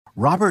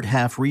Robert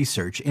Half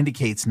research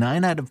indicates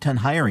 9 out of 10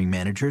 hiring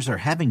managers are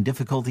having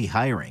difficulty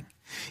hiring.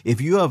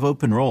 If you have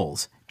open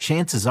roles,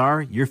 chances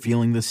are you're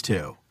feeling this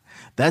too.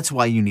 That's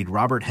why you need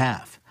Robert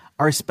Half.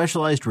 Our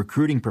specialized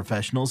recruiting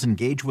professionals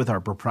engage with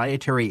our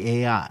proprietary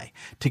AI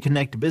to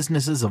connect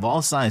businesses of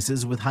all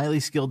sizes with highly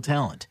skilled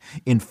talent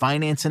in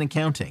finance and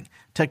accounting,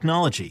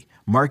 technology,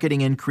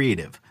 marketing and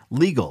creative,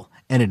 legal,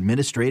 and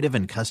administrative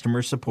and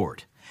customer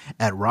support.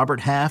 At Robert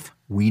Half,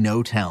 we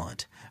know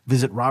talent.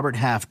 Visit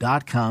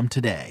roberthalf.com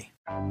today.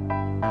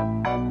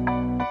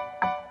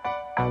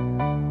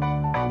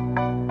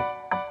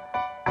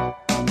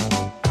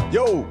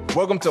 Yo,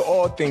 welcome to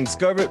All Things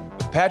Covered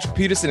with Patrick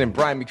Peterson and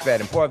Brian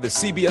McFadden, part of the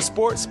CBS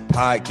Sports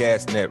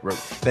Podcast Network.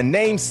 The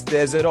name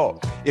says it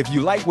all. If you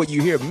like what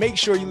you hear, make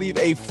sure you leave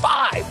a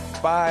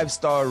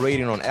five-star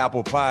rating on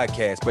Apple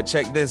Podcasts. But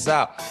check this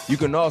out. You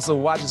can also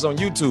watch us on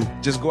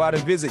YouTube. Just go out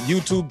and visit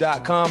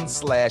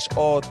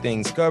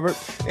youtube.com/allthingscovered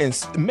and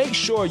make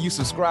sure you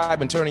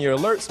subscribe and turn on your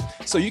alerts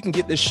so you can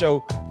get this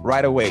show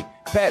right away.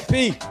 Pat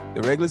P,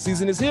 the regular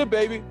season is here,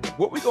 baby.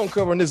 What we gonna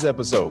cover in this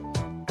episode?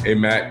 Hey,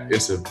 Matt,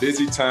 it's a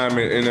busy time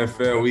in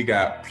NFL. We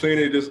got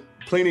plenty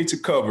to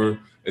cover,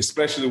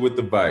 especially with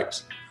the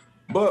Vikes.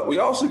 But we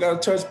also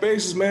got to touch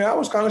bases, man. I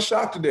was kind of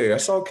shocked today. I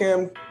saw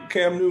Cam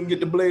Newton get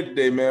the blade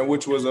today, man,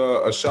 which was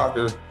a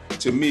shocker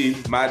to me.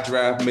 My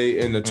draft mate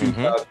in the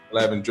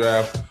 2011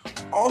 draft.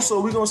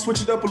 Also, we're going to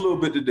switch it up a little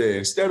bit today.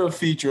 Instead of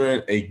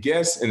featuring a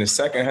guest in the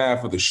second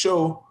half of the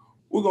show,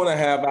 we're going to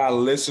have our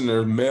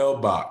listener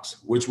mailbox,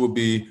 which will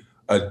be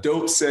a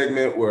dope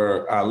segment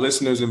where our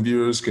listeners and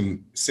viewers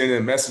can send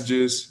in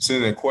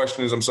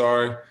questions, and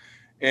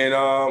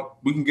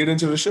we can get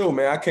into the show,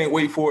 man. I can't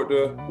wait for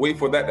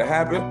that to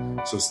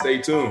happen, so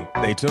stay tuned.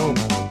 Stay tuned.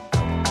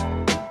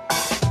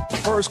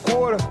 First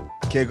quarter,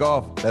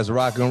 kickoff. Let's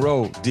rock and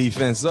roll.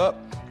 Defense up,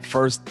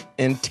 1st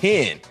and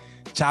 10.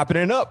 Chopping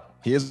it up.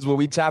 Here's what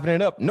we chopping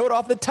it up. Note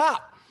off the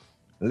top.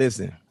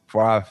 Listen.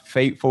 For our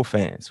faithful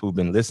fans who've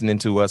been listening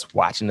to us,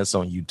 watching us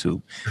on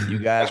YouTube, you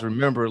guys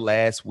remember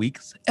last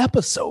week's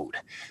episode.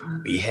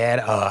 We had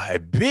a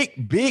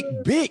big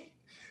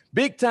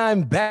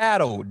time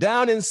battle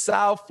down in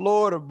South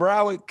Florida,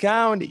 Broward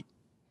County.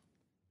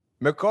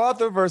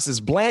 MacArthur versus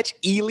Blanche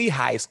Ely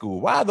High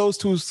School. Why those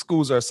two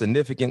schools are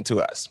significant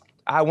to us.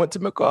 I went to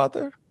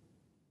MacArthur.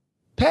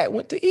 Pat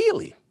went to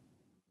Ely.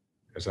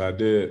 Yes, I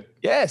did.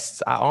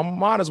 Yes, our alma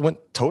maters went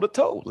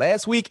toe-to-toe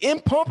last week in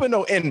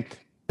Pompano, and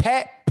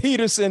Pat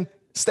Peterson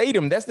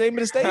Stadium. That's the name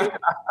of the stadium?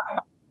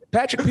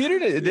 Patrick Peter?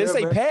 Did it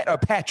say man. Pat or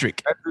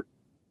Patrick?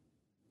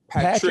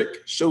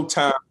 Patrick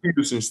Showtime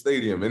Peterson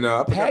Stadium. And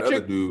I forgot the other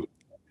dude.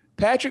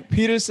 Patrick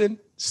Peterson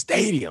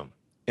Stadium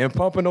in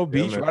Pompano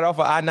Beach, right off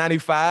of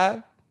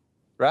I-95.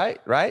 Right?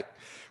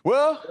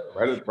 Well.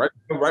 Right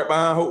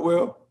behind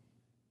Hopewell.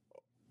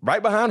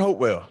 Right behind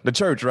Hopewell. The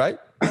church, right?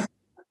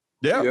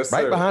 Yeah, yes,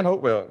 right behind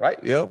Hopewell, right?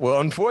 Yeah. Well,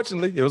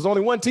 unfortunately, there was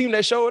only one team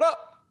that showed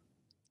up.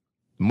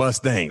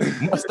 Mustang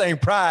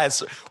Pride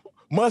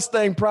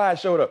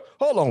showed up.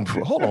 Hold on.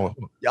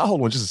 Y'all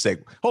hold on just a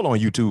second. Hold on,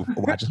 YouTube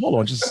watchers. Hold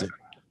on just a second.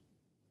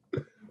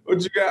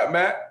 What you got,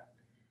 Matt?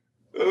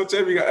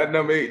 Tell me you got that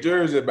number 8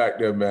 jersey back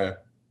there, man.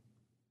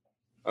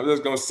 I'm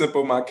just gonna sip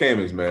on my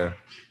camis, man.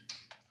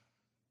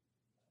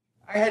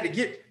 I had to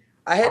get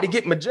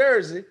my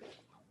jersey.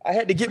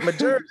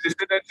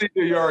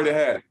 You already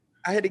had.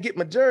 I had to get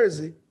my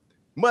jersey.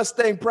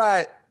 Mustang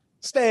Pride,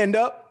 stand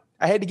up.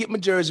 I had to get my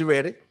jersey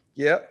ready.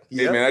 Yep.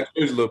 Hey, man, that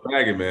jersey a little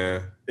baggy,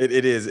 man.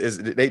 It is.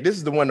 This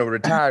is the one that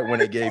retired when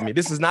they gave me.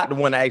 This is not the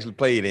one I actually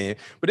played in,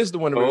 but this is the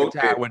one that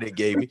retired when they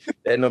gave me.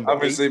 That number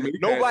 8.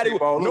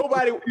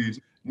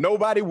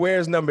 Nobody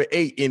wears number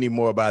 8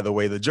 anymore, by the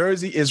way. The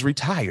jersey is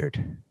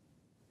retired.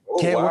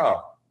 Oh,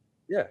 wow.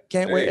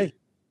 Can't wear 8.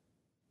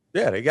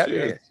 Yeah, they got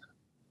it.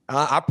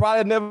 I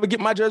probably never get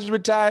my jersey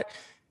retired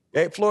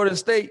at Florida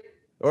State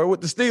or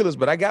with the Steelers,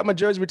 but I got my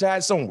jersey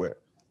retired somewhere.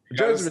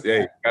 Got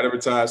to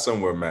retire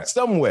somewhere, Matt.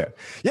 Somewhere.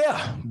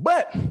 Yeah,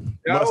 but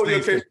I hold your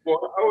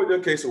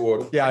case of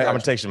water. Yeah, I'm gonna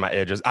text you my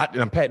address.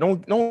 Pat,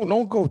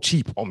 don't go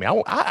cheap on me.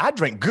 I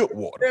drink good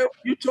water. Yeah,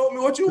 you told me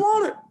what you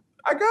wanted.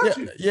 I got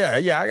you.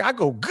 Yeah. I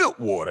go good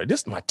water.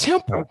 This is my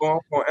temple. I'm going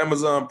on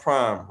Amazon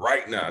Prime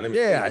right now.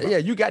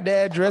 You got the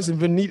address, and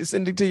if you need to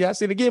send it to you, I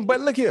see it again.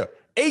 But look here,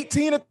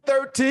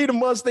 18-13, the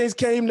Mustangs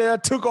came there,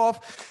 took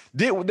off,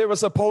 did what they were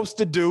supposed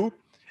to do.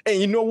 And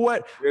you know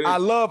what? Really? I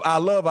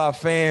love our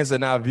fans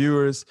and our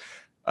viewers,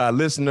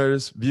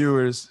 listeners,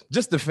 viewers,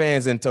 just the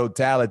fans in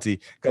totality.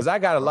 Because I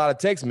got a lot of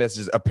text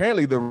messages.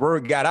 Apparently, the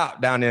word got out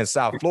down there in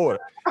South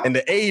Florida. And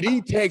the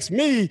AD texts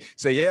me,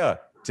 say, yeah,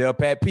 tell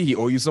Pat P he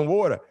owe you some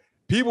water.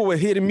 People were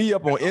hitting me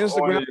up on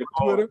Instagram,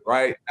 Twitter.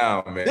 Right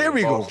now, man. There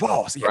we go.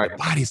 Boss. Yeah, the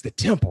body's the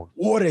temple.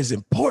 Water is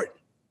important.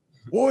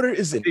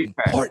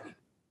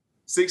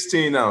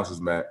 16 ounces,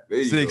 Matt. There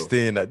you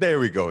 16. Go. There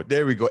we go.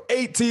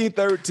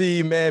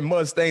 18-13, man.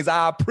 Mustangs.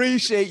 I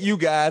appreciate you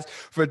guys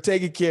for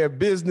taking care of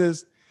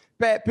business.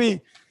 Pat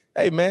P,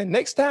 hey, man,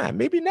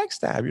 maybe next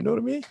time. You know what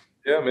I mean?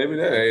 Yeah, maybe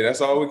that. Hey, that's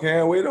all we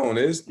can wait on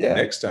is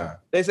next time.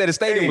 They said the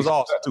stadium was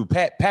awesome too.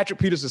 Patrick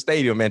Peterson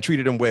Stadium, man,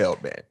 treated them well,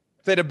 man.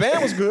 Said the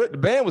band was good. The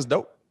band was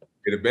dope.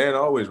 Yeah, the band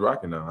always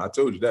rocking now. I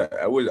told you that.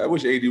 I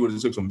wish AD would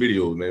have took some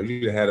videos, man.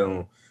 We had it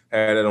on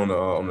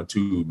the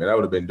tube, man. That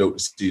would have been dope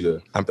to see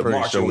the. I'm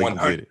pretty sure we can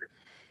get it.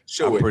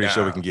 I'm pretty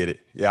sure we can get it.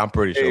 Yeah, I'm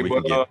pretty sure we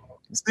can get it.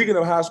 Speaking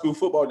of high school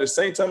football, did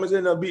St. Thomas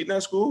end up beating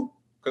that school?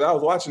 Because I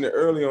was watching it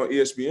early on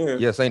ESPN.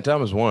 Yeah, St.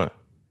 Thomas won.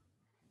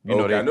 I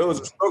know it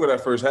was a struggle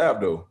that first half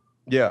though.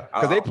 Yeah,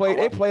 because they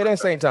played in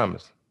St.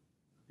 Thomas.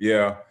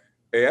 Yeah.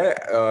 Hey,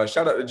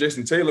 shout out to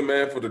Jason Taylor,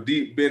 man, for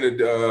being a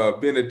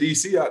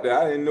DC out there.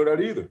 I didn't know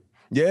that either.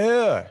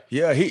 Yeah.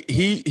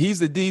 He's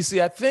the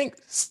DC. I think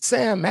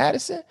Sam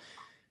Madison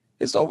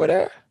is over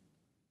there.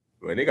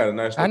 Man, they got a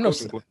nice. I know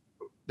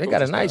they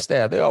got a nice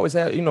staff. They always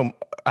have,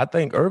 I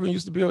think Urban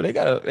used to be over.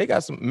 They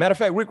got some. Matter of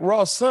fact, Rick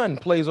Ross' son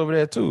plays over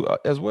there too,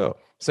 as well.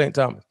 St.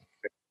 Thomas.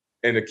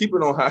 And to keep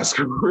it on high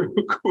school real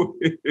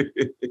quick.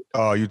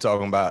 Oh, you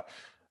talking about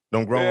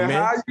them grown men?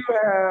 How you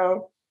have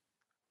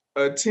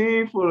a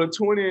team full of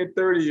 20 and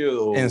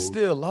 30-year-olds and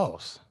still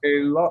lost?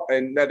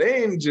 And now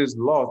they ain't just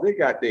lost. They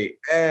got their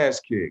ass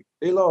kicked.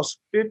 They lost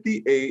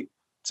 58-0.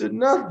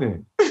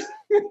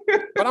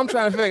 But I'm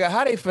trying to figure out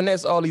how they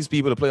finesse all these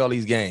people to play all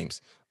these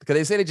games. Because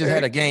they said they just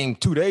had a game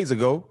 2 days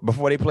ago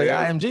before they played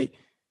IMG.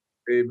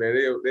 Hey, man,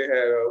 they had,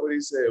 what did he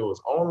say? It was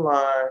all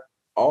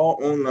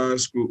online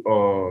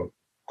school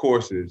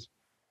courses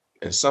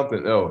and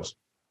something else.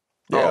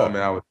 Yeah. Oh,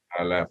 man,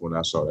 I laughed when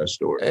I saw that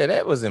story. Yeah,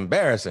 that was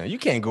embarrassing. You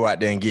can't go out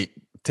there and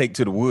take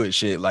to the woods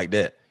shit like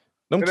that.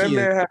 That man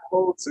had a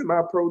whole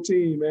semi-pro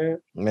team,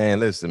 man. Man,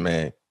 listen,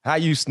 man. How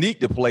you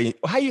sneak to play?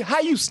 How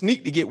you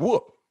sneak to get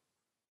whooped?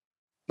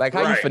 Like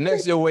how you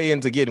finesse your way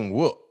into getting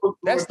whooped.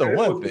 That's the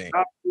one thing.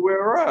 Way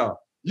around.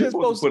 You're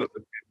supposed to put up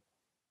the.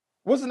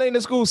 What's the name of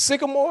the school?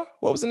 Sycamore?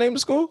 What was the name of the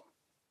school?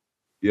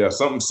 Yeah,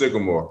 something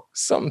Sycamore.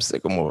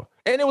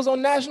 And it was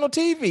on national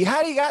TV.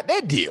 How they got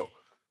that deal?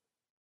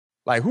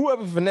 Like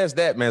whoever finessed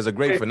that, man, is a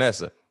great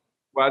finesser.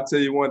 Well, I'll tell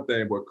you one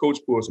thing, boy. Coach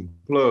pulled some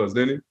plugs,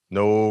 didn't he?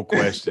 No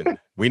question.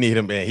 We need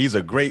him, man. He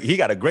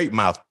got a great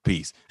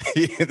mouthpiece.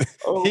 He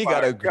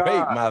got a great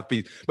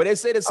mouthpiece. But they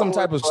said it's some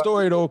type of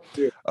story, though.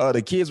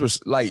 The kids were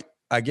like,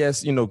 I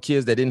guess,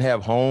 kids that didn't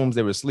have homes.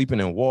 They were sleeping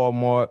in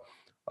Walmart.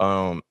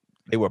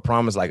 They were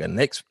promised like a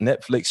next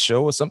Netflix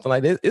show or something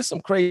like that. It's some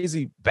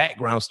crazy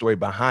background story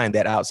behind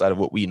that outside of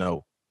what we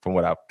know from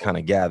what I'm kind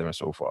of gathering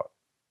so far.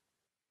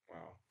 Wow.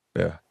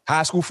 Yeah.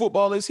 High school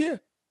football is here.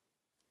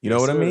 You know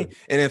what I mean?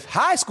 And if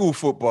high school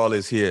football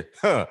is here,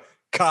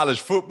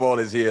 college football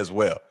is here as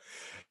well.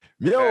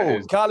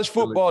 College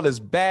football is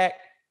back.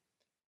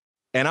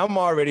 And I'm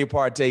already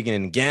partaking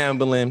in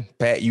gambling.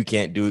 Pat, you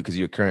can't do it because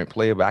you're a current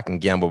player, but I can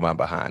gamble my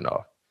behind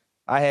off.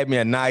 I had me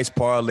a nice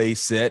parlay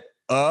set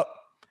up.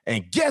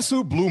 And guess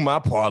who blew my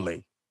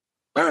parlay?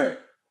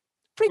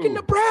 Freaking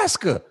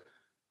Nebraska.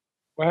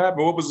 What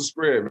happened? What was the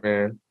spread,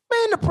 man?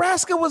 Man,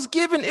 Nebraska was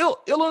giving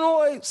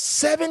Illinois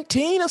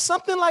 17 or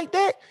something like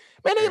that.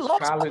 Man, they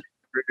lost. College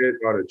spreads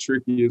are the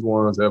trickiest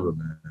ones ever,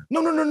 man.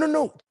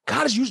 No.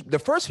 College, the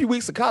first few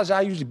weeks of college,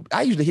 I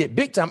usually hit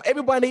big time.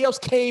 Everybody else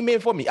came in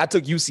for me. I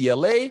took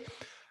UCLA.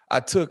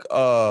 I took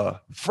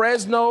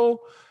Fresno.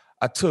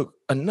 I took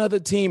another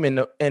team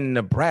in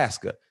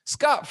Nebraska.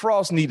 Scott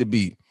Frost need to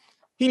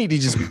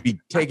just be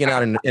taken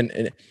out in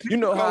you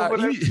know how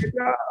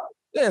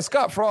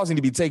Scott Frost need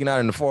to be taken out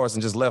in the forest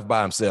and just left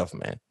by himself,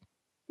 man.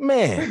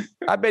 Man,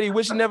 I bet he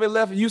wish he never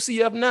left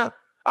UCF now.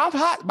 I'm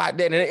hot about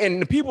that.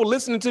 And the people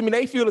listening to me,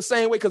 they feel the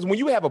same way. Because when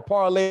you have a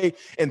parlay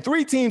and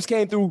 3 teams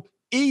came through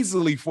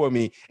easily for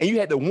me, and you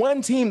had the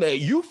one team that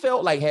you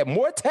felt like had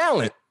more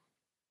talent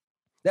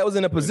that was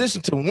in a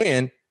position to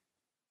win,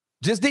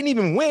 just didn't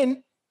even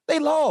win, they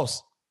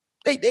lost.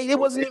 They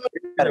wasn't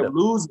even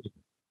losing.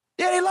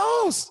 Yeah, they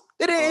lost.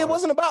 It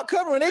wasn't about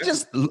covering.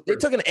 They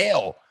took an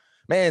L.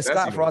 Man,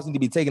 Scott Frost need to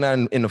be taken out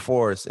in the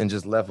forest and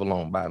just left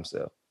alone by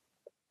himself.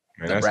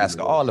 Man,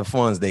 Nebraska, all the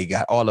funds they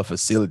got, all the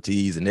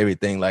facilities and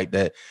everything like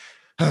that.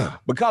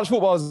 But college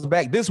football is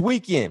back this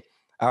weekend.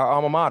 Our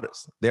alma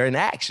maters, they're in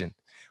action.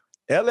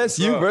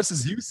 LSU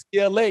versus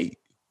UCLA.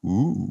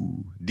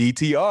 Ooh,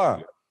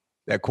 DTR.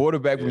 That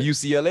quarterback from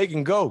UCLA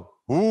can go.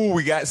 Ooh,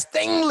 we got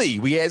Stingley.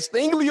 We had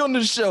Stingley on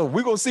the show.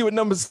 We're going to see what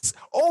numbers.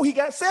 Oh, he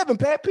got 7,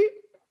 Pat P.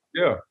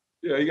 Yeah,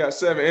 he got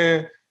 7.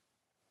 And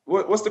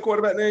what's the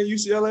quarterback name,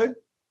 UCLA?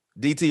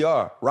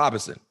 DTR,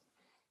 Robinson.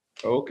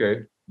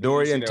 Okay.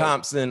 Dorian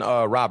Thompson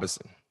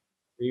Robinson.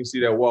 You can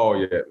see that wall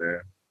yet,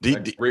 man.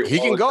 He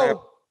can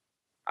go.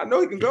 I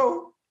know he can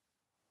go.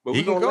 But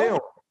he can go.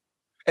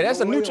 And that's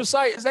a neutral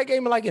site. Is that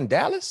game like in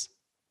Dallas?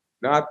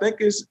 No, I think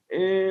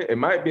it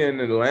might be in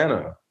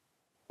Atlanta.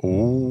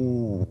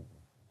 Ooh.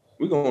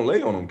 We're going to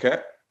lay on them,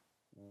 Cat.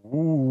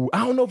 Ooh. I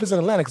don't know if it's in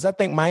Atlanta because I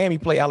think Miami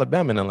play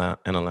Alabama in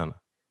Atlanta.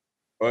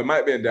 Or it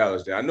might be in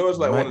Dallas. I know it's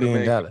like one of the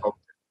main.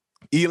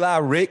 Eli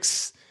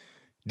Ricks,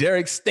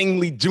 Derek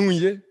Stingley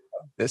Jr.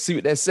 Let's see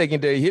what that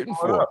secondary hitting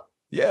for.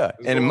 Yeah.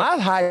 And in my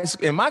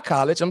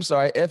college,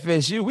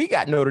 FSU, we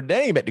got Notre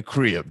Dame at the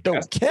crib.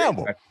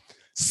 Campbell.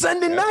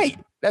 Sunday night.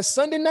 That's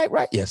Sunday night,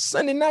 right? Yeah,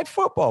 Sunday night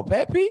football,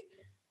 Pat P.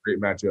 Great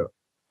matchup.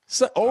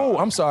 So,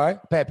 I'm sorry,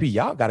 Pat P.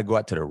 Y'all got to go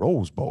out to the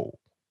Rose Bowl.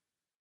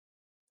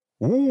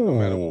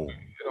 Ooh. It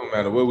don't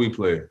matter where we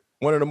play.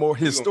 One of the more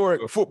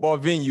historic football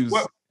venues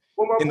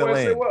in the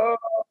land.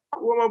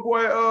 What my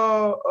boy,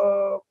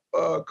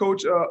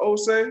 Coach O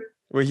say?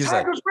 What he say?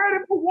 Tigers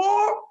ready for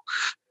war.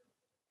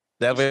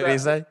 That's what he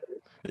say?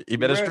 You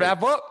better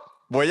strap up.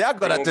 Boy, y'all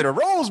go out to the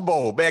Rose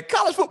Bowl, man.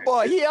 College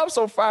football. Yeah, I'm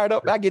so fired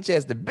up. I get you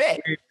as the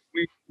bet.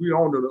 We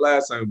don't know the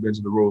last time we've been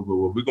to the Rose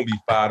Bowl. We're gonna be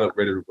fired up,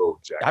 ready to go,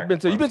 Jack.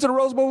 You been to the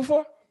Rose Bowl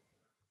before?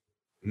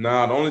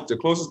 Nah, the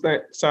closest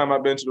time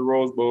I've been to the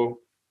Rose Bowl,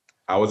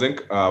 I was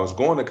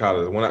going to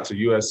college. I went out to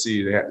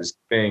USC. They had this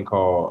thing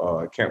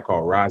called camp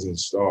called Rising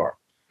Star.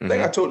 I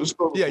think I told the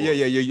story. Yeah.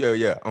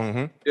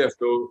 Mm-hmm. Yeah,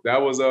 so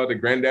that was the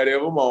granddaddy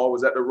of them all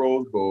was at the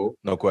Rose Bowl.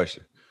 No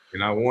question.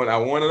 And I won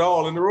it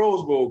all in the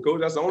Rose Bowl, Coach.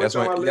 That's the only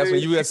time that's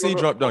when USC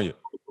jumped on you.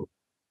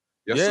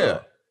 Yes,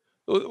 sir.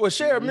 Well,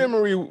 share a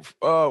memory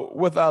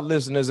with our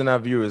listeners and our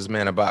viewers,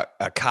 man, about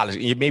a college,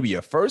 maybe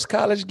your first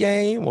college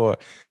game, or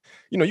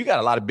you got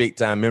a lot of big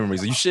time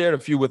memories. You shared a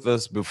few with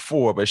us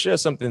before, but share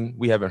something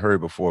we haven't heard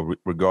before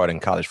regarding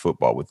college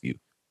football with you.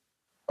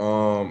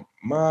 I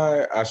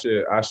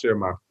share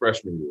my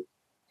freshman year.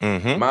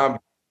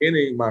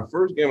 Mm-hmm. My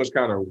first game was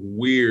kind of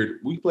weird.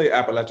 We played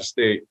Appalachian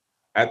State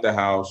at the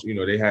house.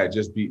 They had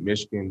just beat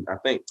Michigan, I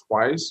think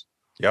twice,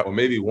 or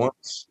maybe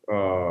once.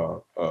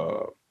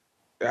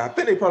 I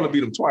think they probably beat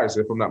them twice,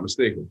 if I'm not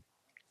mistaken.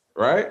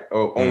 Right?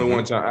 Or only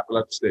one time,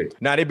 Appalachian State.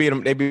 No, they beat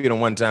them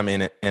one time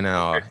in Ann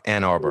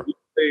Arbor.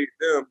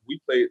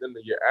 We played them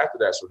the year after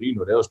that, so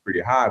that was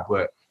pretty high.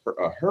 But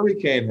a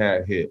hurricane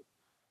had hit,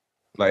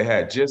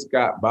 had just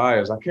got by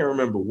us. I can't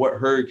remember what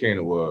hurricane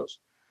it was,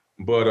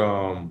 but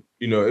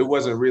it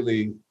wasn't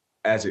really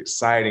as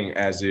exciting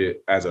as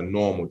a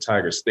normal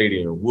Tiger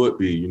Stadium would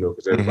be,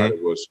 because everybody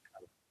was,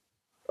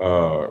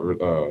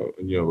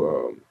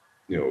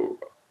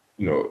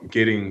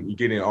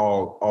 getting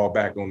all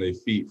back on their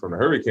feet from the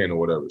hurricane or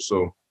whatever.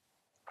 So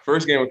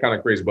first game was kind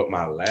of crazy, but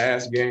my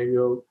last game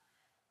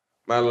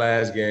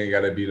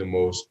got to be the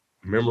most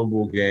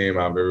memorable game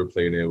I've ever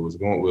played in. Was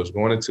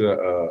going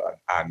into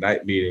our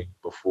night meeting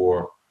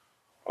before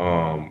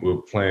we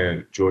were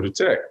playing Georgia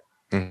Tech.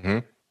 Mm-hmm.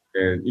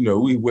 And,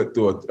 we went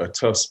through a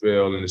tough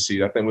spell in the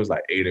season. I think it was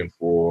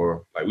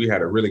 8-4. We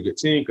had a really good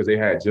team because they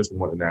had just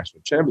won the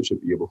national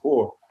championship the year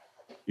before.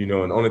 And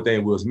the only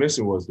thing we was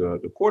missing was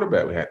the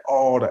quarterback. We had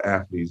all the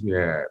athletes. We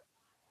had,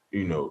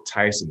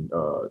 Tyson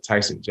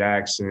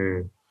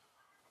Jackson.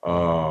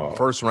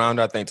 First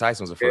round, I think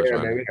Tyson was the first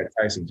round. We had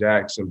Tyson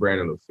Jackson,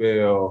 Brandon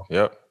LaFell.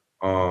 Yep.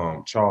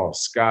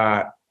 Charles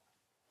Scott.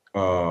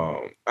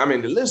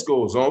 The list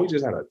goes on. We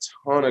just had a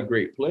ton of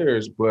great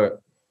players,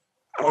 but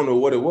I don't know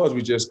what it was.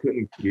 We just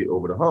couldn't get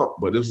over the hump.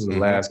 But this was the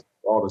last,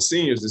 all the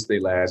seniors, this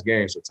their last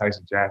game. So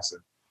Tyson Jackson,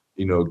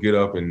 get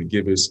up and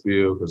give his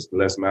spiel because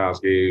Les Miles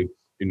gave,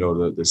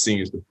 the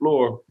seniors the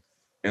floor.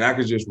 And I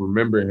could just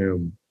remembering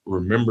him,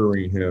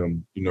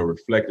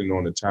 reflecting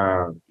on the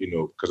time,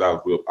 because I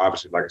was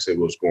obviously, like I said,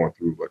 was going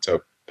through a tough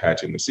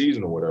patch in the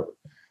season or whatever.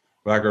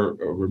 But I can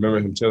remember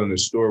him telling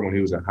this story when he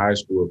was in high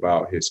school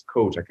about his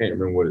coach. I can't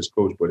remember what his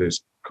coach, but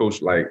his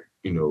coach,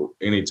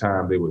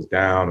 anytime they was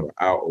down or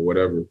out or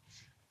whatever,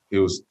 he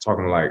was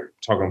talking about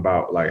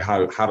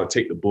how to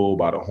take the bull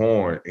by the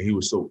horn. And he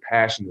was so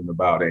passionate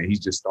about it. And he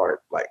just started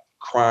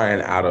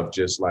crying out of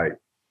just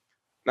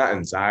not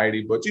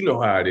anxiety, but you know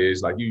how it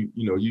is.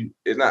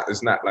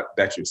 It's not like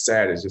that you're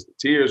sad. It's just the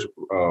tears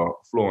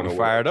flowing away.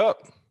 Fired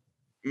up.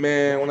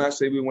 Man, when I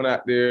say we went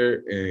out there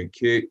and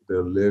kicked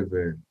the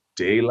living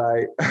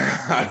daylight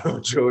out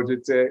of Georgia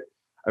Tech,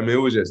 it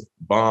was just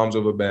bombs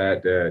of a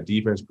bad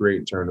defense,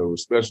 great turnover,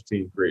 special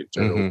team, great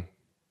turnover.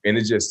 And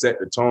it just set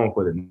the tone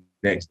for the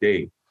next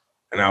day.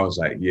 And I was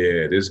like,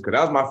 yeah, because that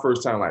was my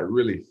first time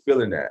really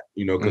feeling that,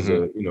 because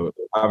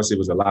obviously it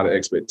was a lot of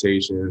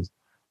expectations.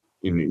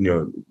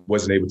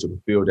 Wasn't able to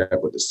fulfill that.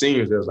 But the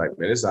seniors, they was like,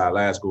 man, this is our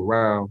last go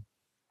round.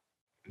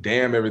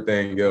 Damn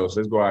everything else.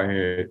 Let's go out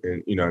here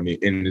and,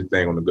 end this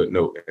thing on a good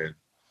note. And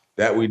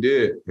that we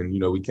did. And,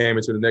 we came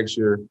into the next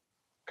year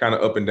kind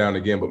of up and down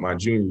again. But my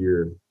junior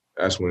year,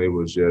 that's when it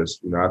was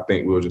just, I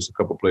think we were just a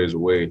couple plays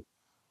away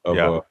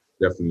of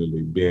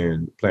definitely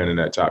playing in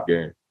that top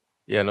game.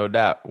 Yeah, no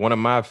doubt. One of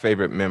my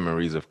favorite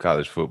memories of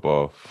college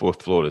football for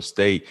Florida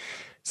State,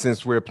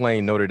 since we're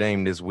playing Notre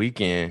Dame this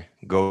weekend,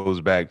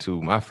 goes back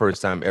to my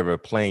first time ever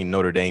playing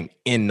Notre Dame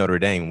in Notre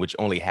Dame, which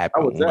only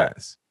happened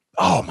once.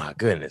 Oh, my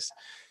goodness.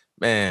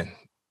 Man,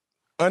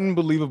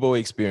 unbelievable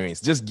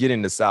experience. Just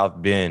getting to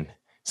South Bend,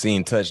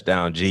 seeing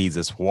touchdown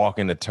Jesus,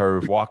 walking the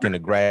turf, walking the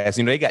grass.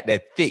 They got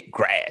that thick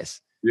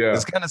grass. Yeah.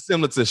 It's kind of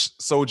similar to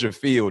Soldier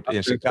Field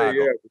in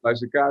Chicago. Like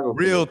Chicago.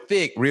 Real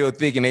thick.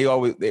 And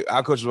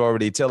our coaches were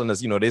already telling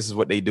us, this is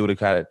what they do to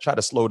kind of try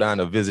to slow down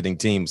a visiting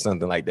team,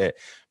 something like that.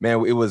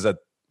 Man, it was a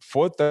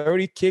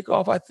 4:30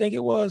 kickoff, I think it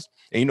was.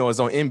 And,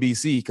 it's on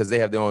NBC because they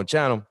have their own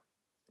channel.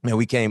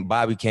 Man,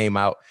 Bobby came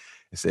out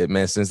and said,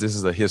 man, since this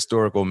is a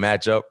historical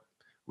matchup,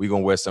 we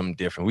gonna wear something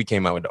different. We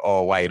came out with the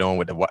all white on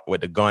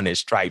with the garnet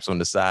stripes on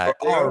the side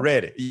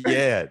already.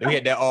 Yeah, we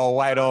had that all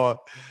white on.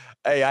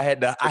 Hey, I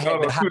had the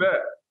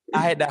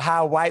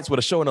high whites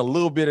with showing a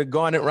little bit of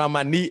garnet around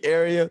my knee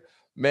area.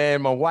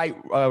 Man, my white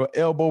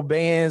elbow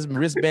bands,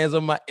 wristbands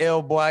on my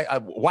elbow,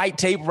 white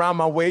tape around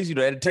my waist. You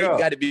know, that tape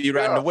got to be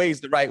around the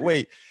waist the right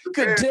way.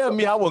 Couldn't tell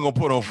me I wasn't going to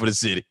put on for the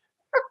city.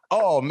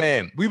 Oh,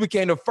 man. We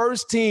became the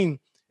first team,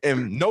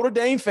 and Notre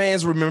Dame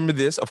fans remember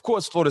this. Of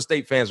course, Florida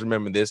State fans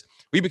remember this.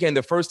 We became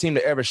the first team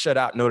to ever shut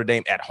out Notre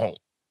Dame at home.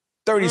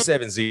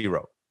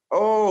 37-0.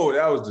 Oh,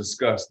 that was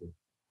disgusting.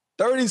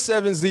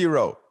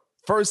 37-0.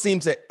 First team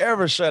to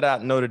ever shut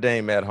out Notre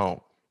Dame at home.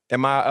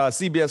 And my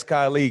CBS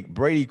colleague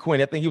Brady Quinn,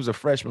 I think he was a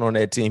freshman on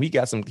that team. He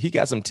got some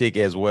tick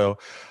as well.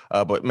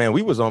 But man,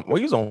 we was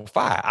on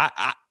fire.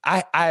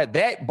 I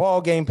that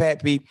ball game,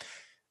 Pat P,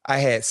 I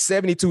had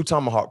 72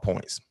 tomahawk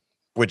points,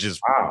 which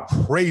is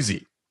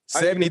crazy.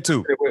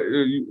 72.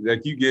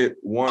 Like you get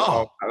one.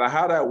 Like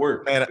how that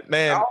works?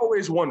 Man, I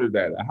always wondered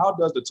that. How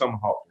does the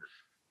tomahawk work?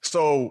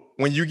 So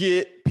when you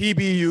get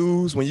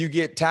PBUs, when you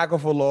get tackle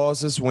for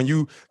losses, when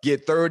you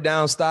get third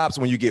down stops,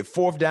 when you get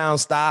fourth down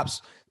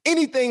stops,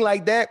 anything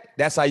like that,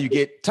 that's how you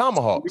get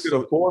tomahawks. You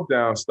get a fourth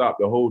down stop,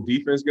 the whole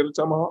defense get a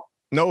tomahawk?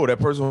 No, that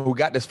person who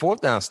got this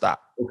fourth down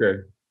stop. Okay.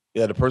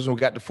 Yeah, the person who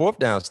got the fourth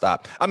down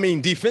stop. I mean,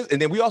 defense, and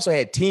then we also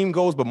had team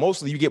goals, but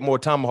mostly you get more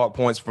tomahawk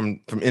points from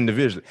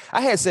individually.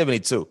 I had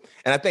 72,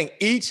 and I think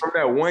each from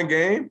that one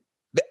game.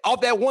 Off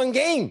that one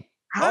game.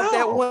 How? Off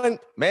that one,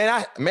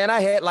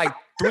 I had like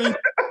 3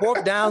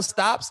 fourth down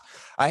stops.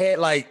 I had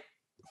like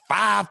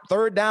 5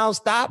 third down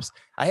stops.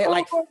 I had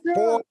like 4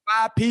 or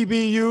 5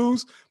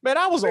 PBUs. Man,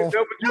 I was on.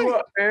 You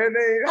up, man.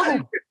 They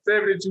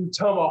 72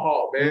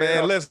 tomahawk, man.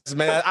 Man, listen,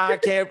 man. I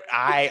can't.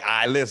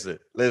 I listen.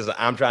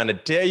 I'm trying to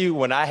tell you,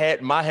 when I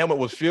had my helmet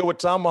was filled with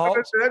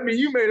tomahawks. That means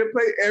you made it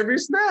play every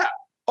snap.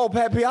 Oh,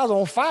 Pat P, I was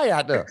on fire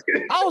out there.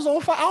 I was on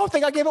fire. I don't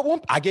think I gave up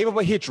one. I gave up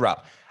a hitch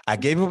route.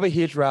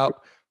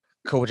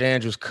 Coach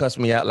Andrews cussed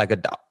me out like a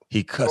dog.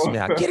 He cussed me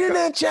out. Get in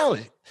that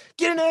challenge.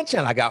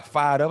 I got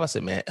fired up. I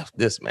said, man,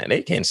 this man,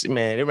 they can't see,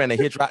 man. They ran a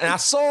hitch route. And I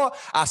saw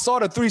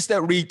the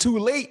 3-step read too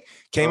late.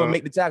 Came and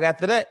make the tackle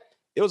after that.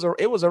 It was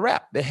a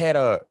wrap. They had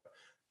Rima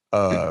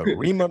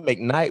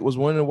McKnight was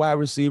one of the wide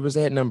receivers.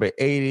 They had number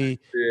 80.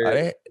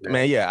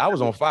 I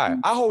was on fire.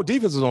 Our whole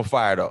defense was on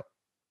fire though.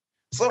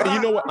 So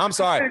you know what? I'm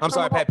sorry,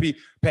 Pat P.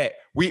 Pat,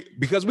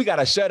 because we got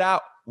a shutout,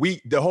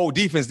 the whole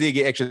defense did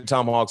get extra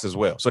tomahawks as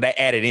well. So that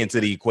added into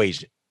the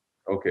equation.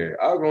 Okay,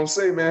 I was gonna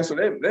say, man. So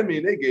that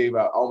means they gave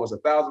out almost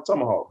 1,000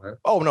 tomahawks, man.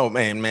 Oh no,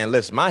 man.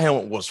 Listen, my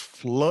helmet was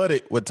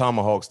flooded with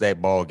tomahawks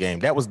that ball game.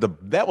 That was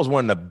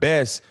one of the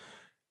best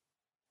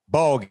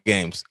ball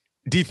games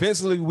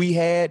defensively we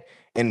had,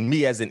 and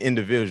me as an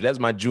individual. That's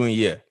my junior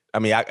year. I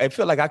mean, I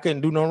feel like I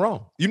couldn't do no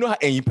wrong. You know how,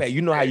 and Pat,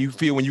 you know how you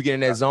feel when you get in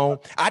that zone.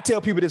 I tell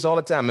people this all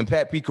the time, and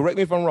Pat P, correct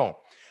me if I'm wrong.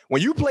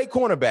 When you play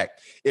cornerback,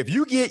 if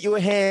you get your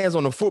hands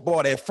on the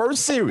football that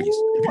first series,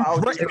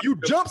 if you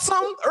jump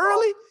something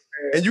early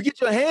and you get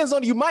your hands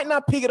on it, you might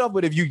not pick it up,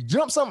 but if you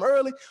jump something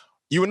early,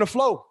 you in the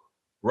flow.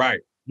 Right.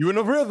 You in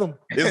the rhythm.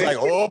 It's like,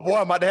 oh boy,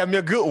 I'm about to have me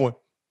a good one.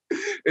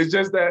 It's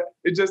just that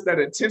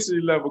intensity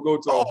level go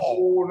to a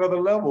whole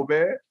nother level,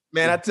 man.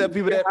 Man, I tell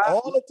people that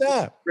all the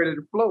time. Ready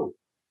to flow.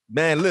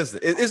 Man, listen,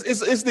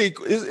 it's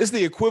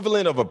the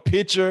equivalent of a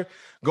pitcher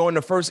going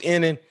the first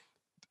inning,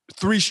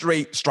 3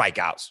 straight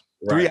strikeouts.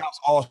 Right. 3 outs,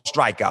 all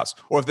strikeouts.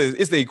 Or if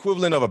it's the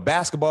equivalent of a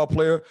basketball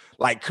player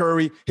like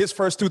Curry, his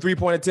first 2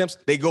 3-point attempts,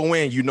 they go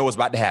in, you know it's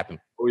about to happen.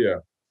 Oh, yeah.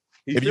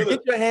 If you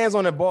get your hands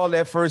on the ball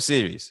that first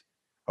series,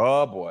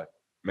 oh, boy.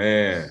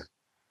 Man.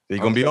 They're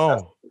going to be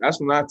on. That's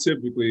when I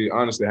typically,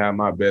 honestly, have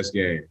my best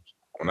games.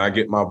 When I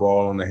get my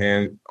ball on the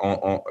hand,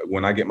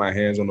 when I get my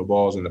hands on the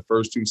balls in the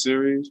first 2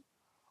 series,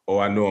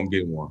 I know I'm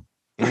getting one.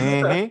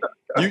 Mm-hmm.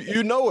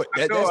 You know it.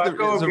 That's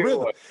the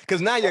rhythm. Because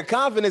now your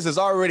confidence is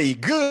already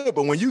good,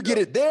 but when you get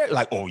it there,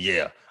 like, oh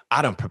yeah,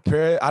 I done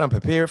prepared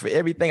for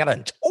everything.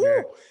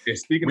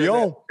 Speaking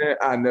of that,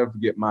 I never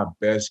forget my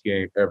best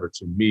game ever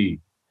to me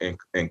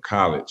in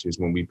college is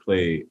when we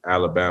played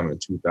Alabama in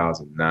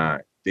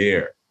 2009.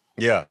 There.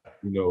 Yeah.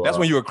 That's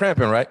when you were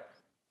cramping, right?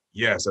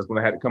 Yes, that's when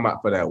I had to come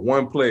out for that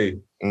one play.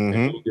 Mm-hmm.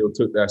 And still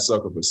took that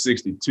sucker for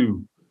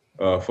 62.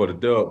 For the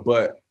dub.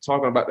 But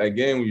talking about that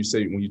game, when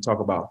you talk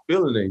about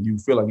feeling it, you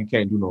feel like you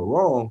can't do no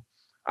wrong.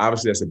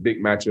 Obviously, that's a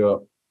big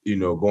matchup.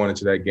 Going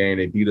into that game,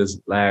 they beat us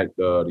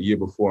the year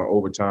before in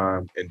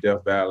overtime in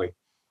Death Valley.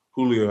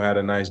 Julio had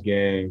a nice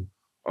game,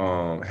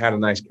 had a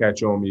nice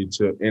catch on me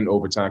to end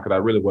overtime because I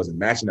really wasn't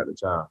matching at the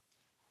time.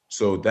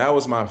 So that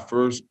was my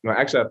first. No,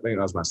 actually, I think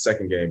that was my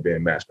second game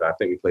being matched. But I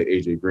think we played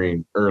AJ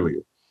Green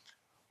earlier.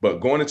 But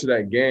going into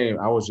that game,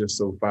 I was just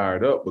so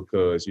fired up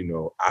because,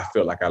 I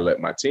felt like I let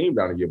my team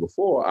down the year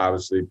before,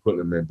 obviously putting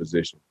them in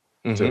position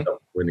to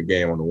win the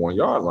game on the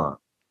 1-yard line.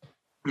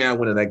 Man, I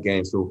went in that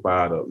game so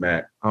fired up,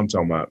 Matt. I'm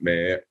talking about,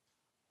 man,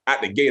 at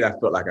the gate, I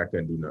felt like I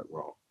couldn't do nothing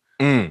wrong.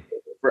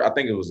 I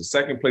think it was the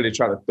second play they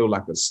tried to throw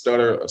like a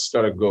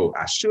stutter go.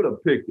 I should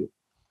have picked it,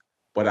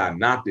 but I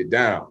knocked it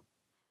down.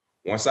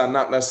 Once I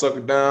knocked that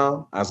sucker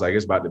down, I was like,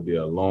 it's about to be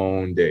a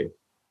long day.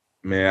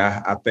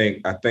 Man, I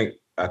think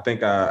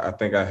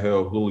I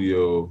held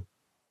Julio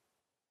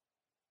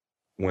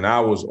when I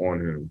was on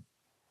him.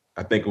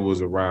 I think it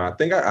was around. I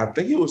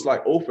think he was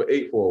like 0 for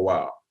 8 for a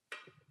while.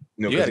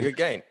 You had a good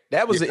game.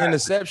 That was the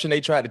interception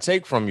they tried to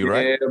take from you,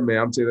 right? Yeah, man.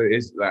 I'm telling you,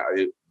 it's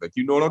like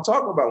you know what I'm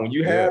talking about. When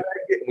you have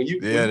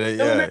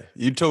that,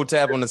 you toe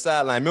tap on the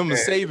sideline. Remember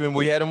Saban?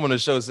 We had him on the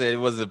show. Said it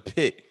was a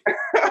pick.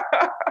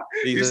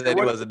 He said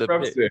it wasn't a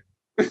pick.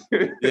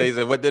 Yeah, he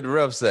said, "What did the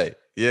ref say?"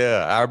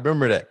 Yeah, I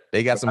remember that.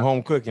 They got some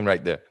home cooking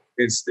right there.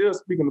 And still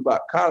speaking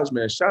about college,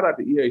 man, shout out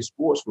to EA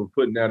Sports for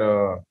putting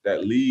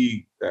that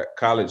league, that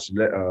college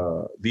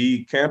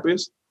league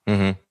campus.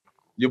 Mm-hmm.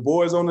 Your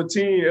boys on the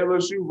team,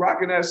 LSU,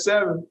 rocking that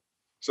 7.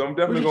 So I'm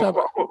definitely going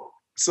to.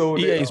 So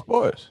EA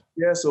Sports.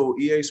 Yeah, so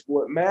EA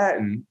Sport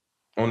Madden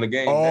on the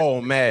game.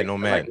 Oh,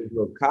 Madden. Like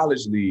a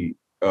college league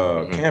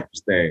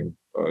campus thing,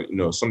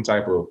 some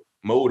type of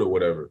mode or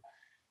whatever.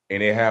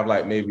 And they have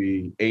like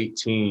maybe 8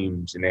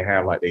 teams, and they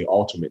have like their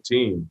ultimate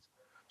teams.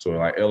 So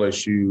like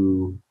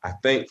LSU, I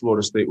think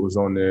Florida State was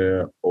on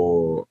there,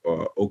 or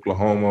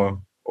Oklahoma,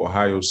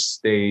 Ohio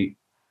State,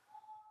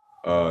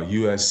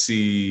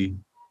 USC,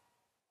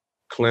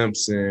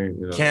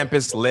 Clemson.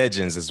 Campus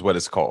Legends is what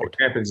it's called.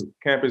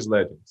 Campus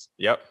Legends.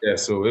 Yep. Yeah.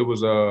 So it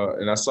was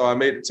and I saw I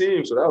made the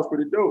team, so that was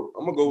pretty dope.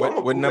 I'm gonna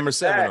go. With number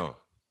 7 on.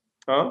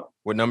 Huh?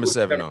 With number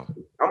 7 on.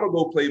 I'm gonna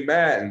go play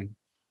Madden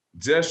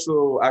just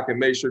so I can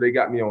make sure they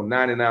got me on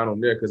 99 on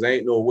there, because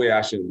ain't no way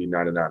I shouldn't be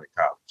 99 in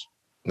college.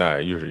 Nah,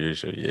 you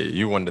should. Yeah,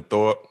 you won the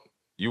throw up.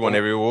 You won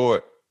every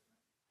award.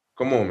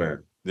 Come on,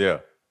 man. Yeah.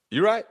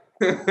 You're right.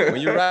 When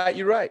you're right,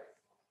 you're right.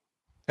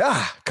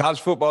 College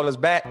football is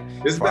back.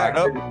 It's back.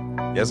 Up.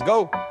 Let's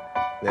go.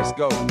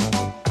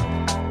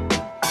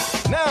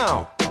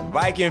 Now,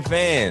 Viking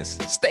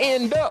fans,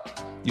 stand up.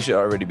 You should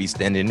already be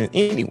standing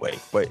anyway,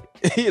 but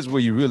here's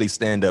where you really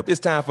stand up. It's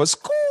time for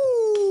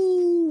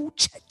school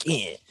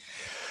check-in.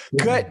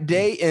 Cut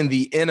day in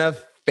the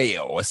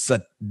NFL.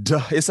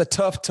 It's a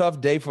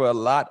tough day for a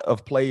lot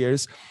of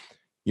players.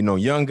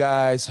 Young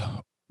guys,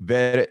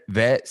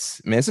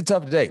 vets. Man, it's a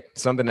tough day.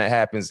 Something that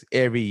happens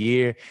every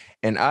year.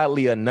 And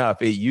oddly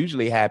enough, it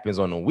usually happens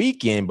on the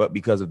weekend, but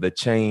because of the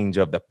change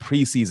of the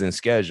preseason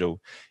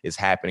schedule, it's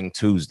happening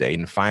Tuesday.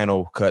 And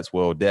final cuts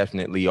will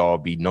definitely all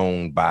be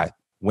known by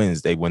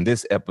Wednesday when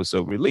this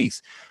episode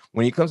released.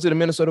 When it comes to the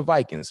Minnesota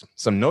Vikings,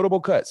 some notable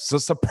cuts, some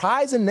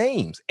surprising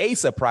names, a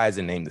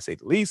surprising name to say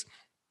the least.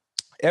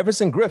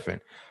 Everson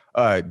Griffen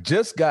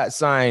just got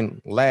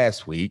signed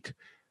last week,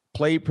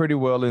 played pretty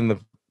well in the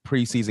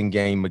preseason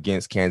game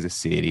against Kansas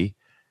City.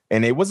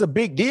 And it was a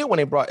big deal when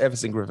they brought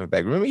Everson Griffen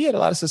back. Remember, he had a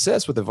lot of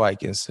success with the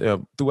Vikings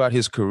throughout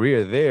his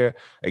career there,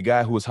 a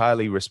guy who was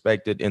highly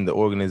respected in the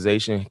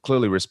organization,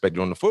 clearly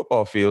respected on the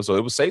football field. So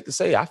it was safe to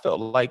say I felt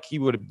like he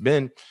would have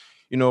been,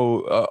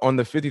 on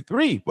the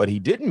 53, but he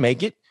didn't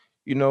make it.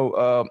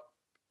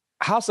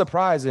 How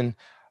surprising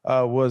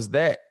was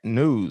that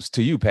news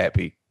to you, Pat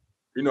P?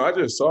 I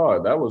just saw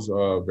it. That was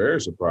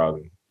very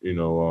surprising.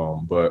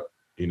 But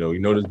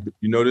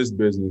this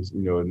business.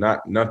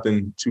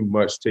 Nothing too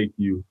much take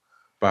you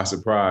by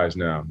surprise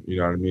now. You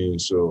know what I mean?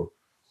 So,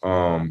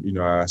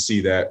 I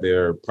see that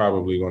they're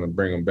probably going to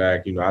bring him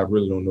back. I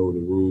really don't know the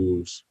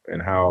rules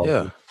and how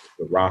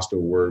the roster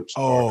works.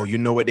 Oh, you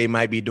know what they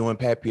might be doing,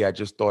 Pat P? I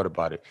just thought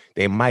about it.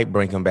 They might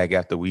bring him back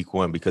after week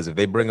 1, because if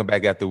they bring him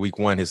back after week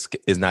 1, his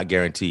is not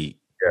guaranteed.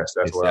 Yes,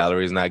 that's his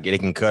salary is not. They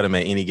can cut him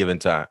at any given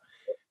time.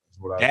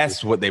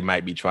 That's what they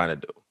might be trying to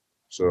do.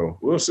 So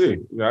we'll see.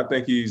 I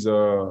think he's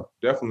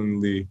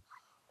definitely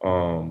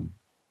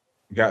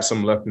got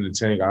some left in the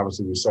tank.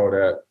 Obviously, we saw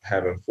that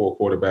having 4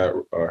 quarterback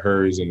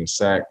hurries and a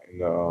sack in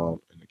the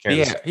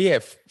Kansas. He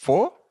had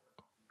 4.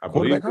 I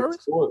believe it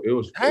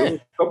was a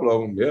couple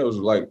of them. Yeah, it was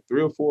like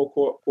 3 or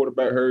 4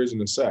 quarterback hurries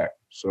and a sack.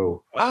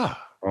 So, I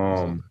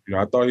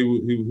thought he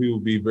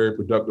would be very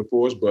productive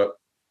for us, but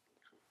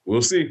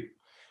we'll see.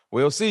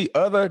 We'll see.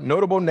 Other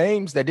notable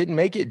names that didn't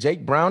make it: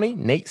 Jake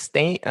Browning, Nate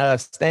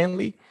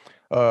Stanley,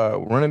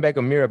 running back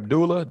Amir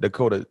Abdullah,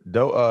 Dakota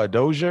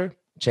Dozier,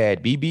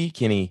 Chad Beebe,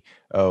 Kenny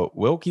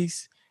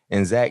Wilkes,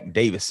 and Zach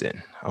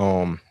Davison.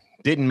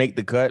 Didn't make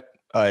the cut.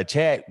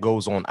 Chad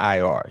goes on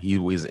IR. He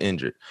was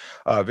injured.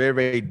 Very,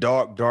 very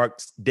dark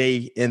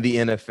day in the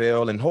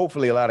NFL. And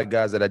hopefully a lot of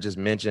guys that I just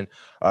mentioned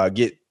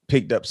get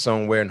picked up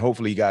somewhere. And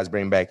hopefully you guys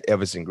bring back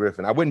Everson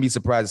Griffen. I wouldn't be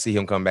surprised to see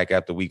him come back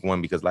after week 1,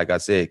 because like I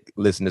said,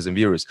 listeners and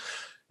viewers,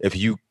 if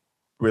you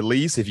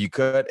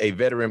cut a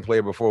veteran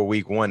player before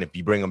week 1, if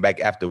you bring him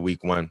back after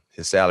week 1,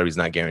 his salary is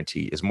not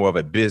guaranteed. It's more of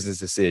a business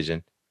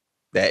decision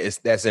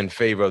that's in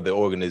favor of the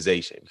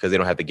organization, because they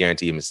don't have to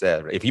guarantee him his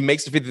salary. If he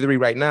makes the 53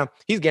 right now,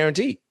 he's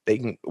guaranteed. They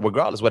can,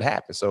 regardless what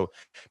happens. So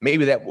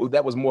maybe that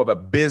was more of a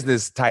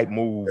business type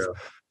move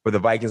for the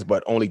Vikings,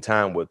 but only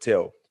time will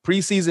tell.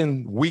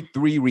 Preseason week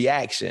 3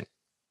 reaction.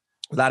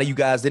 A lot of you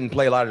guys didn't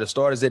play. A lot of the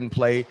starters didn't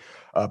play.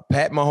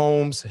 Pat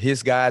Mahomes,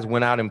 his guys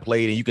went out and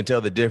played, and you can tell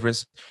the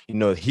difference.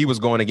 He was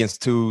going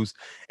against twos,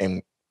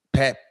 and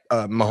Pat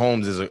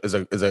Mahomes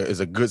is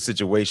a good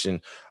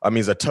situation. I mean,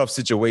 it's a tough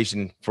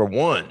situation for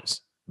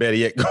ones. Better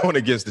yet, going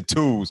against the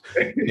twos,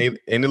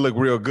 and they look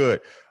real good.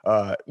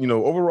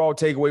 Overall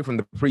takeaway from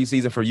the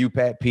preseason for you,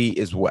 Pat P,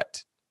 is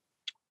what?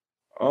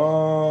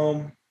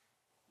 Not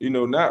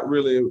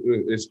really.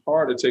 It's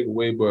hard to take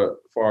away, but as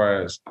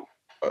far as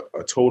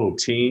a total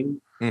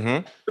team,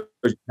 you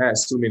had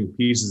so many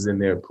pieces in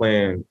there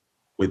playing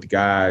with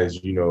guys,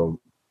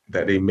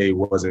 that they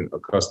wasn't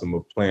accustomed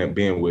of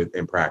being with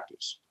in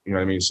practice. You know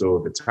what I mean?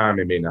 So the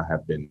timing may not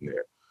have been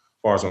there.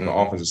 As far as on the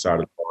offensive side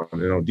of the ball,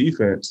 and on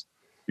defense,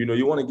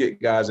 you want to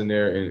get guys in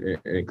there, and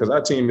because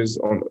our team is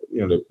on,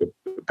 the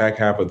back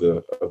half of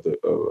the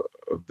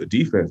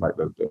defense, like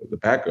the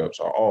backups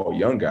are all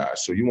young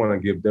guys, so you want to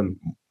give them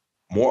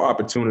more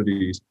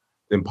opportunities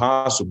than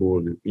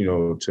possible,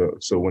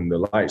 so when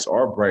the lights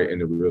are bright in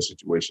the real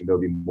situation, they'll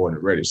be more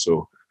than ready.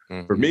 So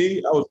for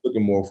me, I was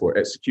looking more for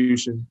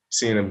execution,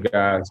 seeing if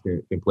guys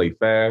can play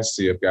fast,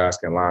 see if guys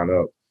can line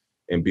up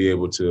and be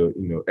able to,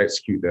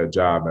 execute their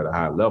job at a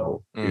high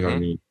level. You know what I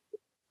mean?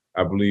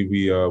 I believe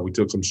we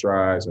took some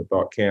strides. I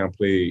thought Cam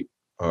played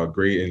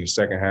great in the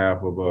second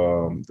half of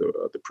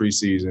the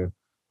preseason.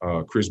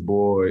 Chris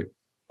Boyd,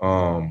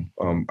 I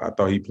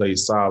thought he played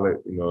solid.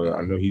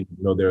 I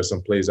know there are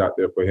some plays out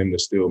there for him to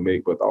still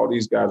make, but all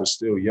these guys are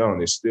still young.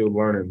 They're still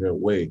learning their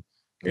way,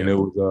 and it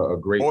was a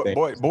great thing.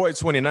 Boyd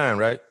 29,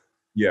 right?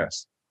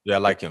 Yes. Yeah, I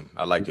like him.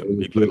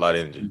 He put a lot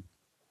of energy.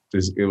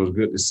 It was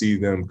good to see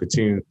them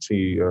continue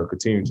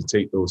to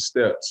take those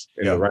steps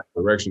in the right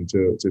direction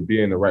to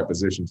be in the right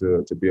position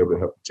to be able to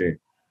help the team.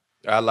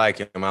 I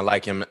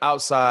like him.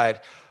 Outside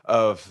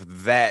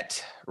of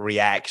that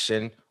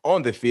reaction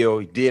on the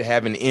field, he did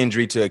have an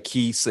injury to a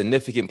key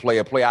significant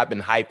player. I've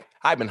been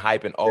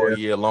hyping all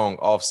year long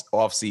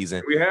off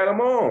season. We had him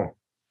on.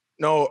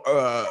 No,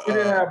 we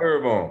didn't have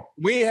Irv on.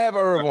 We have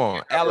Irv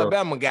on.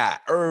 Alabama guy,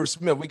 Irv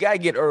Smith. We got to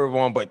get Irv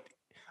on, but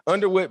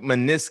underwent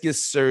meniscus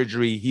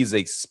surgery. He's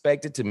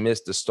expected to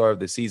miss the start of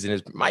the season.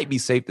 It might be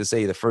safe to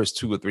say the first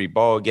 2 or 3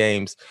 ball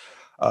games.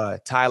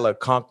 Tyler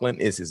Conklin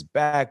is his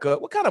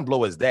backup. What kind of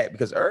blow is that?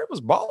 Because Irv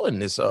was balling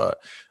this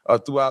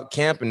throughout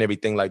camp and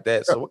everything like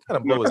that. So what kind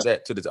of blow is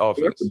that to this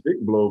offense? That's a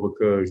big blow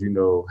because,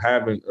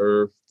 having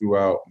Irv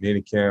throughout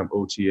mini camp,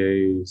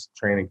 OTAs,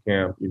 training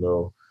camp,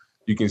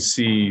 you can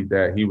see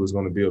that he was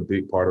going to be a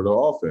big part of the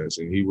offense.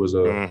 And he was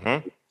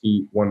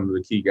one of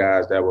the key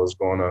guys that was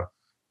going to,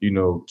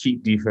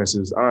 keep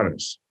defenses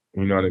honest.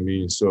 You know what I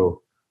mean?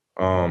 So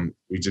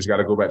we just got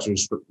to go back to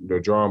the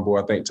drawing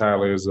board. I think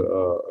Tyler is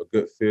a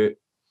good fit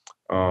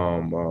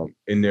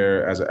in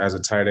there as a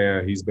tight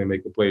end. He's been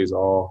making plays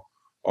all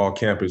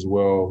camp as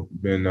well.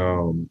 Been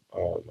I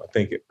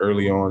think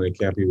early on in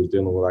camp he was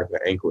dealing with like an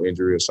ankle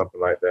injury or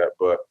something like that.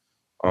 But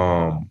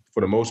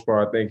for the most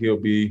part, I think he'll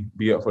be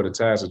up for the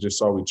task. I just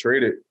saw we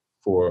traded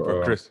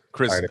for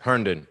Chris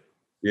Herndon.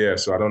 Yeah,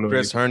 so I don't know.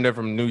 Chris Herndon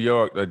from New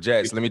York, the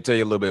Jets. Let me tell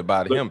you a little bit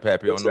about him,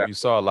 Pappy. I don't know if you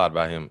saw a lot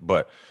about him,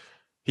 but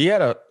he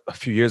had a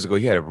few years ago,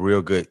 he had a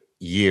real good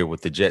year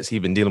with the Jets. He's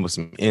been dealing with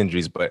some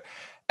injuries, but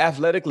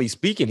athletically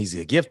speaking, he's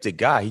a gifted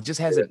guy. He just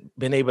hasn't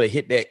been able to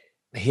hit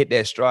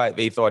that stride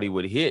they thought he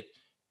would hit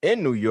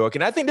in New York.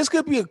 And I think this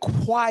could be a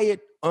quiet,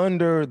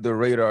 under the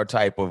radar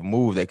type of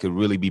move that could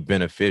really be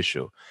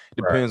beneficial.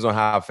 Depends on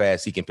how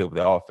fast he can pick up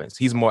the offense.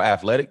 He's more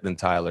athletic than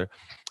Tyler.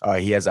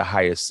 He has a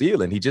higher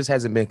ceiling. He just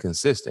hasn't been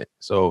consistent.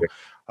 So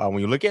when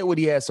you look at what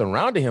he has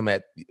surrounding him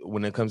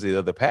when it comes to the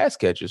other pass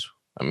catchers,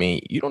 I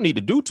mean, you don't need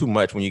to do too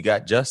much when you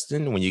got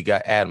Justin, when you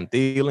got Adam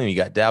Thielen, you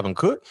got Dalvin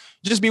Cook.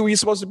 Just be where you're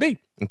supposed to be.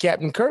 And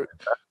Captain Kirk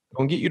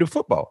gonna get you the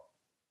football.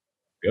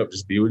 Yep,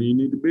 just be where you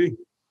need to be.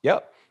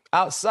 Yep.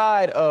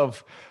 Outside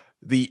of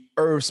the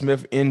Irv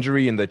Smith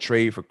injury and the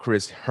trade for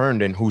Chris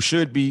Herndon, who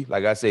should be,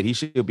 like I said, he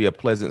should be a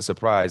pleasant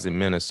surprise in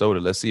Minnesota.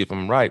 Let's see if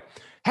I'm right.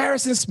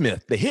 Harrison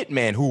Smith, the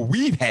hitman who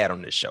we've had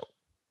on the show.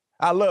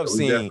 I love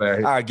seeing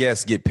our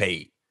guests get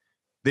paid.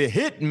 The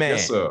hitman.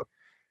 Yes, sir.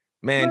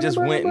 Man just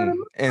went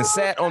and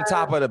sat on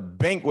top of the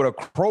bank with a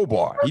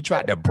crowbar. He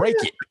tried to break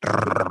it.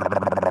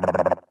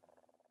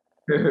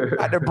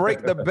 Tried to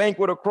break the bank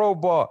with a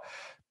crowbar.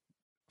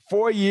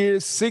 4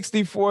 years,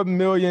 $64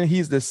 million.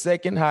 He's the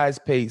second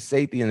highest paid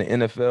safety in the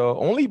NFL,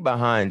 only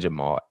behind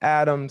Jamal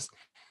Adams.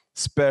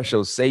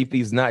 Special safety.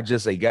 He's not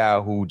just a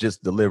guy who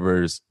just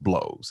delivers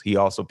blows. He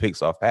also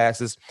picks off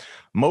passes.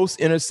 Most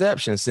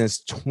interceptions since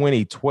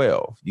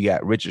 2012. You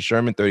got Richard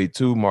Sherman,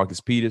 32,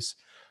 Marcus Peters,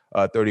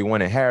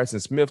 31, and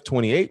Harrison Smith,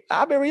 28.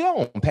 Our very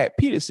own Pat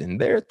Peterson,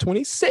 they're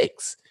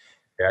 26.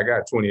 Yeah, I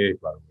got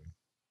 28, by the way.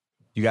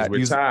 You got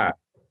tied.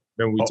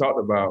 Then we talked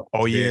about.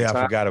 Oh yeah,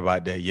 I forgot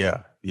about that.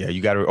 Yeah,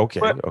 you got to.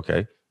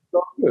 Okay.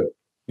 Good.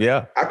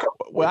 Yeah.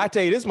 Well, I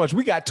tell you this much: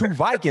 we got two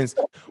Vikings.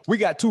 We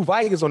got two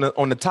Vikings on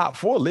the top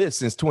 4 list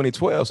since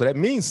 2012. So that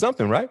means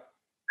something, right?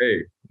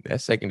 Hey,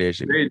 that secondary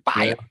should be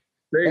fire.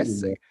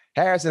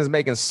 Harrison's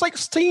making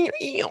 16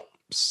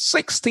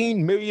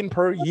 million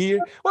per year.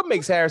 What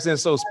makes Harrison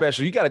so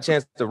special? You got a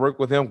chance to work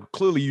with him.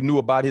 Clearly, you knew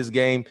about his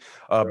game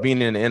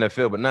being in the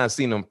NFL, but not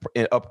seeing him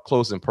up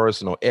close and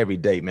personal every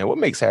day, man. What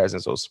makes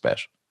Harrison so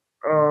special?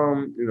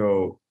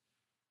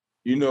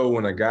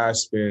 when a guy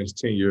spends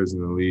 10 years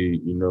in the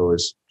league,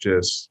 it's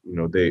just,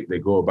 they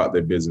go about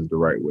their business the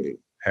right way.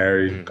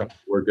 Harry comes to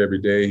work every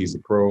day. He's a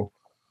pro.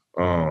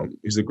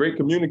 He's a great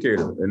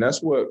communicator. And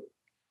that's what,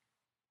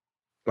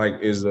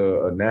 is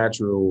a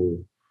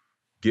natural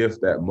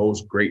gift that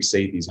most great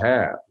safeties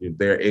have.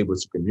 They're able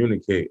to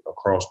communicate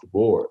across the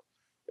board.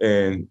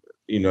 And,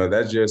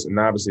 that's just, and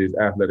obviously his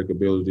athletic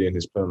ability and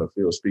his play on the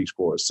field speaks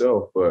for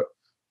itself. But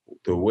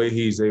the way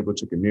he's able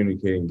to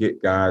communicate and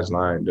get guys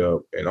lined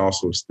up and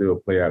also still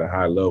play at a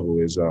high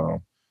level is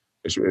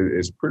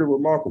pretty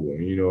remarkable.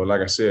 Like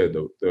I said,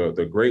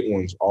 the great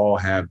ones all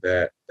have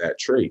that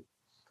trait.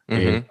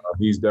 And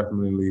he's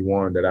definitely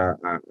one that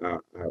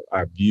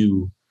I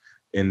view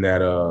in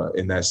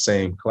that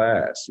same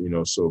class.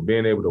 So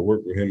being able to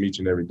work with him each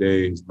and every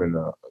day has been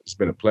a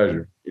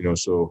pleasure.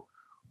 So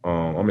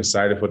I'm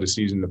excited for the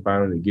season to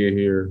finally get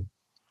here.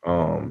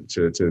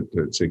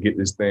 To get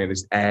this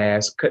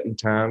ass cutting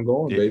time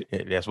going, baby.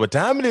 That's what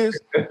time it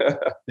is.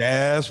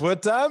 That's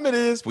what time it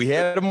is. We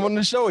had him on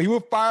the show. He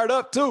was fired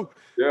up too.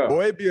 Yeah.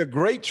 Boy, it'd be a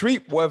great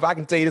treat. Boy, if I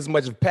can tell you this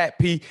much of Pat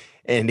P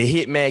and the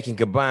Hitman can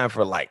combine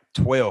for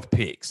 12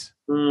 picks.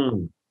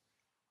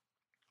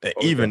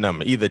 Even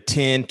number, either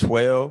 10,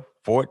 12,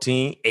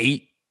 14,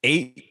 8,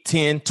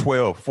 10,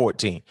 12,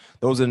 14.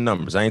 Those are the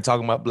numbers. I ain't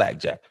talking about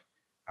blackjack.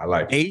 I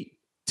like 8,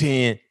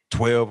 10,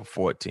 12,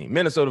 14.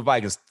 Minnesota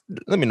Vikings,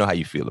 let me know how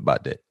you feel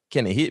about that.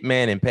 Can a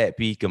Hitman and Pat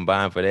P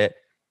combine for that?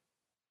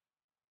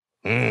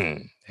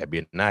 That'd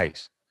be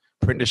nice.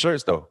 Print the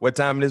shirts, though. What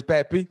time it is,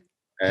 Pat P?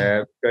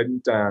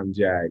 Cutting time,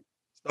 Jack.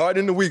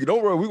 Starting the week.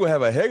 Don't worry, we're gonna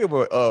have a heck of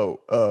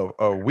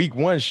a week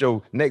one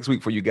show next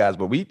week for you guys,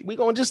 but we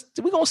gonna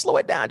slow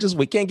it down.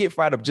 We can't get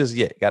fired up just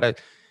yet. Gotta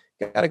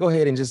go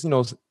ahead and just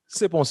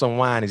sip on some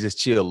wine and just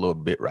chill a little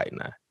bit right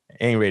now.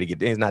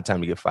 It's not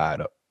time to get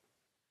fired up.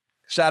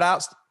 Shout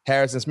outs,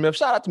 Harrison Smith.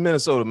 Shout out to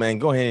Minnesota, man.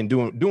 Go ahead and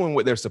doing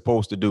what they're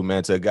supposed to do,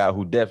 man, to a guy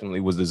who definitely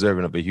was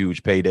deserving of a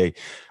huge payday.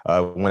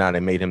 Went out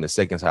and made him the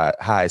second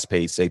highest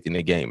paid safety in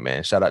the game,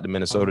 man. Shout out to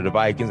Minnesota, the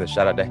Vikings, and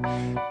shout out to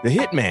the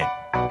Hitman,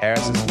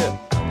 Harrison Smith.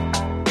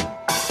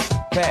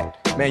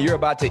 Pat, man, you're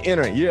about to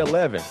enter year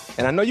 11,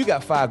 and I know you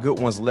got 5 good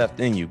ones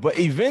left in you, but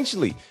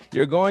eventually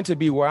you're going to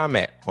be where I'm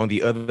at on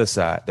the other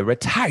side, the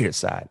retired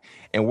side.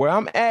 And where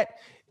I'm at,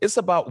 it's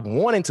about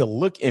wanting to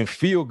look and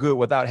feel good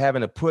without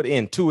having to put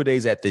in 2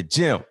 days at the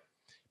gym.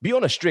 Be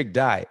on a strict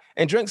diet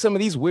and drink some of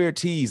these weird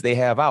teas they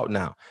have out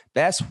now.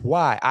 That's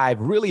why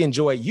I've really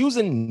enjoyed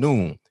using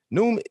Noom.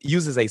 Noom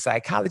uses a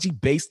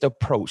psychology-based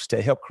approach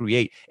to help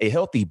create a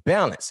healthy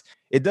balance.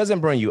 It doesn't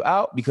burn you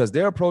out because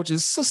their approach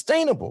is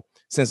sustainable.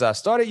 Since I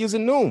started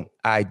using Noom,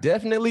 I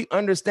definitely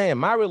understand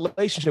my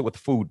relationship with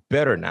food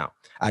better now.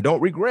 I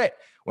don't regret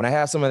when I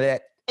have some of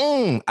that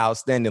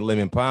outstanding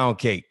lemon pound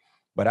cake.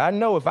 But I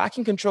know if I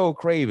can control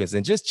cravings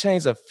and just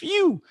change a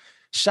few food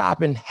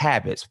shopping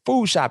habits,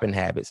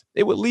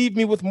 it would leave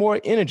me with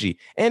more energy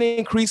and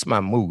increase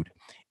my mood.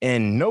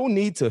 And no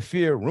need to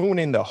fear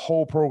ruining the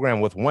whole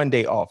program with 1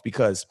 day off,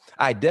 because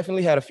I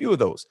definitely had a few of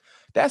those.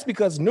 That's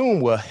because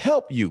Noom will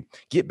help you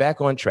get back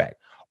on track.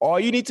 All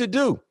you need to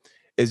do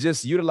is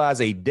just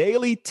utilize a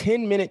daily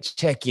 10-minute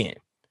check-in.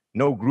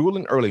 No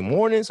grueling early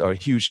mornings or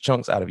huge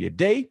chunks out of your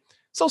day.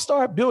 So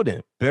start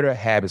building better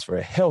habits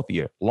for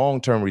healthier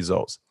long-term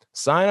results.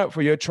 Sign up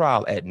for your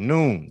trial at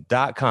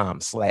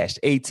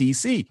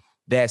noom.com/ATC.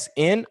 That's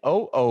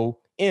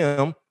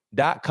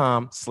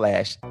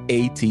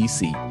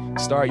NOOM.com/ATC.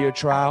 Start your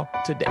trial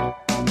today.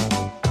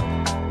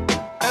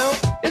 Now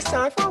it's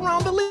time for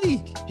Around the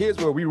League. Here's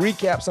where we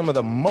recap some of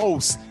the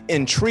most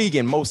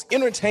intriguing, most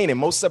entertaining,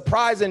 most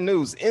surprising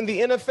news in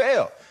the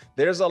NFL.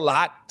 There's a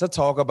lot to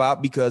talk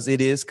about because it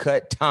is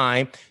cut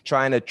time,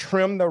 trying to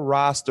trim the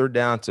roster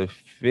down to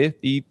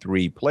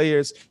 53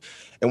 players.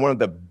 And one of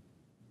the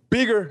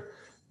bigger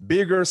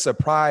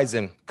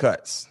surprising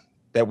cuts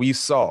that we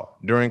saw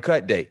during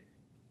cut day,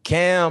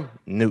 Cam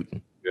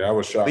Newton. Yeah, I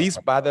was shocked.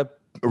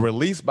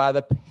 Released by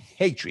the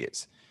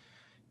Patriots.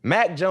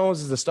 Mac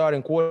Jones is the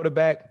starting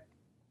quarterback,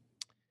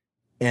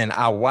 and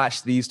I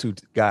watched these two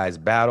guys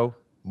battle.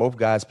 Both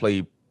guys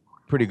played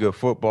pretty good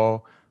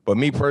football, but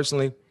me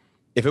personally,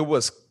 if it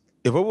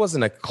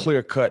wasn't a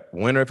clear-cut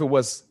winner, if it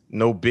was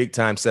no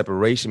big-time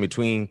separation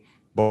between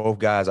both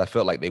guys, I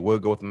felt like they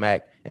would go with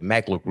Mac, and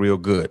Mac looked real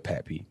good,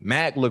 Pat P.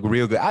 Mac looked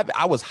real good.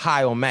 I was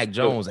high on Mac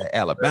Jones at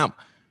Alabama.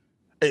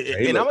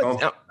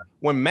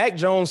 When Mac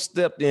Jones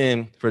stepped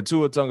in for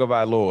Tua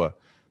Tagovailoa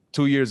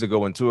 2 years ago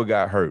when Tua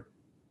got hurt,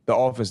 the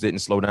offense didn't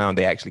slow down.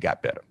 They actually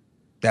got better.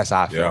 That's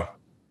how I felt.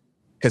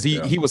 Because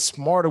he was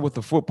smarter with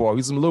the football. He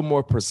was a little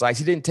more precise.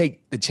 He didn't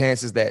take the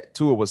chances that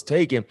Tua was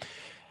taking.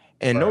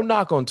 And no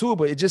knock on Tua,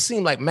 but it just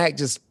seemed like Mac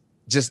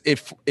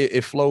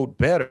it flowed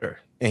better.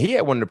 And he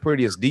had one of the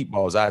prettiest deep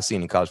balls I've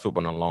seen in college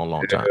football in a long,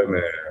 long time. Yeah,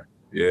 man.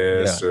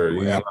 Yes, sir.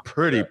 Yeah,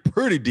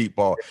 pretty deep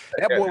ball.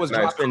 That boy was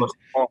dropping.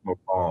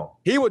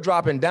 He was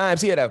dropping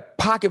dimes. He had a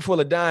pocket full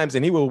of dimes,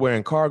 and he was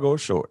wearing cargo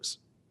shorts.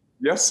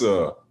 Yes,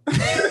 sir.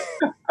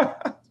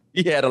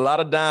 He had a lot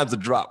of dimes to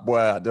drop, boy,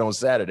 out there on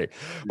Saturday.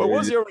 But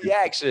what's your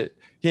reaction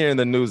hearing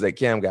the news that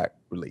Cam got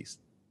released?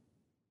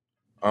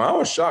 I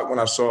was shocked when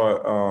I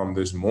saw it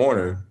this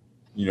morning,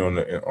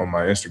 on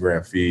my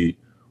Instagram feed.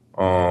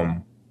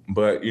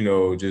 But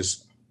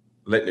just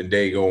letting the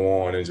day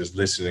go on and just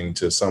listening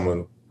to some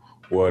of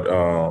what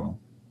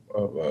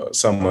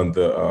some of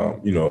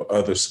the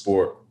other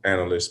sport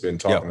analysts been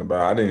talking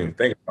about. I didn't even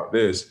think about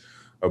this,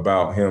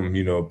 about him,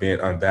 being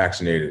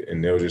unvaccinated,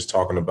 and they were just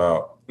talking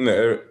about,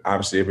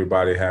 obviously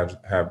everybody have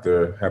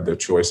their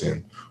choice,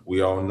 and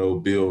we all know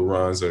Bill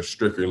runs a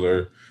strict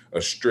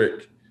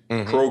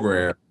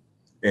program,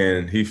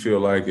 and he feel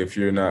like if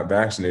you're not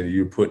vaccinated,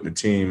 you're putting the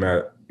team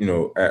at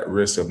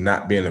risk of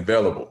not being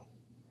available,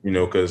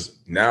 because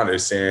now they're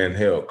saying,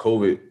 hell,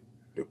 COVID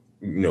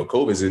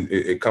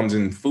it comes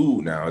in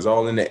food now. It's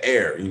all in the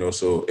air,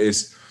 so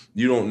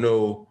you don't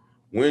know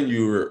when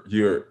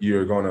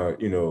you're gonna,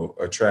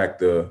 attract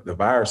the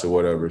virus or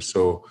whatever.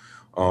 So,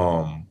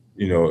 I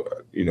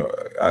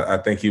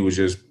think he was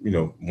just,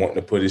 wanting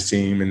to put his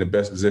team in the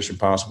best position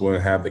possible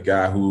and have the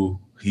guy who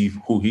he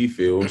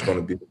feels is going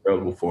to be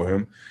available for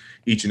him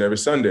each and every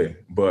Sunday.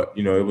 But,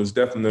 it was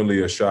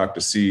definitely a shock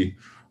to see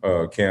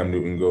Cam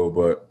Newton go,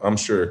 but I'm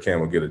sure Cam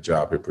will get a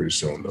job here pretty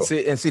soon, though.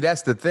 See,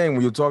 that's the thing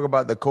when you talk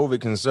about the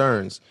COVID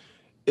concerns.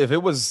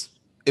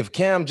 If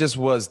Cam just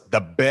was the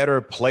better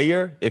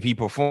player, if he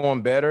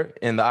performed better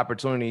in the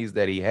opportunities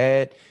that he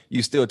had,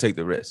 you still take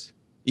the risk,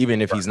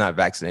 even if he's not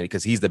vaccinated,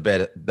 because he's the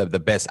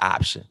best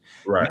option.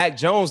 Right. Mac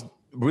Jones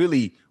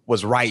really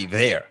was right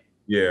there.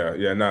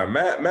 Yeah. No,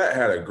 Matt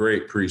had a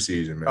great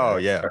preseason, man. Oh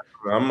yeah.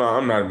 I'm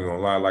not even gonna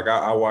lie. Like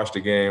I watched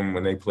the game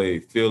when they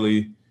played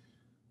Philly.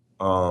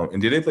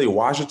 And did they play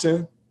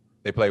Washington?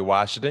 They played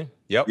Washington.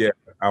 Yep. Yeah,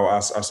 I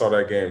saw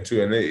that game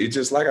too, and it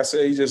just, like I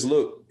said, he just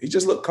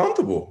looked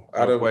comfortable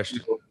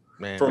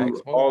Man,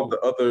 from all the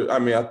other. I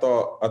mean, I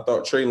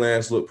thought Trey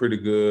Lance looked pretty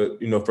good.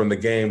 From the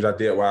games I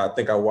did. Well, I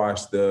think I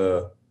watched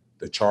the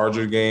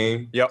Charger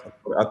game. Yep.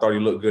 I thought he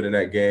looked good in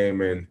that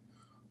game, and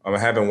I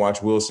haven't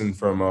watched Wilson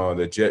from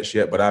the Jets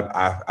yet, but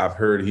I've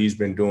heard he's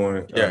been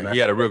doing. He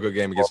had a real good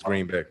game against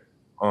Green Bay.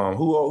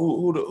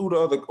 Who the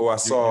other? Oh, I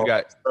saw you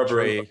got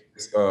Trevor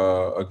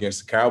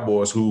against the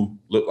Cowboys, who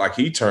looked like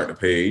he turned the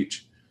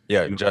page.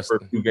 Yeah, the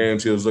first 2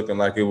 games he was looking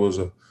like it was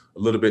a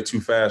little bit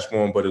too fast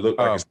for him, but it looked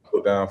like it's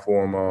put down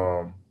for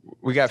him.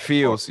 We got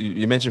Fields.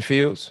 You mentioned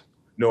Fields?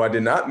 No, I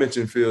did not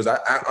mention Fields. I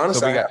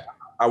honestly,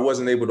 I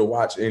wasn't able to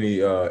watch any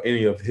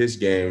of his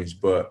games,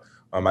 but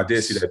I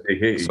did see that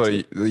big hit. So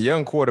the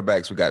young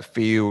quarterbacks, we got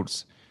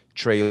Fields,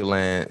 Trey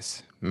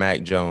Lance,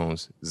 Mac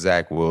Jones,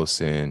 Zach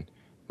Wilson.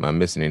 Am I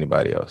missing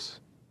anybody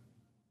else?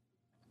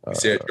 You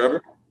said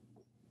Trevor?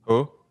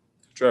 Who?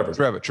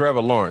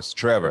 Trevor Lawrence.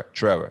 Trevor.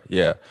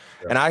 Yeah.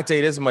 And I tell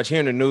you this much,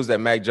 hearing the news that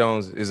Mac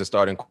Jones is a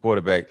starting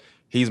quarterback,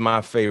 he's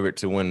my favorite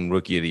to win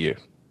Rookie of the Year.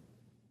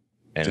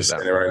 And just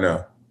saying it right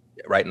now.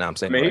 Right now, I'm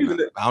saying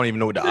I don't even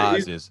know what the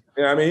odds is.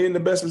 Yeah, I mean, he's in the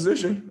best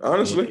position,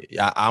 honestly.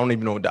 I don't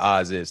even know what the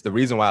odds is. The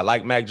reason why I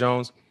like Mac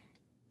Jones,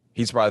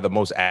 he's probably the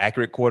most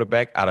accurate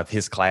quarterback out of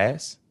his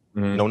class.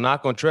 Mm-hmm. No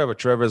knock on Trevor.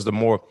 Trevor is the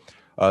more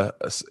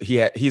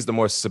he's the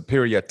more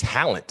superior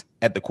talent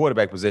at the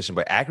quarterback position,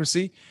 but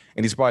accuracy,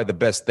 and he's probably the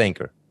best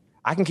thinker.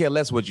 I can care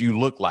less what you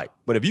look like,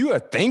 but if you're a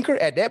thinker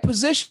at that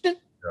position,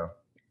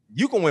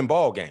 you can win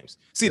ball games.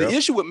 See, the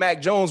issue with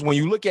Mac Jones, when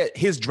you look at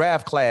his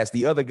draft class,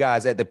 the other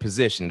guys at the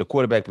position, the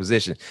quarterback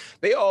position,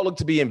 they all look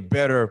to be in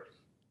better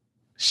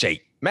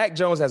shape. Mac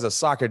Jones has a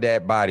soccer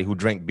dad body who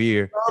drank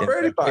beer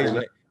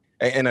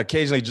and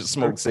occasionally just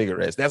smoked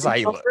cigarettes. That's how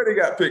he looks. Already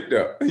got picked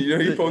up.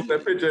 He posts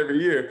that picture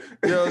every year.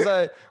 You know what I'm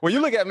saying? When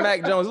you look at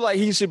Mac Jones, it's like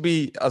he should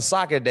be a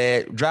soccer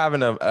dad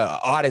driving a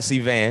Odyssey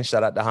van.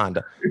 Shout out to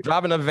Honda.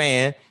 Driving a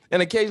van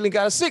and occasionally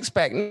got a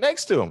 6-pack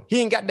next to him. He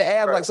ain't got the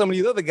abs like some of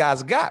these other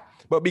guys got.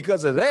 But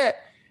because of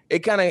that, it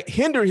kind of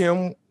hindered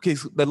him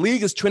because the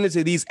league is trending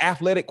to these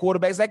athletic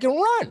quarterbacks that can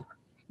run.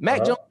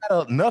 Mac Jones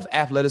got enough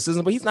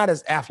athleticism, but he's not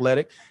as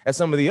athletic as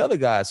some of the other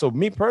guys. So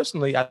me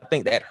personally, I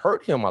think that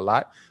hurt him a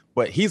lot.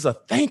 But he's a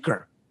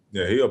thinker.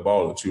 Yeah, he a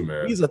baller too,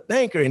 man. He's a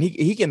thinker, and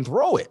he can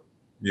throw it.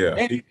 Yeah,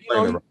 and,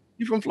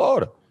 he's from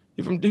Florida.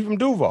 He's from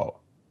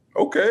Duval.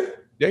 Okay.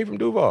 Yeah, he's from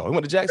Duval. He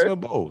went to Jacksonville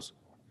Bulls.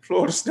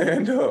 Florida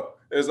stand up.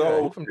 It's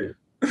all.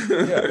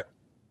 Yeah.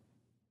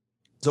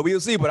 So we'll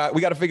see, but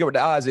we got to figure out what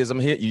the odds is. I'm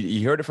here.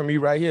 You heard it from me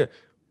right here.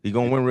 He's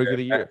gonna win Rookie of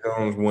the Year. Mac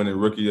Jones winning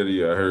Rookie of the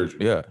Year. I heard you.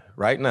 Yeah,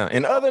 right now.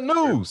 In other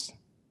news,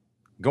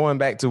 going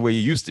back to where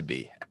you used to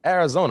be,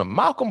 Arizona,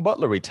 Malcolm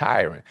Butler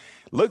retiring.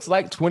 Looks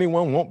like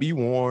 21 won't be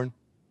worn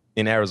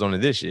in Arizona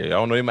this year. I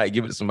don't know, they might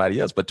give it to somebody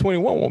else, but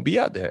 21 won't be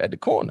out there at the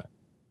corner.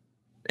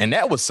 And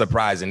that was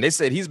surprising. They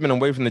said he's been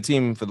away from the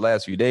team for the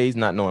last few days,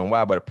 not knowing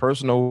why, but for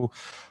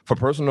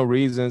personal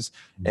reasons,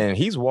 and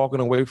he's walking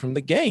away from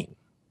the game.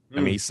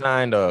 I mean, he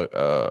signed a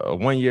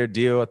 1-year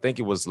deal. I think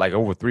it was like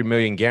over $3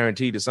 million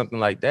guaranteed or something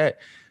like that.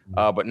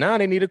 But now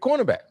they need a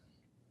cornerback.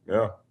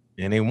 Yeah.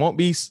 And they won't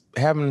be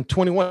having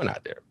 21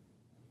 out there.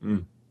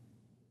 Mm.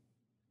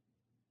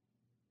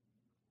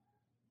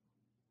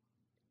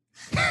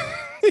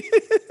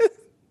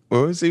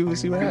 We'll see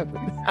what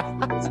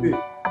happens.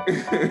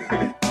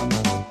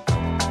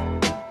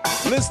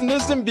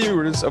 listeners and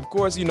viewers, of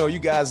course, you know, you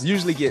guys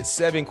usually get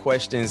 7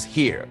 questions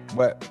here,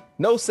 but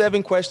no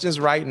 7 questions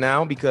right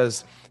now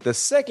because the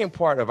second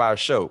part of our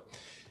show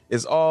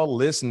is all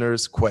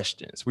listeners'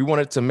 questions. We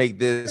wanted to make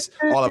this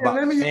all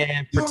about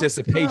fan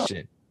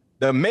participation.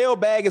 The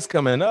mailbag is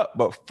coming up,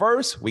 but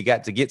first we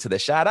got to get to the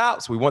shout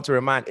outs. We want to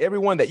remind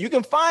everyone that you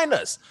can find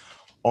us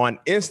on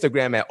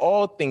Instagram at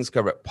All Things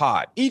Covered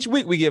Pod. Each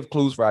week we give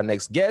clues for our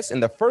next guest,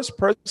 and the first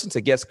person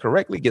to guess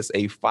correctly gets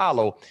a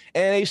follow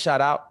and a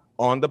shout out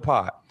on the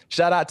pod.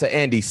 Shout out to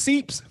Andy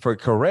Seeps for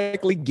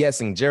correctly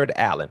guessing Jared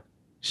Allen.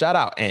 Shout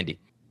out, Andy.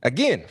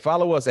 Again,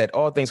 follow us at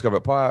All Things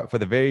Covered Pod for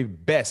the very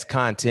best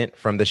content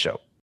from the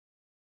show.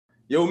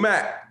 Yo,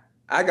 Matt,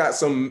 I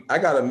got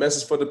a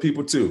message for the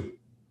people too.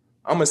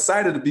 I'm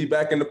excited to be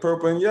back in the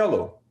purple and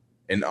yellow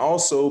and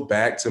also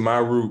back to my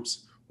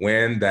roots,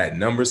 wearing that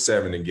number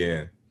 7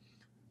 again.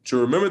 To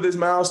remember this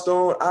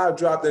milestone, I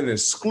dropped an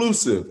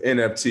exclusive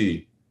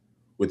NFT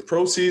with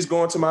proceeds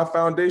going to my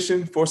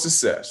foundation for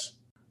success.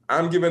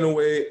 I'm giving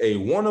away a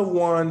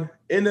 1-of-1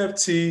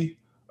 NFT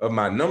of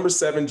my number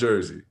 7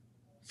 jersey,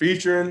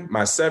 featuring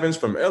my 7s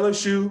from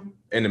LSU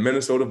and the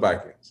Minnesota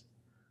Vikings.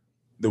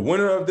 The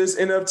winner of this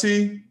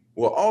NFT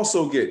will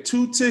also get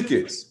 2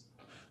 tickets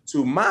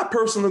to my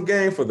personal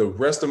game for the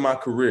rest of my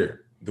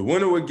career. The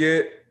winner would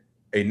get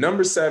a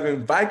number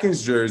 7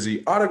 Vikings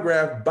jersey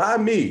autographed by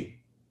me.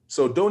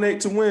 So donate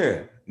to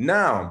win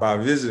now by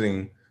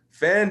visiting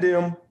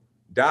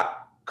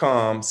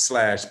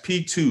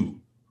fandom.com/P2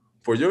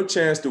 for your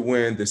chance to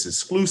win this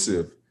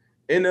exclusive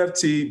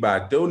NFT by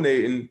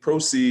donating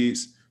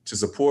proceeds to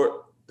support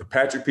the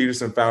Patrick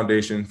Peterson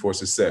Foundation for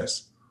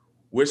Success,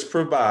 which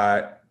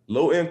provide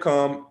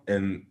low-income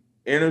and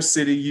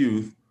inner-city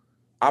youth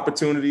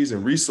opportunities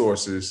and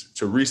resources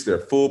to reach their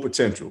full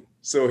potential.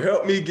 So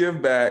help me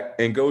give back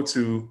and go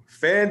to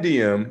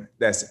Fandiem,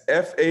 that's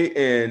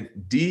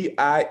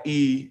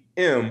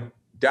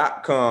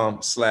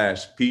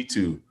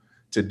FANDIEM.com/P2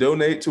 to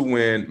donate to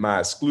win my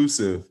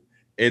exclusive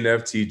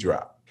NFT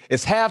drop.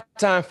 It's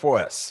halftime for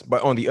us,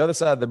 but on the other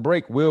side of the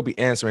break, we'll be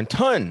answering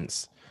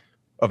tons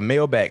of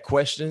mailbag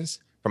questions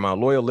from our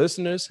loyal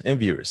listeners and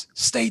viewers.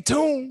 Stay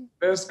tuned.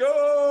 Let's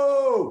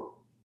go.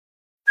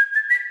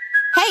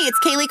 Hey, it's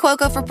Kaylee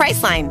Cuoco for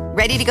Priceline.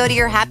 Ready to go to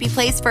your happy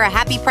place for a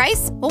happy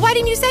price? Well, why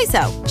didn't you say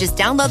so? Just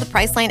download the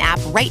Priceline app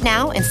right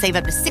now and save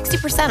up to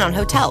 60% on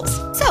hotels.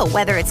 So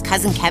whether it's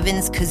Cousin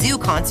Kevin's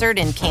Kazoo Concert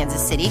in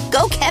Kansas City,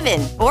 go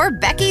Kevin, or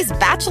Becky's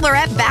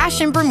Bachelorette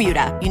Bash in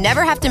Bermuda, you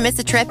never have to miss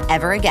a trip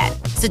ever again.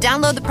 So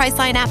download the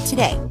Priceline app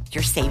today.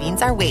 Your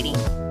savings are waiting.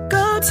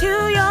 Go to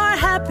your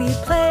happy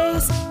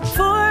place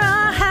for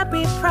a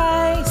happy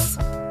price.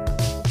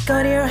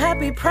 Go to your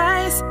happy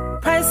price,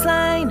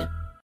 Priceline.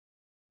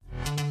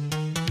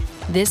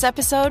 This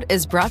episode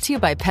is brought to you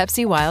by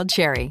Pepsi Wild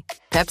Cherry.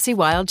 Pepsi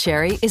Wild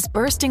Cherry is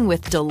bursting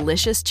with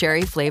delicious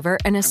cherry flavor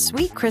and a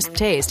sweet, crisp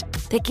taste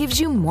that gives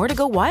you more to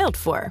go wild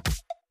for.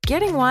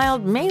 Getting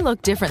wild may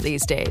look different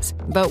these days,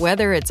 but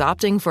whether it's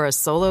opting for a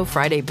solo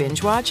Friday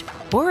binge watch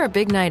or a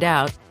big night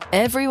out,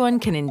 everyone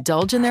can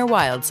indulge in their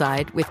wild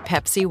side with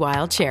Pepsi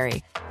Wild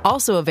Cherry.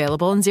 Also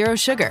available in Zero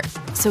Sugar.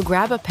 So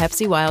grab a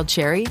Pepsi Wild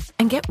Cherry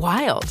and get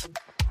wild.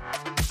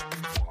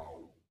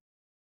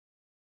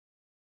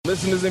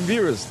 Listeners and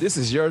viewers, this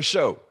is your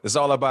show. It's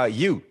all about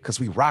you because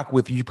we rock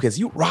with you because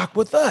you rock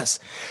with us.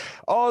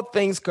 All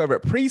Things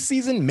Covered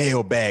preseason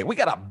mailbag. We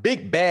got a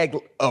big bag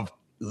of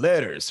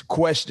letters,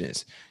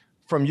 questions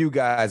from you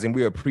guys, and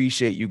we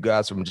appreciate you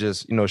guys from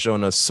just,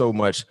 showing us so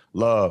much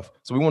love.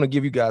 So we want to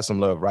give you guys some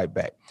love right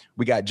back.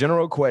 We got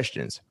general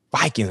questions,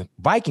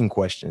 Viking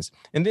questions,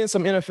 and then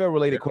some NFL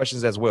related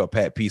questions as well,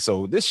 Pat P.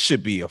 So this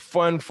should be a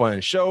fun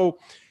show.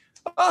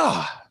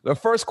 The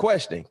first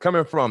question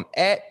coming from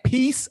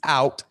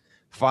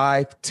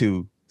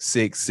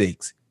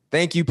 @PeaceOut5266.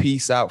 Thank you,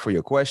 Peace Out, for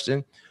your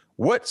question.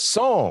 What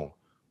song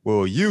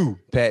will you,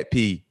 Pat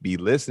P, be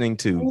listening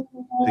to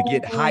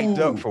get hyped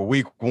up for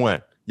week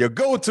 1? Your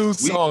go-to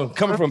song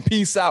coming from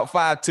Peace Out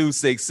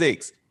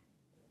 5266.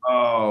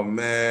 Oh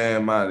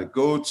man, my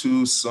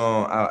go-to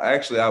song. I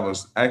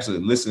was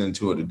listening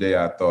to it today,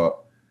 I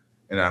thought,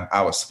 and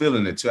I was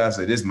feeling it too. I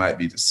said, this might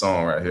be the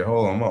song right here.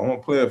 Hold on, I'm gonna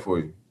play it for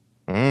you.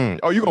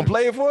 Oh, you gonna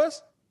play it for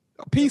us?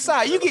 Peace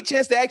Out. You get a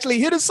chance to actually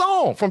hear the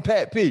song from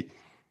Pat P.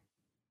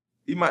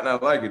 He might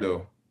not like it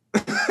though.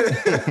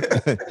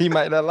 He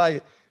might not like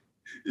it.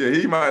 Yeah,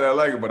 he might not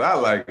like it, but I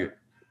like it.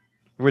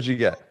 What you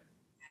got?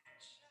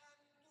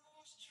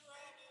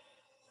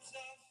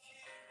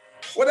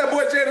 What that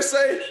boy Jada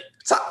say?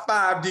 Top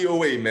 5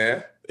 DOA,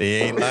 man. He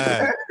ain't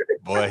lying.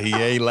 Boy, he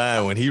ain't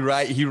lying. When he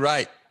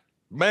right.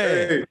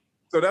 Man. Hey,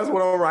 so that's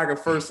what I'm rocking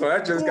first. So I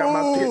just got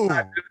my pick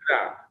out.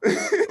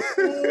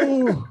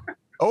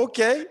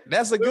 Okay,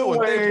 that's a good one.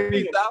 Thank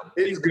you,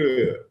 it's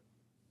good.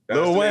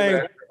 Lil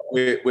Wayne.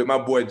 With my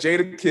boy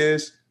Jada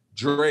Kiss,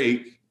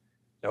 Drake,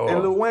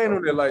 and Lil Wayne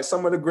are like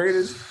some of the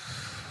greatest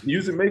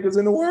music makers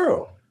in the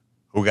world.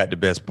 Who got the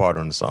best part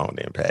on the song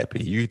then,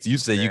 Pappy? You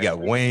say you got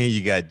Wayne,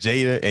 you got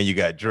Jada, and you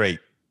got Drake.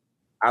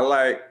 I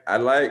like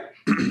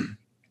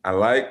I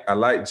like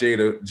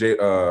Jada,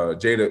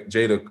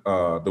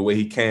 the way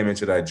he came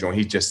into that joint.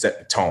 He just set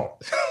the tone.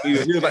 He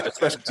was like the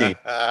special team.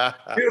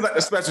 He was like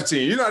the special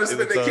team. You know how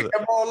they kick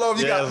that ball over.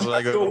 You got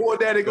like to go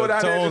daddy, go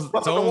down there.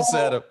 Tone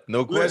setup.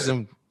 No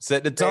question.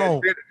 Set the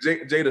tone.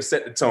 Jada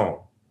set the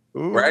tone.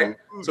 Ooh, right?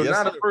 So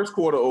now the first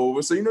quarter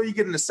over. So you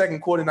get in the second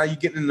quarter, now you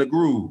getting in the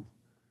groove.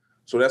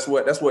 So that's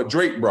what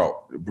Drake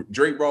brought.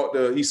 Drake brought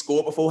he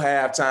scored before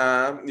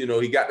halftime.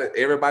 He got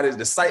everybody's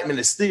excitement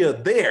is still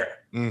there.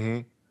 Mm-hmm.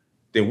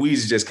 Then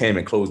Weezy just came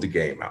and closed the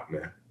game out,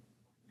 man.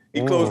 He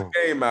closed the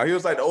game out. He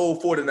was like the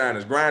old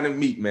 49ers, grinding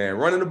meat, man.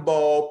 Running the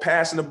ball,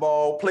 passing the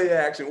ball, play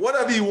action,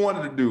 whatever he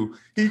wanted to do.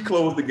 He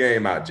closed the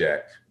game out,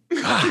 Jack.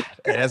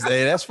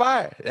 That's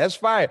fire. That's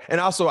fire.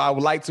 And also, I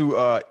would like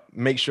to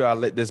make sure I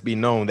let this be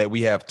known that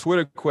we have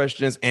Twitter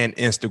questions and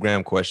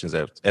Instagram questions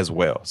as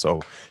well.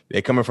 So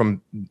they're coming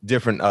from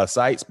different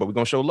sites, but we're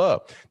going to show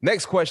love.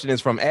 Next question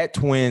is from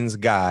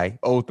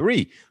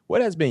 @TwinsGuy03.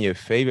 What has been your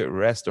favorite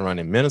restaurant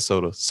in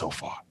Minnesota so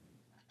far?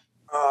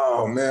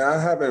 Oh man,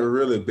 I haven't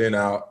really been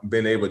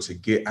able to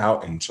get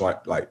out and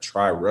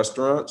try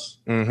restaurants.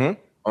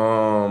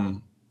 Mm-hmm.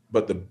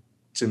 But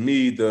to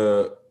me,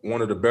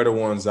 one of the better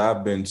ones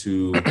I've been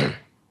to,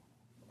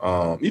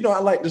 I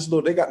like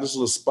they got this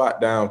little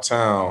spot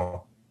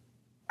downtown.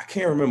 I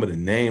can't remember the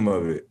name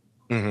of it.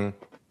 Mm-hmm.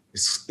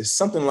 It's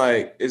something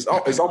like, it's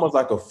almost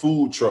like a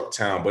food truck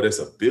town, but it's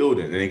a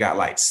building and they got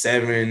like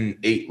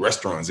 7-8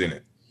 restaurants in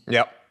it.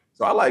 Yep.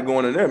 So I like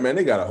going in there, man.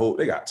 They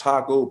got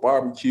taco,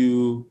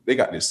 barbecue. They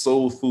got this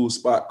soul food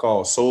spot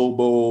called Soul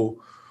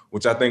Bowl,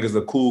 which I think is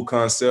a cool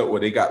concept where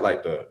they got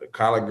like the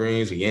collard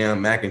greens, the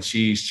yam, mac and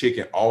cheese,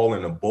 chicken all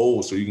in a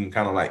bowl, so you can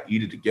kind of like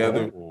eat it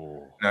together.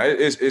 Oh. Now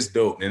it's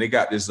dope. And they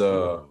got this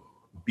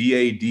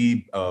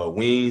BAD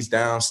wings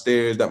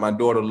downstairs that my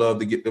daughter loved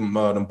to get them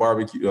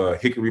barbecue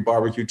hickory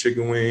barbecue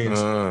chicken wings.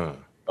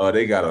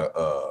 They got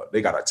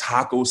a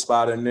taco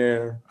spot in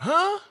there.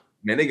 Huh?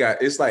 Man,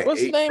 what's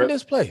the name of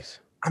this place?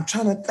 I'm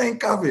trying to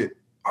think of it.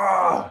 They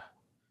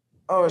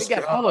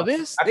got all of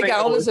this. They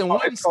got all this in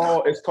one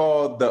spot. It's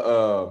called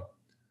the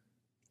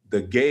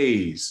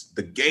Gaze.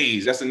 The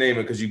Gaze. That's the name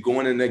of it, because you're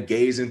going in there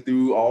gazing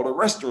through all the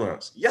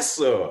restaurants. Yes,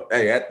 sir.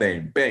 Hey, that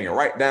thing banging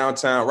right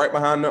downtown, right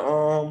behind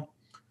the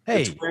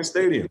Twin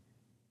Stadium.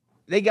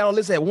 They got all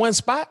this at one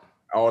spot.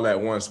 All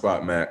at one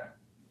spot, Matt.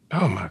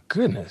 Oh my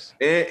goodness!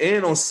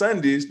 And on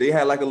Sundays they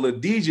had like a little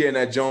DJ in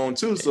that joint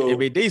too, so it'd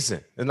be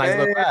decent. It's nice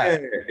little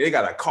vibe. They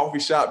got a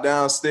coffee shop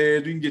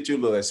downstairs. You can get your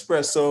little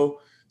espresso,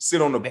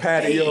 sit on the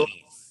patio.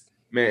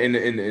 Man,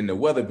 and the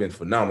weather been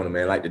phenomenal,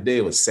 man. Like the day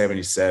was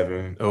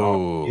 77.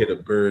 Oh, hear the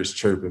birds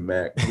chirping,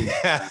 Mac.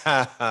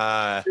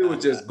 It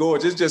was just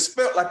gorgeous. It just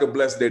felt like a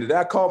blessed day today.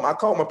 I called my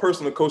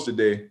personal coach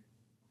today,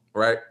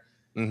 right?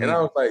 Mm-hmm. And I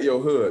was like,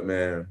 "Yo, Hood,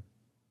 man,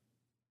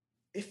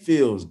 it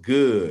feels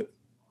good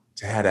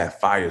to have that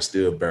fire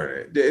still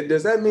burning.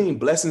 Does that mean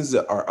blessings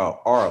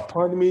are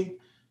upon me?"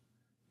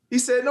 He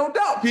said, "No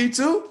doubt,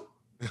 P2.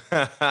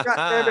 God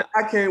damn it,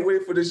 I can't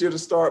wait for this year to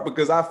start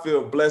because I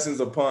feel blessings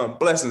upon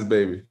blessings,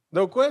 baby."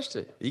 No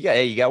question. You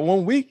got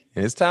 1 week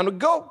and it's time to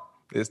go.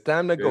 It's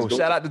time to go.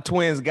 Shout out to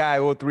Twins Guy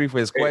 03 for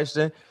his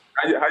question.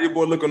 How your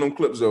boy look on them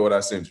clips though, what I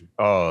sent you?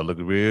 Oh, look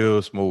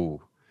real smooth.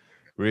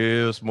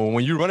 Real smooth.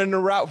 When you running the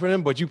route for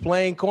him, but you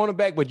playing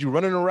cornerback, but you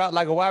running the route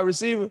like a wide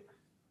receiver.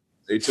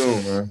 Stay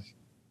tuned, man.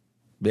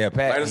 Yeah,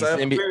 Pat.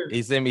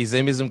 He sent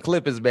me some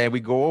clippers, man. We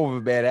go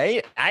over, man.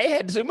 I ain't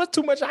had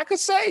too much I could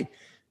say.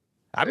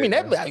 I mean,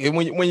 that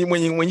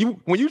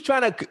when you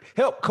trying to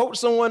help coach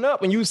someone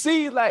up and you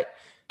see like,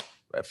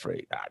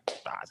 afraid. All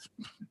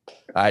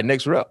right,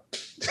 next rep.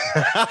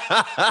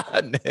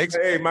 Next.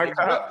 Hey, my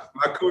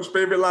coach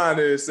favorite line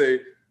is say,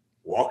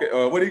 walk it.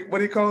 What do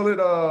you call it?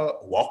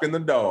 Walking the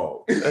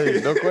dog. Hey,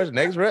 no question.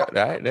 Next rep.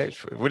 All right,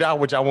 next. Which I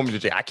want me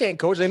to say. I can't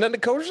coach. Ain't nothing to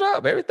coach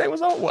up. Everything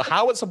was on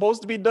how it's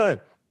supposed to be done.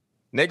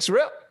 Next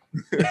rep.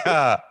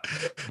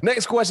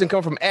 Next question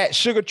comes from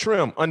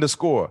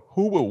 @sugartrim_.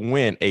 Who will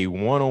win a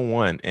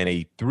 1-on-1 and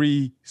a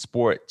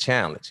 3-sport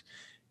challenge?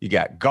 You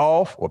got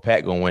golf or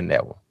Pat gonna win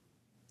that one?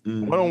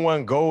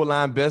 1-on-1 goal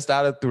line, best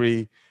out of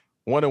 3.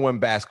 1-on-1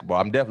 basketball.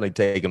 I'm definitely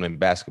taking him in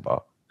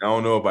basketball. I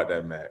don't know about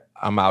that, Matt.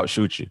 I'm out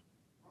shoot you.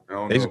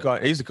 They used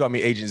to call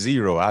me Agent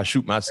Zero. I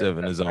shoot myself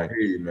in the zone. I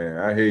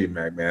hear you,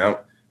 Mac, man.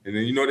 And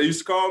then you know what they used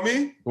to call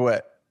me?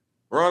 What?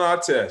 Run our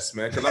tests,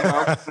 man, because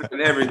I'm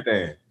flipping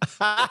everything.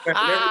 I'm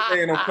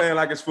playing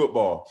like it's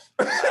football.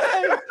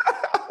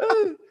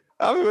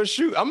 I'm gonna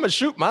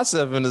shoot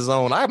myself in the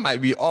zone. I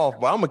might be off,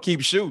 but I'm gonna keep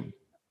shooting.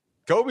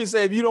 Kobe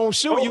said, if you don't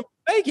shoot, you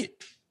make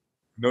it.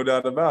 No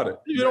doubt about it.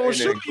 If you don't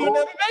shoot, you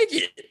never make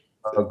it.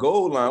 A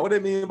goal line. What do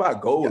they mean by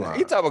goal line?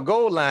 He talk about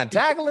goal line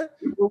tackling,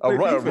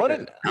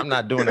 running. I'm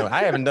not doing it.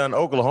 I haven't done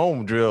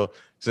Oklahoma drill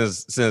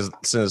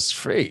since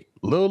free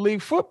Little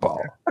League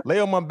football. Lay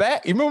on my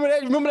back. You remember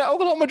that? You remember that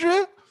Oklahoma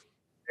drill?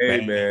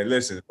 Hey man,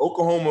 listen, the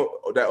Oklahoma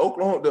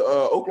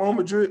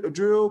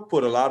drill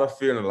put a lot of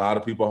fear in a lot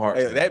of people's hearts.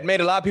 Hey, that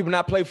made a lot of people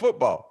not play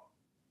football.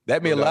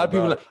 That made a lot of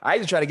people. I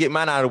used to try to get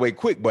mine out of the way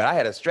quick, but I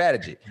had a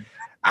strategy.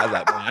 I was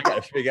like, man, I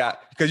gotta figure out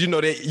because you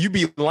know that you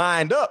be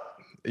lined up.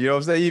 You know what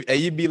I'm saying? And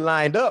you be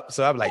lined up.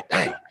 So I'm like,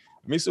 dang, let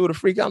me see what the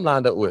freak I'm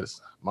lined up with.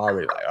 I'm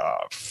already like, oh,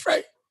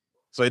 freak.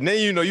 So then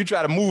you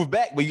try to move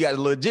back, but you got a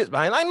little jits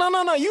behind. Like,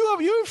 no,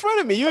 you in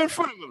front of me. You're in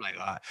front of me. I'm like,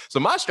 all right. So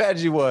my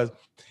strategy was,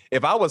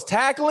 if I was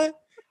tackling,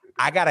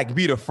 I gotta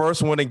be the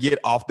first one to get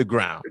off the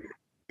ground.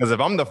 Because if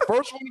I'm the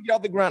first one to get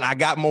off the ground, I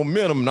got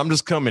momentum and I'm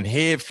just coming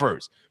head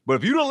first. But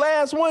if you're the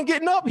last one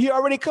getting up, he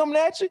already coming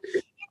at you.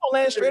 You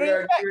gonna land straight on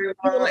your back. You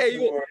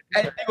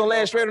gonna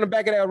land straight on the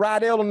back of that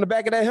Rydell on the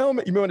back of that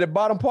helmet. You remember that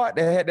bottom part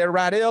that had that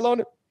Rydell on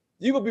it?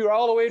 You gonna be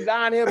all the way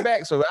down here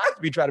back. So I have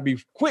to be trying to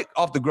be quick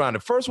off the ground.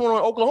 The first one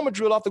on Oklahoma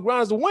drill off the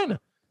ground is the winner.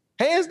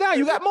 Hands down,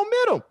 you got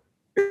momentum.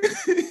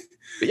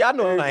 Y'all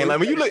know I ain't like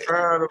when you look,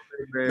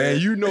 man.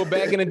 You know,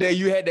 back in the day,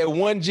 you had that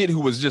one jit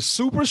who was just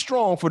super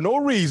strong for no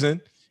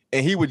reason,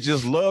 and he would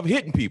just love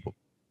hitting people.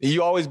 And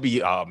you always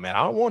be, oh man,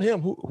 I don't want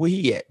him. Who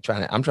he at?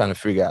 I'm trying to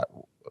figure out,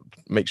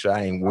 make sure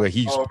I ain't where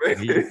he's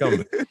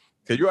coming.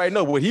 Because you already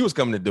know what he was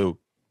coming to do.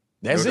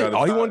 That's it.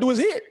 All he want to do is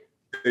hit.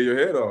 Get your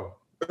head off.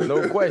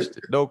 No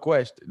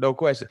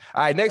question. All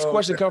right, next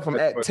question comes from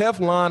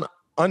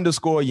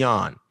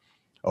 @Teflon_Yan.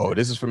 Oh,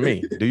 this is for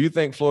me. Do you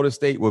think Florida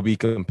State will be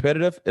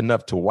competitive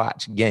enough to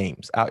watch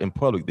games out in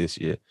public this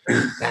year?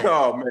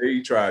 Oh, man,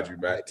 he tried you,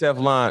 man.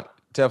 Teflon.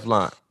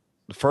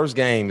 The first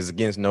game is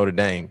against Notre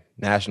Dame,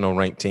 national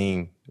ranked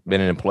team,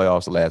 been in the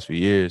playoffs the last few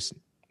years.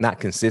 Not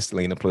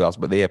consistently in the playoffs,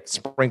 but they have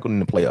sprinkled in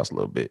the playoffs a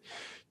little bit.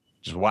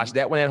 Just watch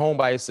that one at home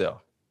by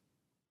yourself.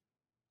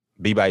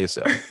 Be by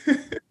yourself.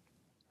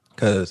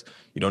 Because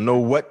you don't know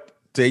what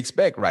to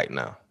expect right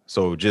now.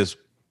 So just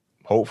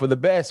hope for the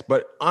best.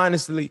 But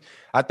honestly,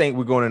 I think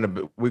we're going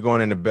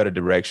in a better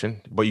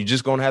direction. But you're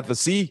just gonna have to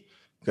see,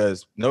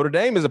 because Notre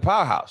Dame is a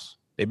powerhouse.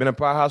 They've been a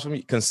powerhouse for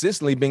me,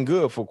 consistently been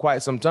good for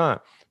quite some time.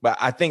 But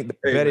I think the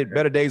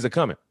better days are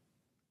coming.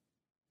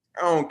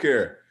 I don't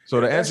care. So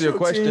to answer your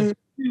question,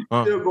 you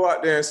still go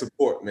out there and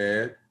support,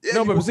 man. Yeah,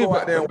 no, but see,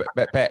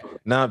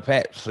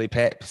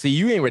 Pat, see,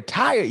 you ain't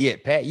retired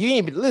yet, Pat. You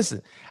ain't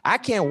listen. I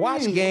can't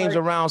watch games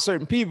around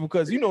certain people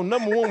because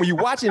number one, when you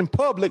watch in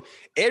public,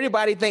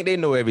 everybody think they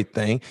know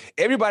everything.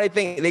 Everybody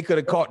think they could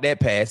have caught that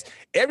pass.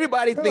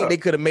 Everybody think they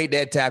could have made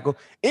that tackle.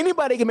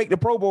 Anybody can make the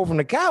Pro Bowl from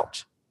the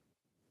couch.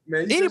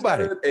 Man,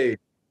 anybody. But then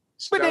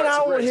I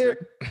don't want to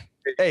hear.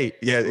 Hey,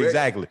 yeah,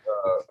 exactly.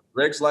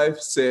 Rex Life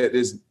said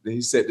this.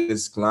 He said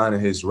this line in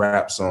his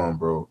rap song,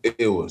 bro.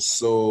 It was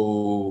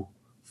so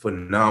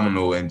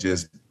phenomenal and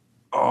just,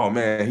 oh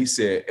man. He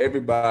said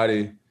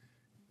everybody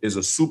is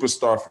a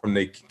superstar from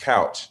their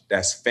couch.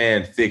 That's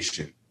fan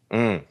fiction.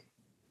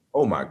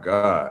 Oh my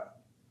God!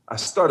 I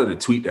started to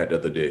tweet that the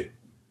other day.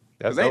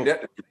 Ain't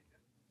that?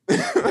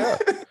 Yeah.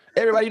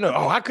 Everybody,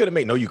 I could have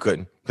made. No, you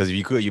couldn't. Because if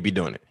you could, you'd be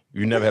doing it.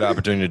 You never had the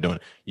opportunity of doing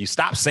it. You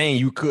stop saying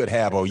you could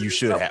have or you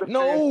should have.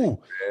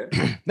 No,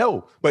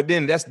 no. But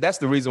then that's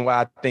the reason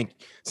why I think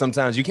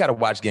sometimes you gotta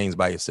watch games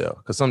by yourself,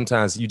 because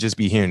sometimes you just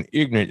be hearing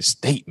ignorant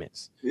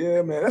statements.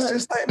 Yeah, man. That's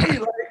just like me.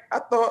 Like I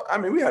thought. I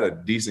mean, we had a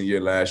decent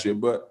year last year,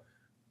 but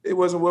it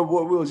wasn't what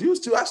we was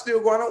used to. I still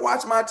go out and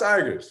watch my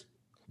Tigers.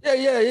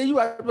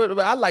 Yeah. But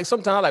I like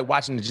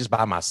watching it just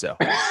by myself.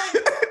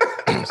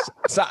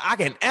 So I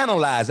can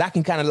analyze. I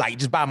can kind of like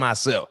just by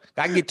myself.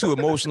 I get too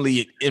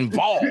emotionally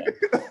involved.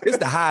 It's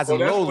the highs and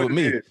lows with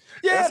me.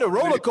 Yeah, that's the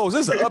roller coaster.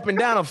 It's an up and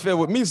down affair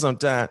with me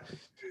sometimes.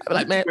 I be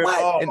like, man,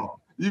 what? And,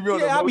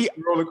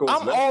 roller coaster.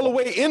 I'm all the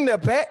way in there,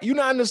 Pat. You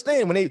not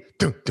understand when they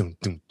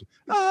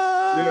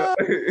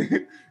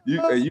you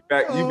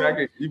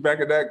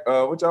back at that.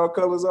 What y'all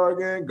colors are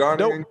again?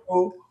 Garnet and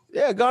gold.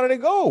 Yeah, garnet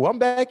and gold. I'm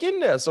back in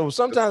there. So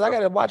sometimes I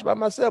got to watch by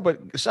myself. But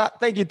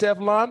thank you,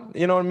 Teflon.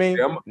 You know what I mean?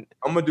 Yeah,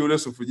 I'm gonna do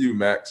this one for you,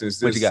 Mac.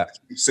 What you got?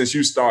 Since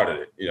you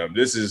started it,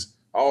 this is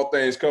all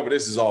things covered.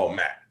 This is all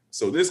Mac.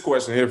 So this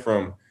question here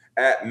from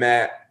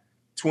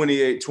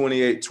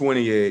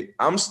 @Matt282828.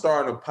 I'm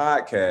starting a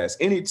podcast.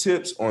 Any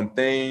tips on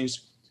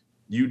things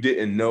you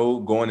didn't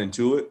know going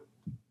into it?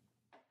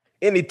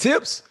 Any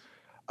tips?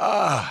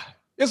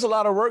 It's a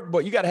lot of work,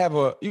 but you gotta have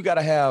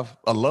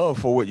a love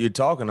for what you're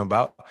talking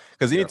about.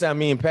 Because anytime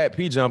me and Pat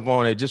P jump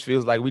on, it just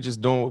feels like we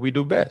just doing what we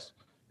do best.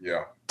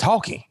 Yeah.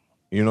 Talking.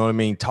 You know what I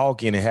mean?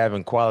 Talking and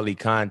having quality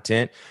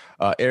content.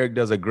 Eric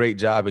does a great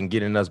job in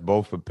getting us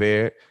both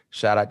prepared.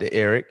 Shout out to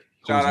Eric.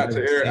 Shout out to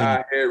Eric.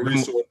 I had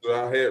resources.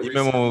 You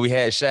remember when we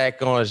had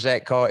Shaq on?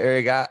 Shaq called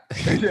Eric out.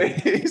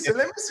 He said,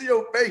 "Let me see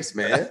your face,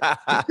 man."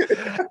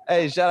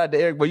 Hey, shout out to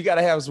Eric. But you got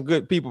to have some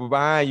good people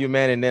behind you,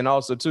 man. And then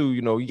also too,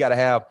 you got to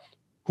have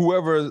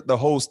whoever the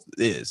host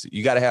is.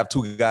 You got to have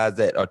two guys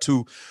that are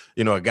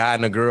a guy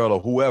and a girl or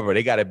whoever.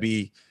 They got to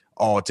be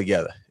all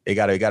together. It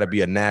got to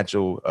be a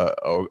natural,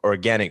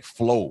 organic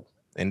flow.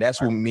 And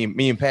that's when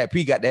me and Pat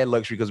P got that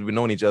luxury because we've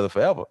known each other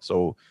forever.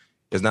 So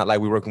it's not like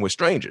we're working with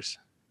strangers.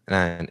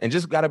 And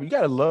just you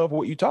gotta love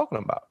what you're talking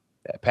about.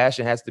 That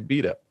passion has to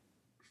be there.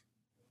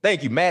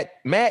 Thank you, Matt.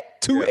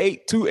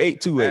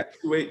 282828.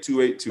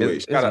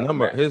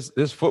 282828.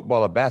 His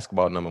football or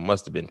basketball number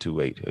must have been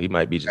 28. He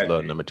might be just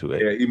love number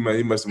 28. Yeah,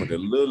 he must have went to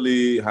Little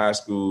League, high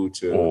school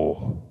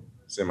to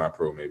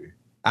semi-pro, maybe.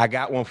 I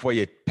got one for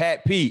you.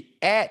 Pat P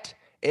at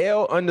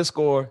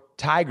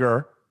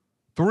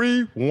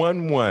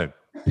L_Tiger311.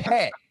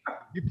 Pat,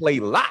 you play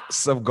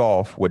lots of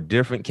golf with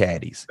different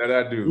caddies. That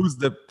I do.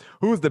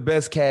 Who's the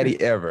best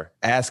caddy ever?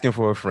 Asking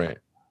for a friend.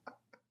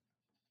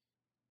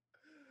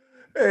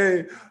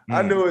 Hey,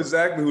 I know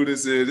exactly who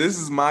this is. This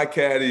is my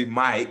caddy,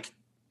 Mike.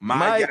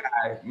 My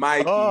guy,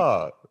 Mikey.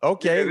 Oh,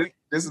 okay. Yeah,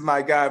 this is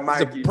my guy,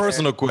 Mikey. It's a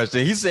personal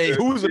question. He said,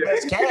 "Who's the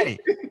best caddy?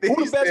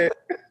 Who's the best?"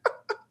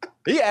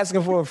 He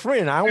asking for a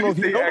friend. I don't know if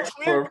he knows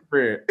for a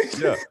friend.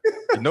 Yeah,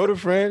 you know the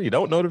friend. You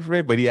don't know the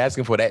friend, but he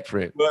asking for that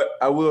friend. But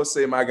I will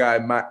say, my guy,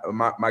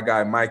 my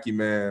guy, Mikey,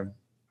 man,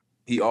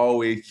 he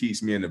always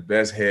keeps me in the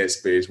best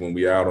headspace when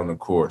we out on the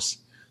course.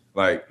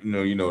 Like,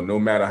 no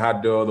matter how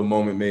dull the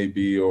moment may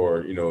be,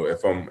 or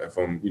if I'm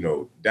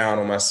down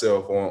on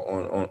myself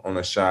on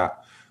a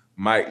shot,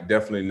 Mike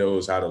definitely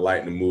knows how to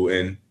lighten the mood.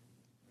 And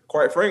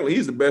quite frankly,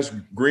 he's the best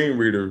green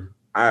reader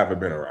I ever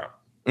been around.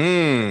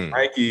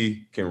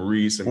 Mikey can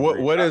read some.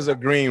 What is a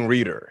green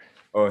reader?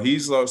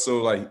 He's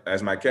also like,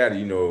 as my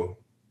caddy,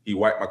 he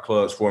wiped my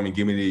clubs for me,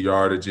 give me the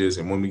yardages,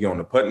 and when we get on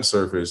the putting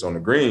surface on the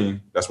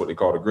green, that's what they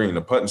call the green.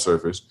 The putting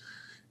surface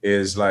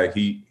is like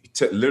he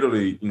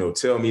literally,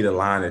 tell me the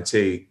line to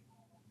take,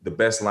 the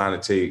best line to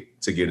take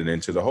to get it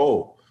into the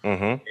hole.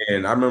 Mm-hmm.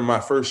 And I remember my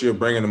first year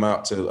bringing him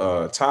out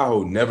to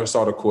Tahoe. Never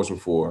saw the course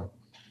before.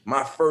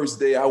 My first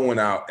day, I went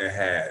out and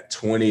had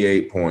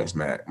 28 points,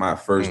 Mac. My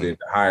first day, the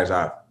highest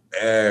I've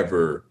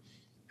ever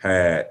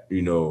had,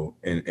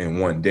 in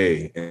one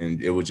day.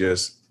 And it was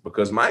just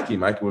because Mikey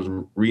was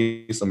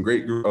reading some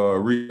great,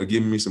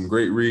 giving me some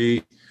great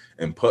read,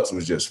 and putts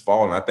was just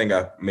falling. I think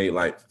I made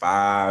like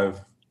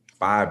five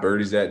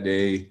birdies that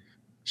day,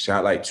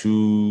 shot like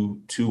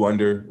two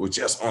under, was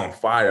just on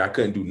fire. I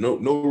couldn't do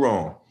no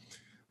wrong.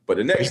 But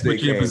the next day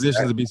came, in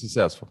position to be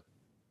successful.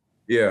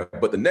 Yeah,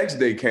 but the next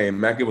day came,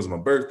 Mac. It was my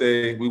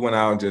birthday. We went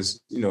out and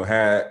just,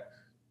 had a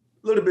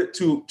little bit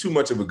too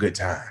much of a good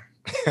time.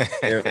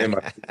 and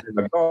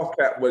my golf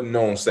cap wasn't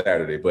on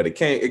Saturday, but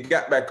it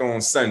got back on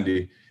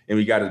Sunday, and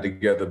we got it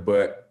together.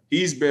 But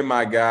he's been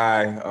my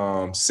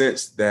guy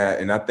since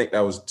that, and I think that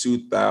was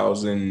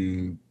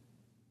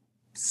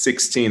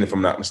 2016, if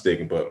I'm not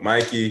mistaken. But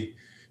Mikey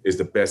is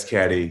the best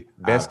caddy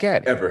I've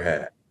ever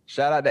had.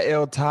 Shout out to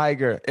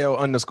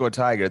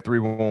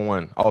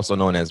L_Tiger311, also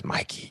known as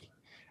Mikey.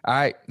 All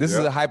right, this is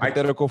a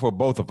hypothetical for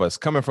both of us,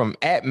 coming from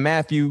at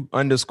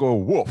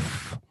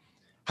Matthew_Wolf.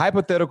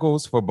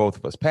 Hypotheticals for both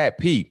of us. Pat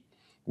P,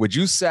 would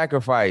you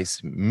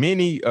sacrifice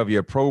many of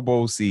your Pro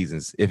Bowl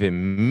seasons if it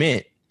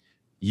meant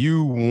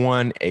you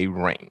won a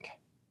ring?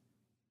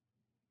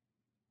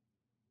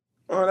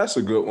 Oh, that's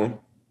a good one.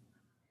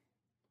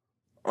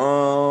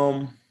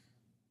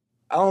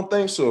 I don't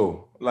think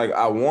so. Like,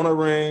 I want a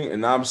ring,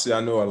 and obviously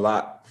I know a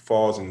lot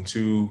falls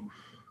into,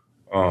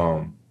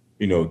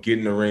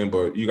 getting the ring,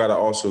 but you got to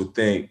also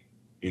think,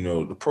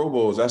 the Pro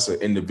Bowls, that's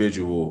an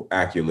individual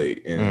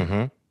accolade.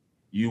 And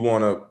you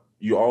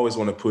always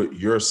want to put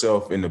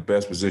yourself in the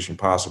best position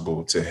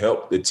possible to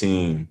help the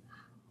team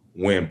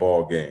win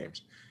ball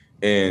games.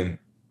 And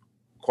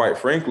quite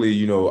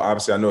frankly,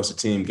 obviously I know it's a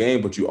team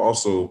game, but you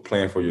also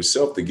plan for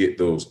yourself to get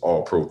those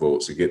all-pro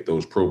votes, to get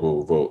those Pro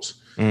Bowl votes.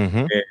 Mm-hmm.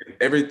 And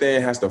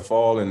everything has to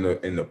fall in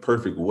the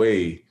perfect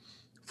way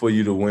for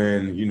you to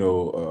win,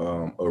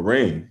 a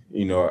ring.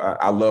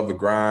 I love the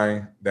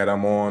grind that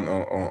I'm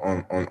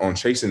on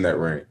chasing that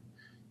ring.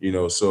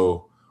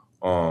 So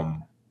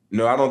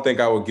no, I don't think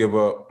I would give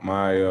up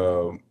my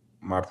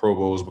my Pro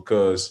Bowls,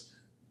 because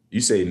you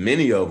say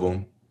many of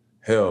them.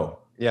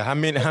 Hell, yeah. How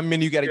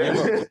many you got to give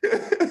up?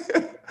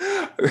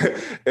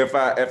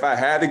 If I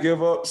had to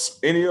give up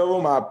any of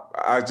them,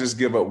 I just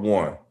give up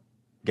one.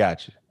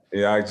 Gotcha.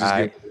 Yeah, I just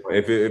give one.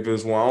 If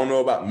it's one, I don't know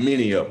about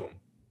many of them.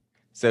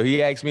 So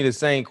he asked me the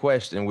same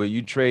question: will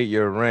you trade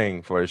your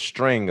ring for a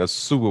string of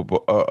Super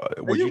Bowl?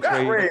 Would you got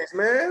trade rings,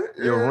 man?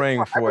 your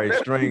ring for a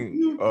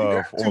string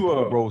of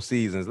Pro Bowl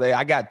seasons?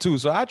 I got two,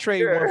 so I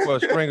trade one for a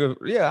string of.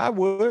 Yeah, I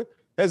would.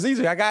 That's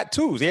easy. I got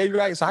two. Yeah, you're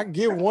right. So I can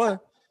give one,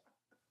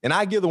 and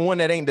I give the one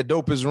that ain't the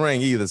dopest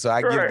ring either. So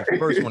I give the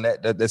first one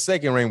that the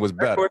second ring was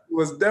better. That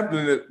was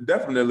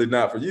definitely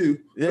not for you.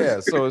 Yeah,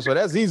 so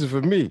that's easy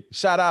for me.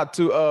 Shout out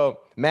to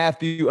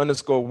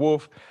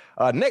Matthew_Wolf.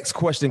 Next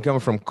question coming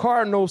from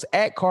Cardinals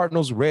at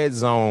Cardinals Red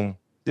Zone.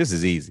 This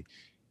is easy.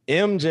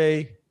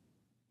 MJ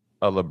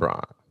or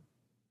LeBron?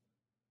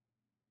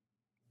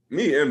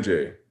 Me,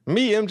 MJ.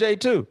 Me, MJ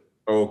too.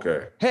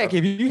 Okay. Heck,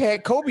 if you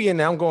had Kobe in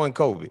there, I'm going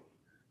Kobe.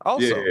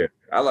 Also, yeah.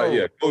 I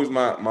like Kobe's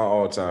my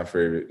all-time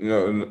favorite.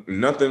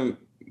 Nothing,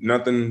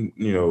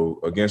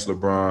 against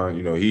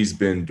LeBron. He's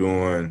been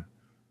doing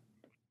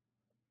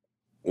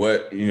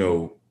what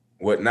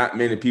not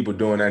many people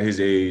doing at his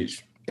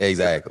age.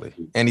 Exactly.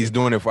 And he's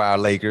doing it for our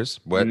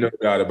Lakers. But no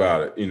doubt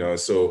about it.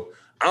 So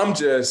I'm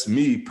just,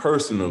 me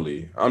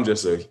personally, I'm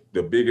just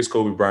the biggest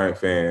Kobe Bryant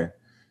fan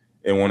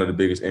and one of the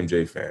biggest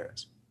MJ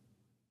fans.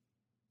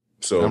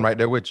 So I'm right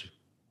there with you.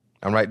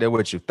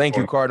 Thank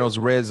you, Cardinals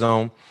Red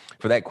Zone,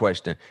 for that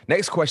question.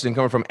 Next question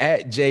coming from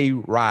at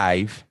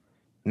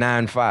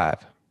JRive95.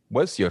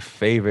 What's your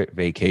favorite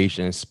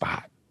vacation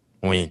spot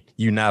when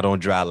you're not on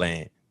dry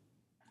land?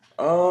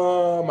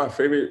 My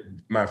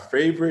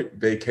favorite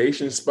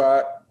vacation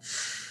spot.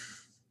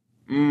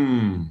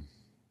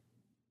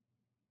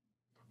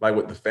 Like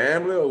with the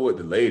family or with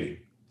the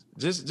lady?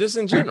 Just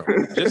in general.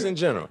 Just in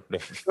general. The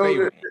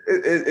favorite.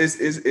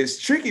 It's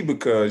tricky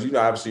because,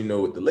 obviously,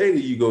 with the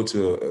lady, you go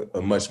to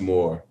a much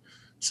more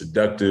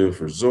seductive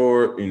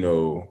resort,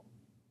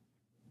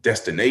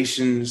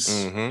 destinations.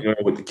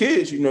 Mm-hmm. With the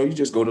kids, you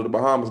just go to the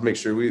Bahamas, make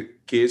sure we're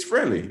kids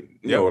friendly.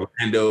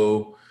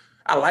 Orlando.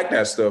 I like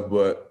that stuff,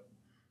 but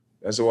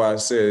that's why I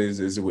said,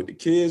 is it with the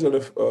kids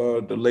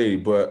or the lady?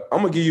 But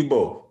I'm gonna give you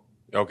both.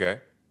 Okay.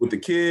 With the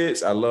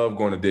kids, I love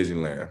going to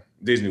Disneyland,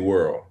 Disney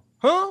World.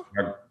 Huh?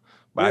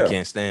 I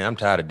can't stand. I'm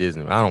tired of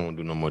Disney. I don't want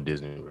to do no more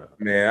Disney World.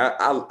 Man,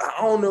 I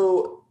don't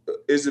know.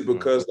 Is it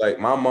because like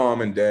my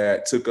mom and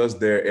dad took us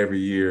there every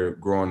year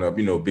growing up?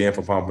 Being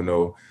from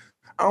Pompano,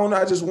 I don't know.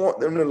 I just want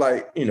them to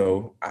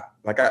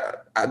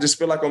I just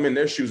feel like I'm in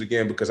their shoes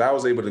again because I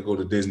was able to go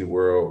to Disney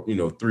World,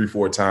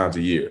 3-4 times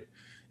a year,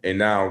 and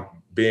now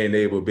being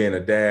a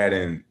dad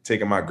and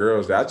taking my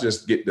girls there, I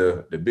just get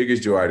the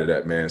biggest joy out of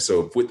that, man.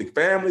 So with the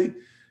family,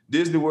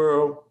 Disney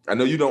World. I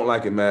know you don't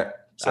like it,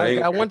 Matt. So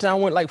I one time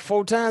went like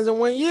 4 times in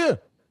 1 year.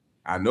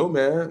 I know,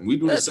 man. We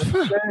do the same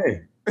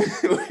thing.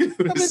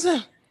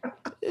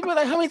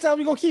 Like, how many times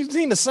we gonna keep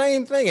seeing the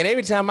same thing? And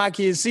every time my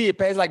kids see it,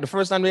 past like the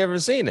first time they ever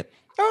seen it.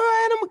 All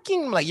right, Animal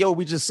Kingdom. Like, yo,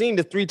 we just seen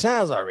it 3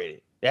 times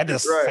already. They're the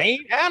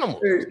same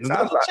animal. It's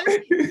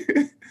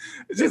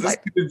just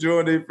like the joy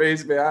in their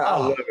face, man. I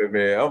love it,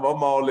 man. I'm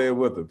all in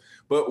with them.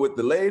 But with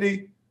the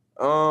lady,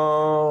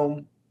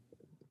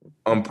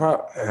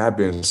 I've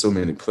been so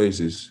many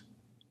places.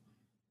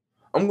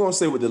 I'm gonna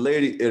say with the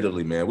lady,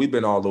 Italy, man. We've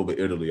been all over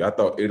Italy. I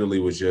thought Italy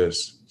was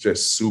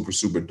just super,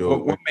 super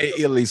dope. What made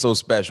Italy so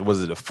special?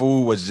 Was it the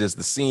food? Was it just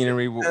the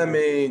scenery? I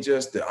mean,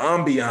 just the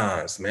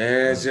ambiance,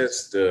 man.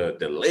 Just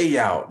the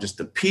layout, just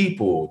the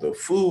people, the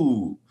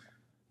food,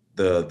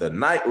 the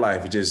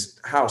nightlife, just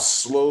how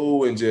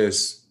slow and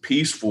just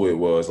peaceful it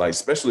was. Like,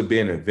 especially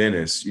being in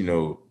Venice,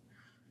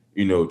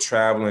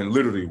 traveling,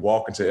 literally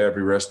walking to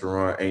every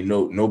restaurant. Ain't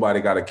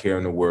nobody got a care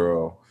in the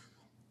world.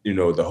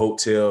 The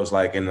hotels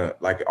like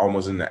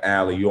almost in the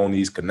alley. You on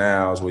these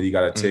canals where you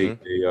got to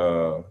take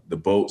the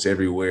boats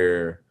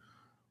everywhere.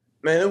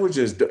 Man, it was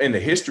just, and the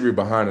history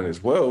behind it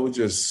as well. It was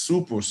just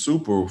super,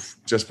 super,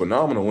 just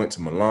phenomenal. Went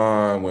to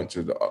Milan, went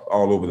to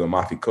all over the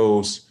Amalfi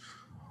Coast.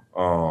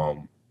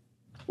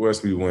 Where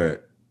else we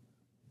went?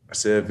 I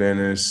said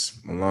Venice,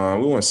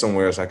 Milan. We went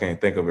somewhere else. I can't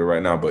think of it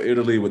right now. But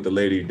Italy with the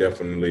lady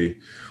definitely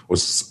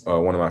was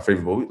one of my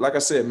favorite. But like I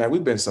said, man,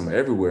 we've been somewhere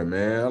everywhere,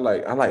 man. I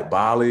like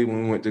Bali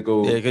when we went to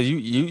go. Yeah, because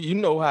you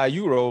know how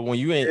you roll when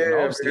you ain't.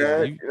 Yeah,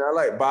 I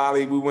like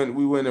Bali. We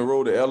went and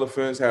rode the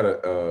elephants.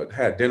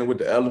 Had dinner with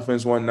the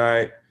elephants one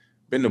night.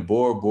 Been to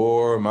Bora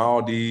Bora,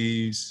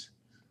 Maldives.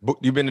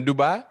 You been to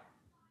Dubai?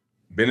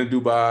 Been to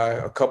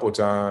Dubai a couple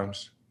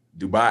times.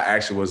 Dubai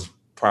actually was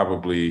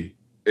probably.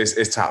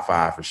 It's top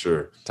 5 for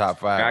sure. Top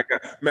 5.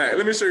 Matt,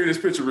 let me show you this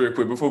picture real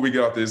quick before we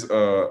get off this.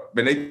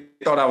 Man, they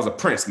thought I was a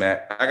prince,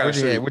 Matt. I gotta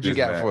show you what you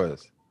got for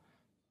us.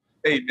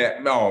 Hey,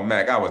 Matt. No,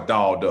 Mac, I was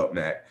dolled up,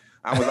 Matt.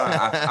 I was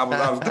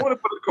doing it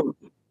for the coach.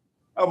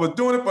 I was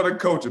doing it for the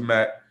coach,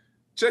 Matt.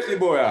 Check your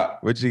boy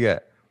out. What you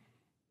got?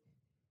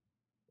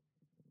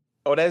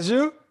 Oh, that's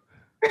you?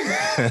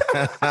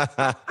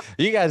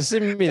 You gotta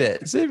send me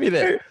that. Send me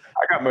that.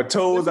 I got my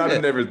toes out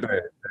and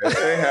everything.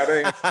 They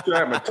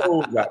had my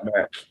toes out,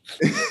 man.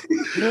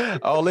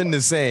 All in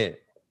the sand.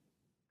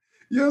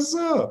 Yes,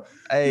 sir.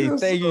 Hey,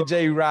 thank you,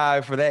 J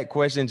Rod, for that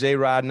question. J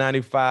Rod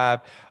 95.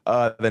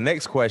 The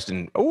next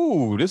question.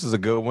 Ooh, this is a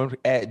good one.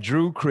 At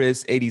Drew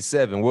Chris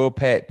 87. Will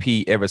Pat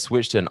P ever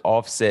switch to an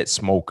offset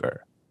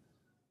smoker?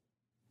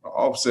 An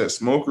offset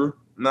smoker?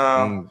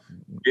 Nah.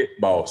 Pit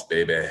boss,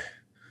 baby.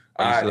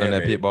 Are you still in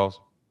that pit boss?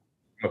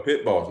 I'm a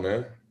pit boss,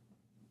 man.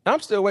 I'm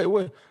still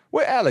waiting.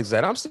 Where Alex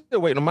at? I'm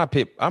still waiting on my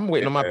pit. I'm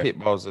waiting on my pit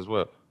boss as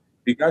well.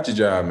 He got your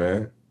job,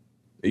 man.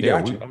 He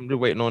got you. I'm just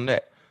waiting on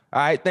that.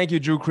 All right. Thank you,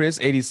 Drew Chris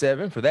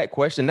 87 for that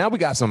question. Now we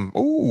got some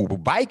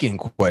biking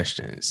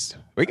questions.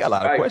 We got a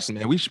lot of questions,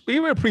 man. We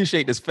really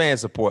appreciate this fan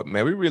support,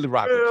 man. We really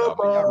rock with y'all.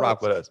 Y'all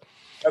rock with us.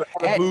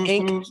 At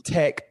Ink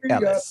Tech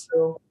Ellis,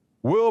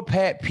 will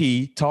Pat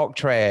P talk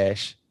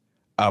trash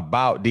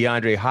about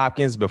DeAndre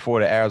Hopkins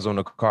before the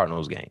Arizona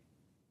Cardinals game?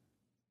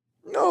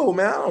 No,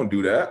 man, I don't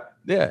do that.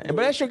 Yeah, but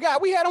that's your guy.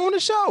 We had him on the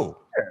show.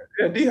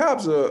 Yeah,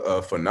 D-Hop's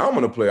a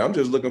phenomenal player. I'm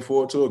just looking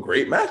forward to a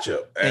great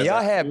matchup. And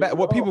y'all had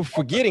what people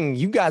forgetting,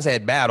 you guys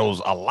had battles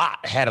a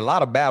lot. Had a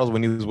lot of battles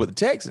when he was with the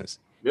Texans.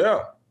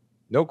 Yeah.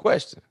 No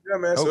question. Yeah,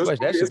 man. No question.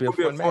 That should be a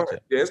fun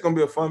matchup. Yeah, it's going to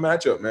be a fun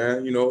matchup,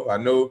 man. I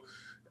know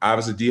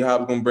obviously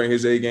D-Hop's going to bring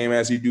his A game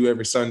as he do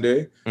every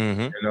Sunday.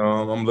 And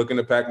I'm looking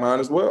to pack mine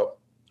as well.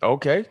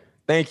 Okay.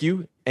 Thank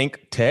you,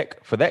 Ink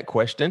Tech, for that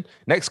question.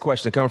 Next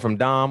question coming from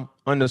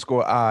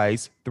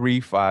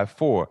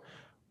Dom_eyes354.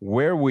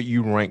 Where would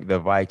you rank the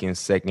Vikings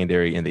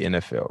secondary in the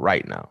NFL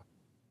right now?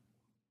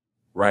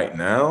 Right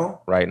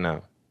now? Right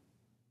now.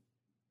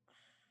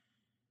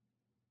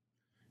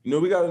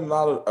 we got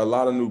a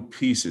lot of new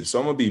pieces, so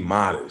I'm gonna be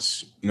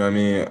modest. You know what I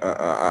mean?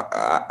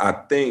 I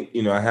think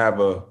I have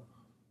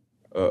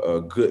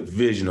a good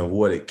vision of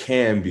what it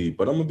can be,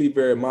 but I'm gonna be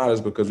very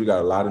modest because we got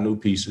a lot of new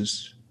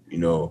pieces.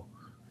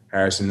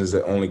 Harrison is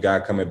the only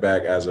guy coming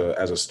back as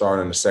a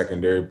starter in the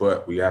secondary,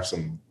 but we have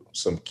some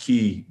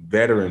key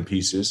veteran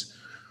pieces.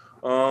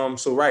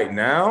 So right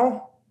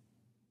now,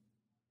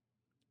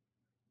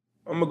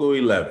 I'm gonna go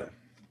 11.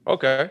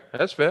 Okay,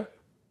 that's fair.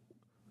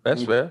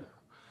 That's fair.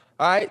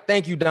 All right,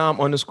 thank you,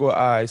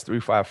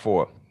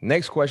 Dom_eyes354.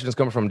 Next question is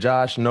coming from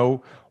Josh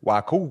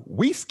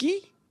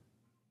Nowakowiski.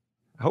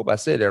 I hope I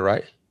said that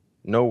right.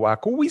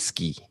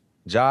 Nowakowiski.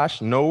 Josh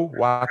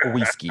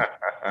Nowakowiski.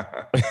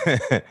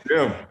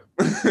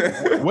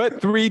 What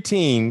 3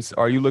 teams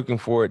are you looking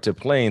forward to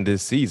playing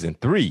this season?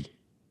 3.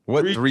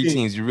 What 3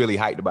 teams you really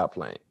hyped about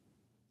playing?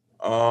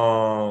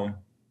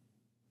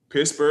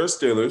 Pittsburgh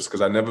Steelers, because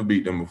I never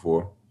beat them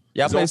before.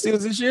 Y'all playing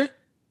Steelers this year?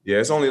 Yeah,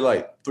 it's only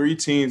like 3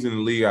 teams in the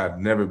league I've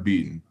never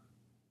beaten.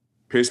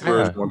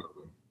 Pittsburgh's one of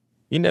them.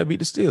 You never beat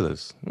the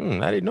Steelers.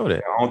 I didn't know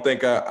that. I don't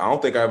think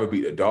I ever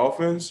beat the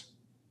Dolphins.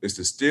 It's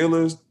the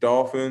Steelers,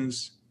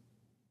 Dolphins.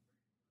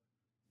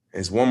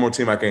 It's one more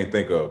team I can't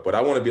think of. But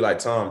I want to be like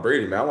Tom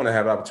Brady, man. I want to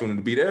have the opportunity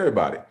to beat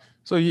everybody.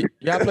 So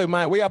y'all play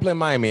Miami? Where y'all play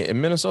Miami? In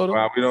Minnesota?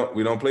 Well,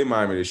 we don't play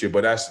Miami this year,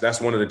 but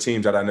that's one of the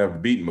teams that I never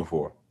beaten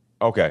before.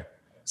 Okay.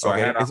 So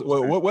okay.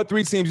 What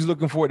 3 teams you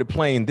looking forward to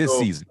playing this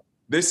season?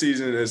 This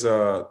season is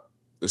the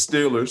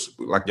Steelers.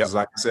 Like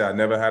I said, I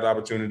never had the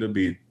opportunity to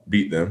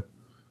beat them.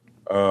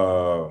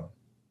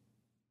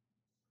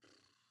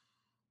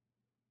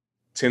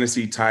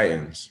 Tennessee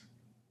Titans.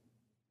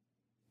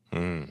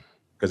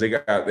 Because they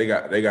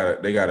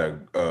got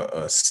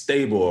a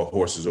stable of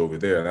horses over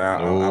there.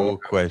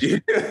 And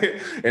question.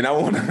 And I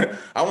want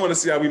to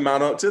see how we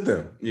mount up to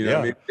them. You know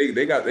what I mean?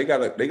 They got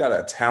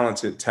a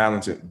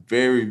talented,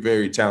 very,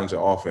 very talented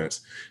offense.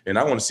 And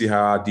I want to see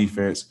how our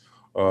defense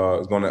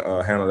is going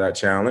to handle that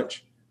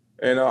challenge.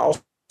 And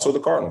also the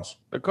Cardinals.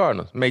 The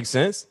Cardinals. Makes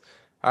sense.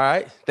 All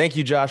right. Thank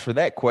you, Josh, for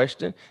that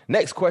question.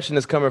 Next question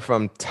is coming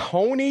from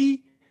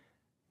Tony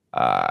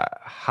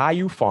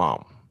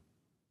Hayufam.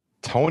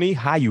 Tony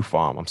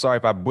Hayufam. I'm sorry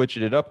if I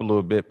butchered it up a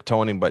little bit,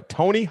 Tony, but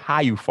Tony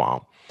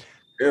Hayufam.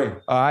 Yeah.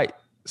 All right.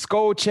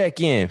 Skull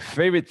check-in.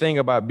 Favorite thing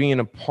about being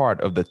a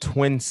part of the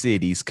Twin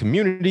Cities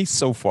community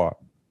so far?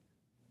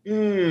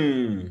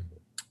 Being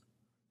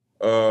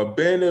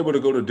able to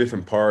go to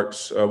different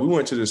parks. We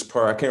went to this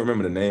park. I can't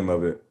remember the name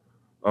of it.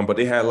 But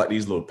they had like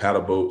these little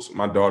paddle boats.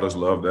 My daughters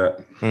love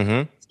that.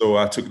 Mm-hmm. So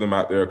I took them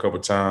out there a couple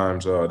of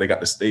times. They got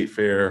the state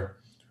fair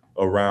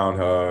around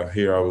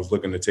here. I was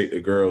looking to take the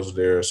girls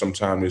there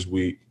sometime this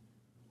week.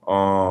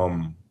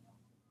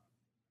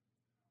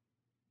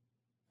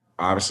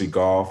 Obviously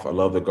golf. I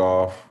love the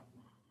golf.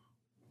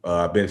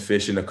 I've been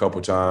fishing a couple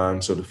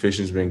times, so the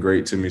fishing's been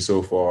great to me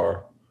so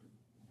far.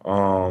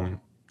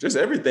 Just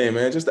everything,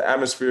 man. Just the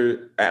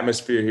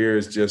atmosphere here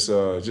is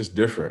just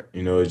different.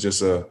 It's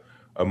just a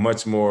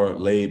much more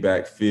laid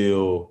back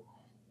feel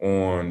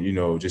on,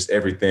 just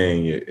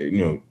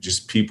everything.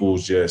 Just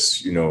people's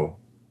just,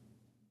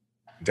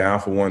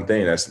 down for one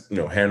thing. That's,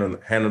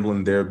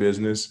 handling their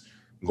business,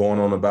 going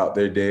on about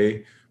their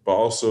day, but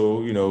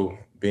also,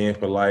 being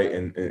polite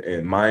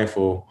and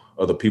mindful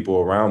of the people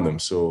around them.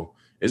 So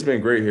it's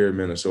been great here in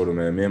Minnesota,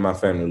 man. Me and my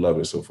family love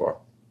it so far.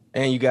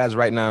 And you guys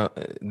right now,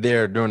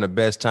 they're during the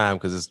best time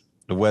because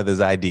the weather's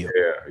ideal.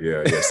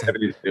 Yeah.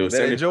 70, it was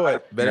enjoy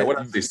it. What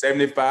did I say?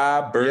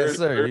 75 birds. Yes,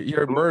 sir. You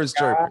heard birds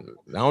chirping.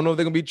 I don't know if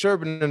they're gonna be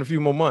chirping in a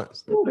few more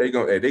months. They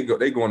going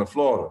to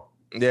Florida.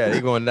 Yeah, they're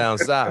going down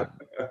south.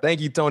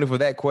 Thank you, Tony, for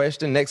that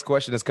question. Next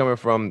question is coming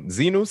from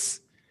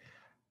Zenus.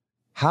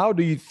 How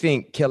do you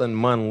think Kellen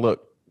Mond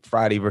looked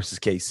Friday versus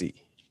KC?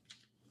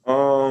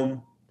 I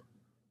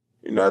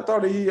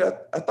thought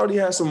he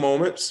had some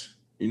moments.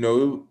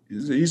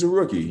 He's a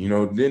rookie.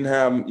 Didn't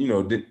have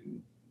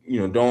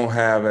don't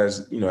have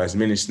as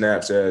many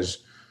snaps as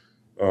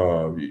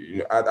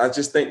I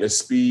just think the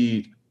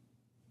speed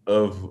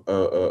of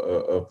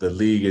the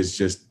league is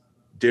just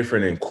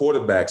different in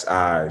quarterbacks'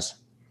 eyes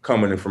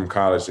coming in from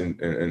college and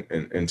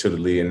into the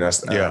league, and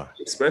that's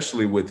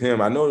especially with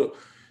him. I know,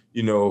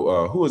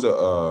 who is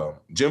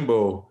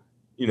Jimbo,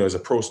 is a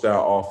pro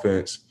style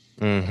offense.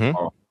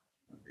 Mm-hmm.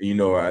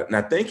 And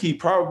I think he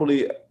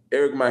probably.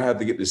 Eric might have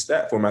to get the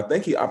stat for him. I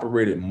think he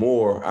operated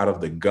more out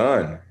of the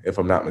gun, if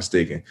I'm not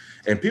mistaken.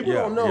 And people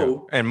don't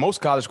know. Yeah. And most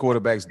college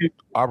quarterbacks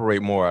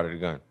operate more out of the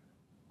gun.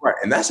 Right.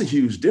 And that's a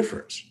huge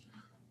difference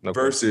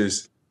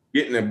versus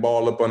getting the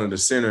ball up under the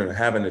center and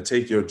having to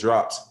take your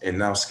drops and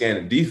now scan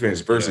the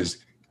defense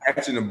versus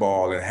catching the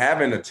ball and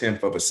having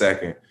 1/10 of a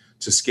second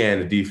to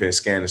scan the defense,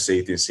 scan the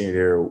safety, and seeing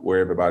where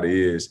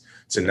everybody is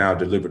to now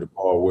deliver the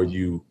ball where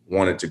you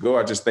want it to go.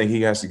 I just think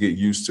he has to get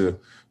used to,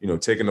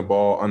 taking the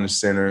ball under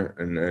center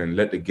and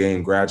let the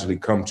game gradually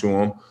come to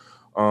him.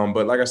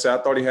 But like I said,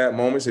 I thought he had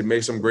moments. He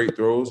made some great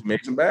throws,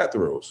 made some bad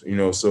throws,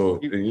 so,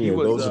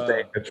 those are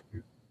things that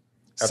you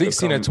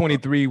 16 of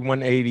 23,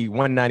 180,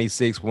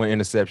 196, one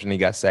interception. He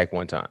got sacked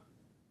one time.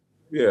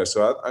 Yeah,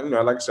 so I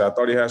like I said, I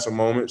thought he had some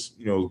moments.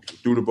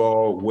 Threw the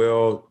ball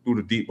well, threw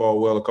the deep ball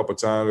well a couple of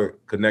times,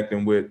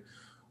 connecting with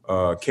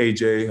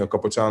KJ a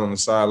couple of times on the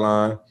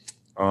sideline.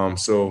 I'm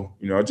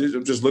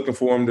just looking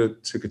for him to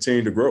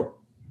continue to grow.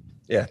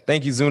 Yeah,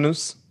 thank you,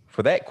 Zunus,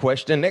 for that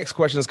question. Next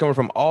question is coming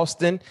from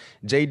Austin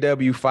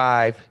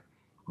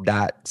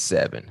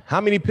JW5.7. How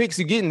many picks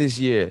you getting this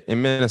year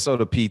in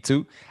Minnesota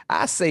P2?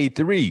 I say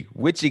 3.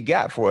 What you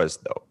got for us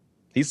though?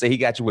 He said he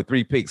got you with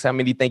 3 picks. How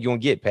many do you think you gonna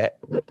get, Pat?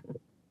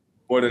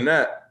 More than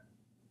that.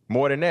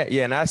 More than that,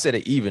 yeah. And I said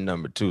an even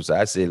number too, so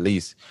I said at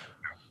least,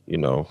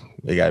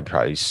 they got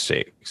probably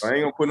 6. I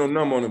ain't gonna put no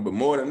number on it, but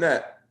more than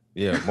that.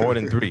 Yeah, more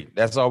than 3.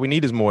 That's all we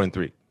need is more than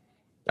 3.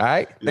 All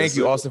right. Thank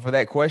you, Austin, for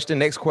that question.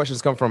 Next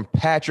questions come from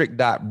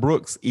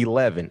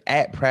Patrick.Brooks11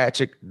 at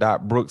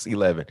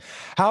Patrick.Brooks11.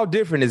 How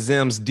different is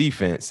Zim's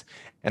defense,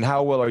 and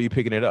how well are you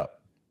picking it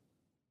up?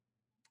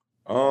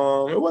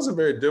 It wasn't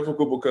very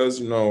difficult because,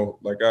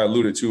 like I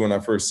alluded to when I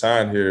first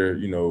signed here,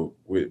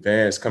 with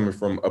Vance coming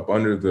from up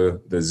under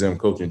the Zim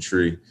coaching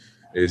tree,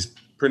 is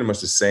pretty much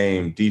the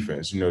same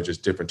defense,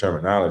 just different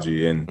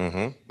terminology. And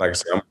like I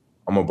said,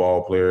 I'm a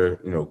ball player,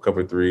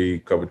 cover 3,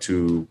 cover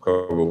 2,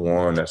 cover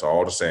 1. That's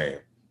all the same.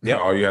 Yeah.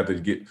 All you have to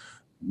get.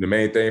 The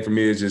main thing for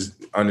me is just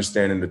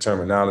understanding the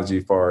terminology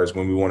as far as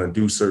when we want to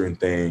do certain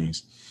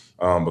things,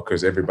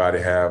 because everybody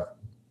have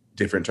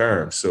different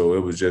terms. So it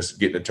was just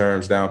getting the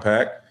terms down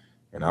packed,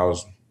 and I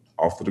was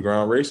off to the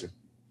ground racing.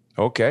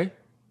 Okay.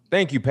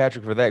 Thank you,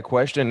 Patrick, for that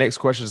question. Next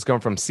question has come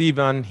from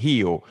Sivan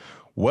Hill.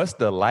 What's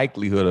the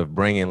likelihood of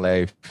bringing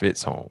Larry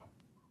Fitz home?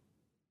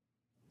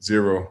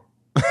 0.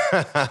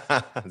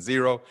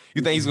 0.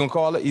 You think he's going to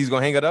call it? He's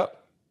going to hang it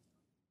up?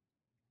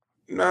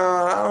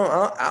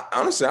 Nah,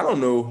 honestly, I don't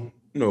know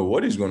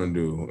what he's going to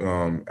do.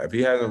 If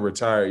he hasn't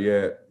retired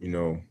yet,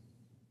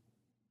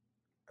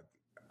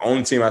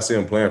 only team I see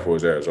him playing for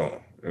is Arizona.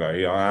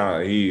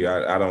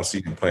 I don't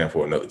see him playing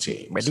for another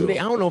team. But I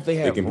don't know if they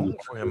have room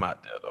for him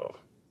out there, though.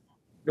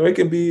 It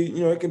can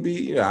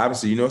be,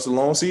 obviously, it's a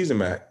long season,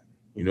 Matt.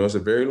 It's a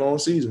very long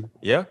season.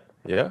 Yeah.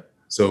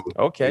 So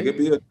okay, it could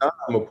be a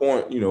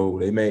point.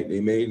 They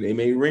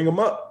may ring him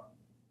up.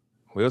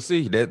 We'll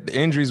see. That the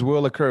injuries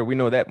will occur. We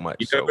know that much.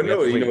 You never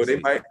know.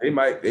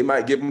 They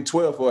might give him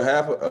 12 for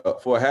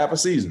a half a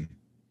season.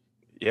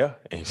 Yeah,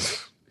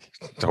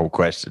 no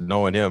question.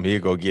 Knowing him,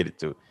 he'll go get it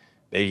too.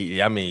 You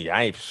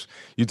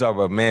talk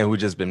about a man who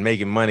just been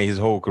making money his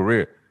whole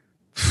career.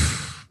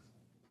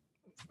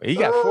 He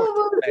got 14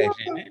 last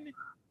year, didn't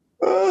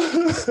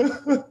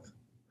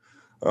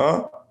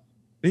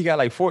he? He got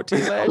like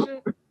 14 last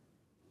year.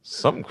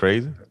 Something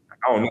crazy.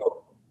 I don't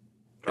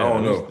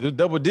know. It was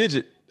double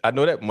digit. I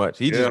know that much.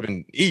 He just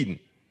been eating.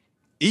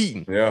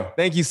 Yeah.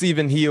 Thank you,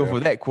 Stephen Hill, for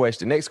that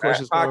question. Next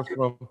question is coming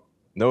from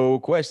no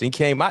question. He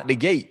came out the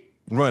gate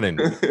running.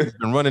 He's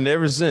been running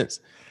ever since.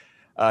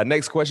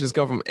 Next question is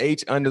coming from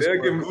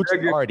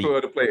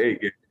H_Gucci to play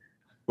 8 games.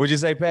 What'd you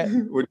say, Pat?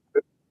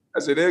 I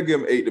said they'll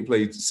give him 8 to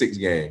play 6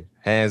 games.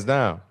 Hands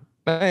down.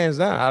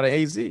 Out of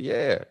AZ.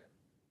 Yeah.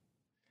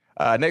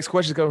 Next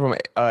question is coming from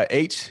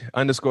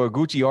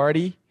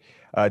H_Gucci.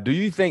 Do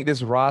you think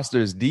this roster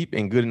is deep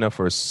and good enough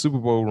for a Super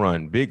Bowl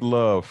run? Big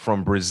love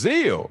from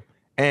Brazil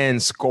and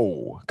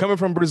Skol. Coming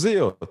from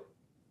Brazil.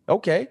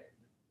 Okay.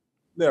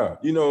 Yeah.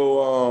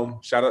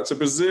 Shout out to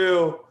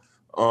Brazil.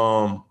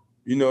 I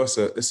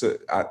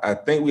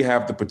think we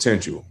have the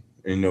potential.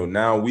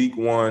 Now week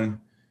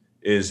 1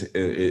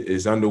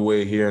 is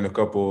underway here in a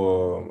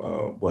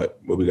couple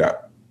what we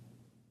got?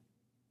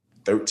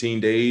 13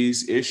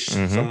 days ish,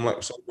 somewhere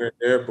in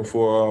there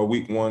before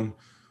week 1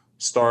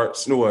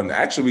 starts. No, and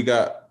actually we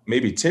got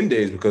maybe 10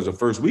 days because the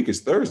first week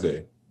is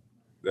Thursday,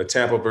 the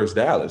Tampa versus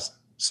Dallas.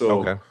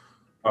 So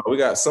we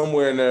got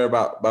somewhere in there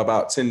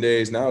about 10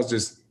 days. Now it's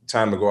just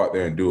time to go out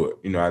there and do it.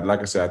 Like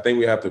I said, I think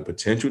we have the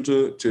potential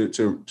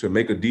to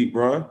make a deep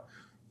run,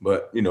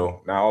 but now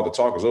all the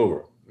talk is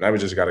over. Now we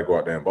just got to go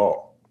out there and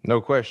ball.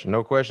 No question.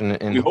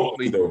 And we hope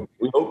to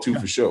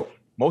for sure.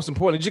 Most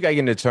importantly, you got to get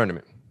in the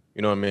tournament.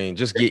 You know what I mean?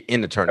 Just get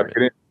in the tournament.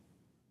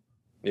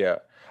 Yeah.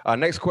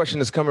 Next question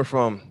is coming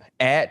from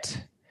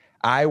at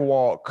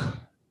iWalk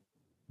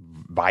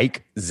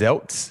Vike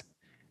Zeltz.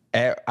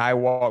 At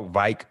iWalk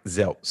Vike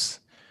Zeltz.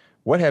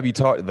 What have you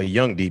taught the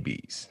young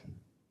DBs?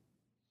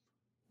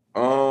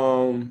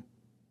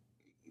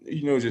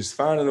 Just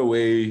finding a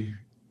way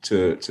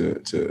to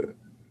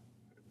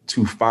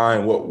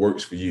find what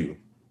works for you.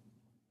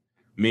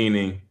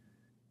 Meaning,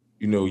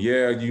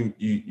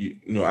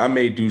 I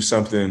may do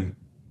something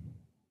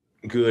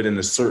good in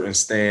a certain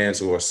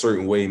stance or a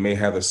certain way, may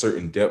have a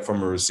certain depth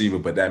from a receiver,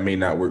 but that may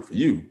not work for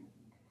you.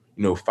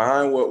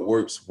 Find what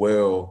works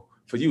well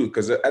for you,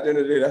 because at the end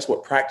of the day, that's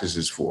what practice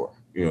is for.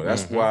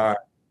 That's why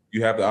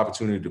you have the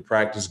opportunity to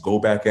practice, go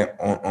back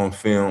on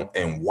film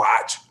and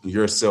watch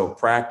yourself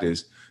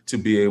practice to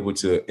be able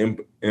to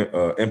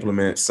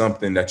implement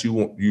something that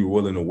you're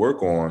willing to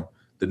work on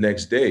the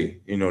next day.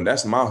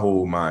 That's my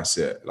whole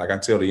mindset. Like I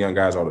tell the young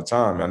guys all the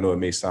time, I know it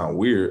may sound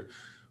weird,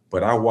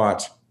 but I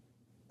watch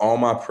all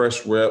my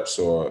press reps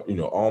or,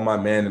 all my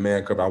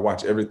man-to-man cover. I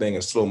watch everything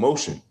in slow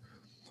motion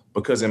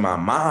because in my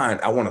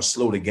mind, I want to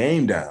slow the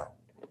game down.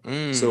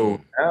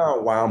 So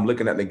now while I'm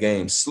looking at the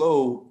game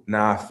slow,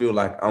 now I feel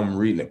like I'm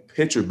reading the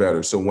picture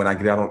better. So when I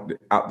get out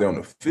there on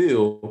the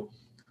field,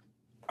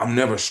 I'm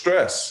never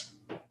stressed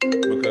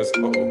because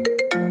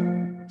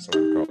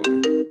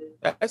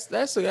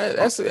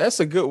that's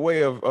a good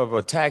way of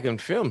attacking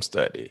film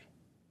study.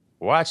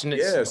 Watching it.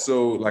 Yeah,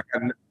 so like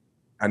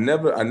I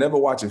never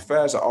watch it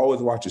fast. I always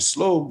watch it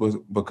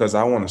slow because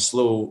I want to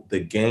slow the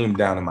game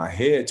down in my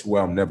head to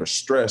where I'm never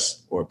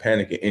stressed or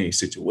panic in any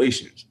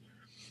situations.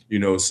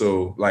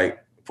 So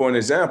like for an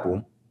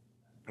example,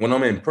 when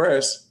I'm in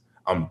press,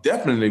 I'm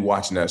definitely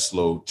watching that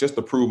slow just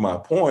to prove my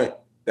point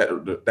that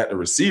the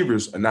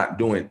receivers are not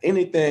doing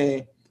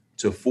anything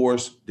to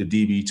force the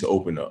DB to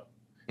open up.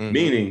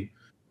 Meaning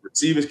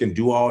receivers can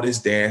do all this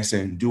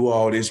dancing, do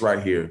all this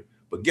right here,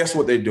 but guess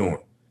what they're doing?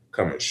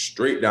 Coming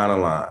straight down the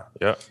line.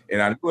 Yeah.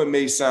 And I know it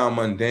may sound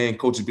mundane.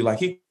 Coaches be like,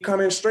 he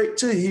coming straight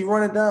to you. He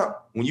running down.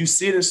 When you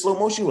see it in slow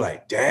motion, you're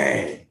like,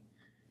 dang,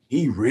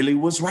 he really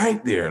was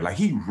right there. Like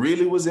he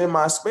really was in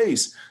my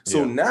space.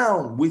 So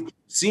now with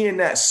seeing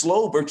that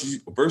slow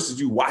versus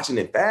you watching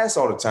it fast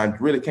all the time, you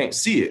really can't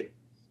see it.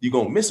 You're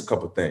going to miss a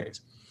couple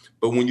things.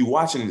 But when you're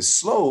watching it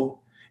slow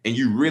and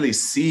you really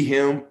see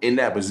him in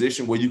that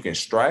position where you can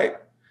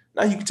strike,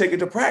 now you can take it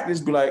to practice,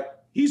 be like,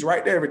 he's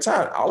right there every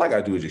time. All I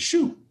got to do is just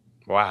shoot.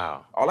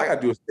 Wow. All I got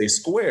to do is stay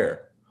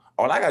square.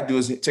 All I got to do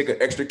is take an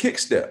extra kick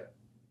step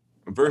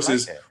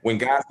versus when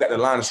guys got the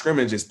line of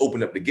scrimmage, just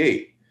open up the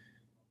gate.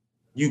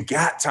 You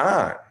got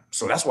time.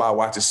 So that's why I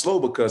watch it slow,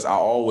 because I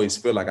always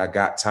feel like I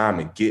got time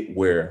to get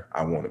where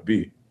I want to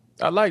be.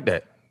 I like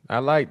that.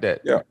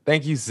 Yeah.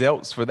 Thank you,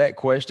 Zeltz, for that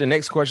question.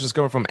 Next question is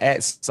coming from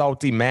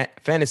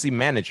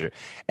 @SaltyFantasyManager.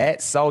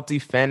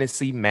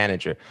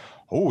 @SaltyFantasyManager.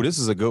 Oh, this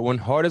is a good one.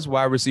 Hardest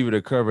wide receiver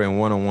to cover in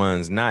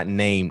one-on-ones, not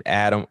named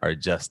Adam or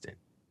Justin.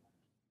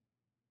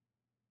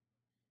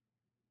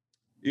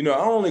 I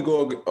only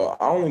go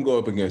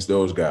up against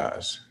those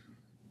guys,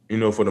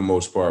 for the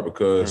most part,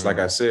 because like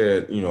I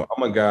said,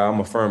 I'm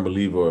a firm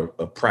believer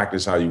of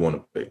practice how you want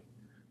to play.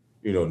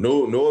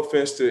 No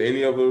offense to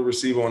any other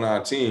receiver on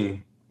our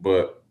team,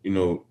 but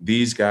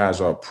these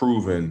guys are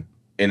proven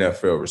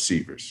NFL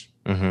receivers.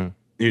 And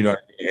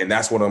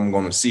that's what I'm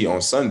going to see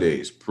on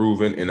Sundays,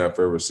 proven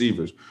NFL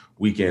receivers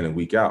week in and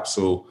week out.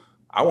 So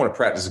I want to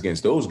practice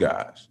against those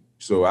guys.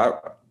 So I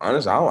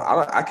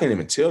can't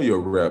even tell you a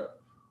rep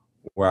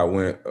where I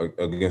went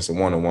against a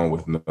one-on-one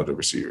with another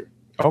receiver.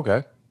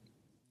 Okay.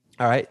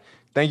 All right.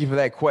 Thank you for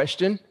that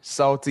question,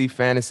 Salty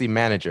Fantasy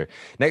Manager.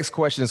 Next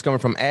question is coming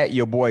from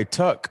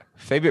 @YourBoyTuck.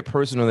 Favorite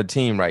person on the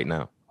team right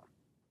now?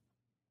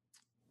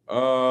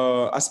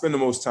 I spend the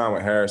most time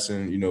with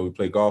Harrison. We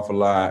play golf a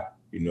lot.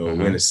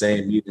 We're in the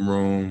same meeting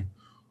room.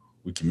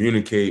 We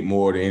communicate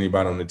more than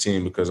anybody on the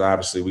team because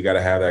obviously we got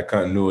to have that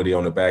continuity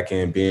on the back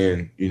end,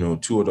 being,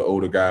 two of the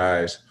older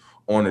guys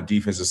on the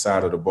defensive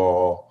side of the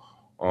ball.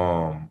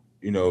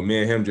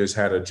 Me and him just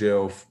had a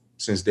gel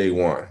since day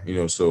one,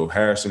 so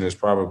Harrison is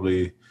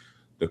probably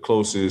the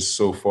closest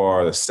so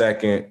far. The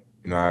second,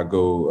 I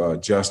go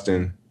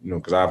Justin,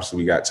 because obviously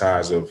we got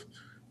ties of,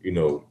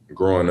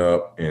 growing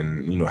up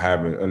and,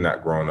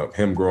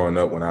 him growing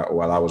up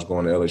while I was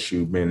going to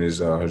LSU, being his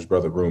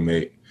brother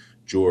roommate,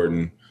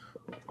 Jordan.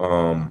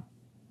 Well,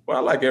 I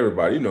like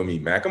everybody. You know me,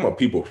 Mac. I'm a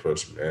people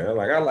person, man.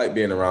 Like I like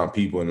being around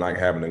people and like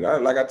having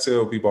like I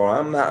tell people,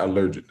 I'm not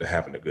allergic to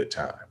having a good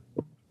time.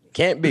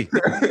 Can't be.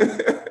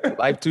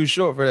 Life too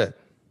short for that.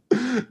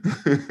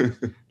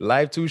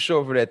 Life too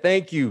short for that.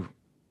 Thank you,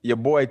 your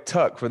boy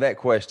Tuck, for that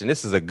question.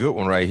 This is a good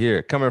one right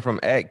here. Coming from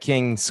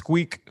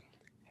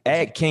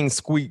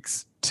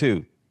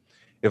 @KingSqueaks2.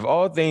 If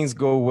all things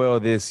go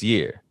well this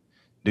year,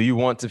 do you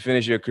want to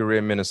finish your career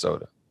in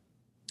Minnesota?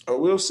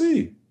 We'll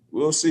see.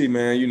 We'll see,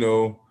 man.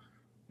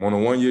 On a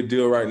one-year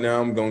deal right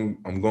now, I'm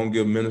gonna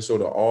give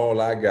Minnesota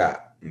all I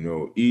got.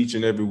 Each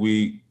and every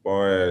week, as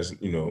far as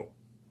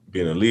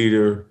being a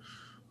leader,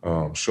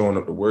 showing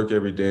up to work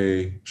every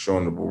day,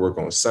 showing up to work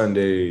on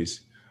Sundays.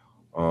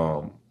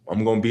 I'm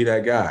gonna be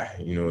that guy.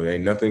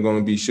 Ain't nothing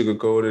gonna be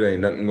sugarcoated.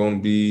 Ain't nothing gonna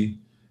be,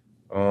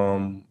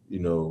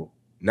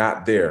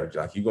 not there.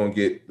 Like you're gonna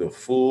get the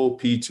full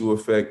P2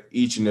 effect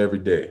each and every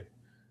day.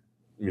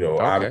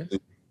 Obviously,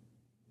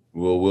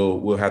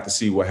 we'll have to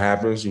see what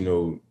happens.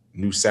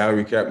 New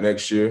salary cap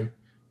next year.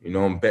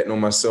 I'm betting on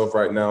myself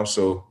right now.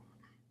 So,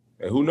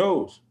 and who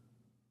knows?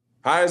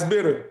 Highest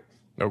bidder.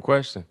 No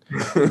question.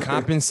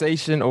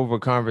 Compensation over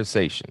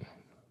conversation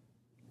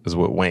is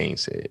what Wayne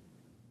said.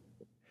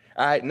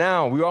 All right,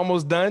 now we're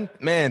almost done.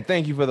 Man,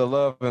 thank you for the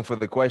love and for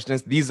the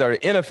questions. These are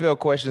NFL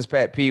questions,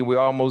 Pat P. We're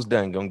almost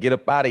done. Gonna get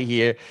up out of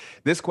here.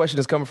 This question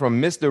is coming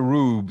from Mr.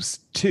 Rubes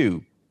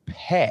to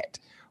Pat.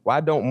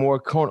 Why don't more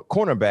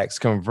cornerbacks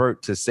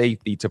convert to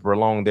safety to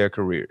prolong their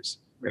careers?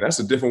 Man, that's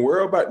a different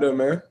world back there,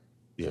 man.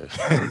 Yeah.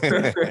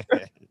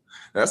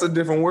 That's a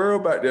different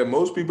world back there.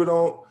 Most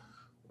people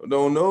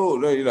don't know,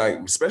 like,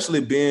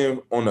 especially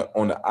being on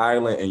the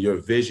island and your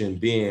vision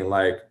being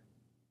like,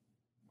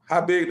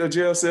 how big the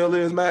jail cell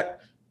is,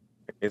 Matt?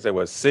 He said,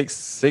 what,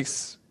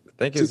 6'6"? I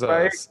think it's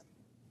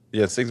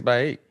Yeah,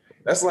 6x8.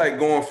 That's like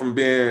going from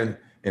being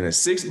in a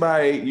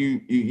 6x8. You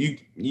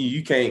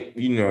can't,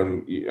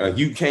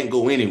 you can't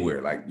go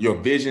anywhere. Like your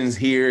vision's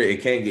here.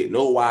 It can't get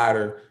no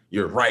wider.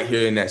 You're right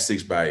here in that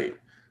 6x8.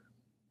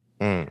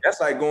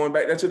 That's like going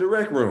back there to the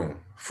rec room.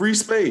 Free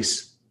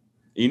space.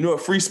 You know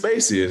what free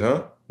space is,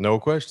 huh? No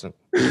question.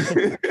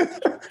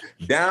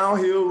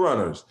 Downhill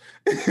runners.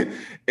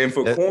 And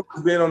for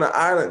corners being on the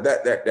island,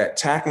 that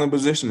tackling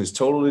position is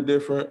totally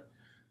different.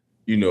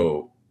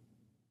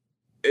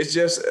 It's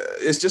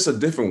just a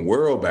different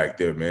world back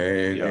there,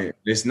 man. Yeah. And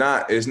it's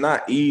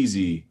not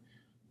easy,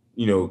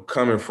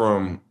 coming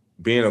from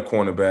being a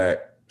cornerback,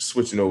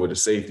 switching over to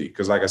safety.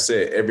 Because like I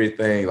said,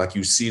 everything, like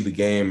you see the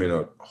game in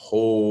a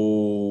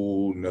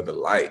whole nother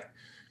light.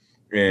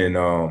 And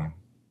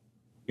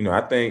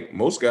I think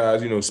most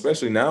guys,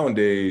 especially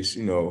nowadays,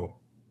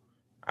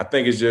 I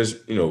think it's just,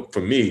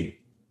 for me,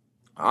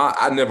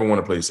 I never want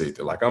to play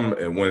safety. Like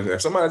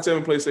if somebody tell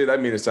me to play safety,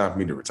 that means it's time for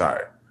me to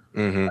retire.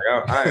 Mm-hmm.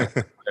 Like I ain't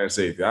playing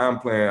safety. I'm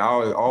playing.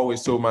 I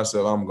always told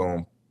myself I'm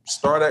going to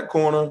start at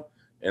corner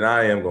and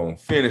I am going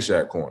to finish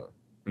at corner,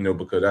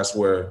 because that's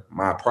where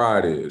my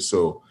pride is.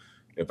 So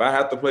if I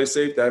have to play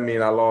safety, that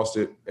means I lost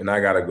it and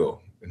I got to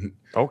go.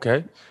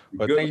 Okay.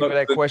 But thank you for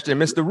that question,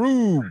 Mr.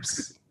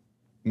 Rubes.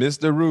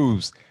 Mr.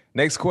 Rubes.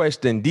 Next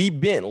question, D.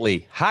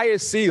 Bentley. Higher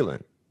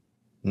ceiling,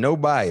 no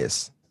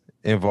bias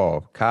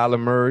involved. Kyler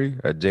Murray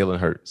or Jalen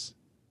Hurts?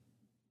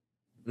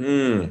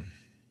 Man,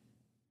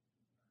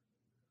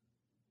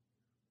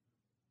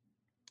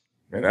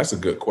 that's a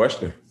good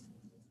question.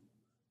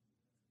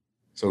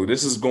 So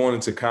this is going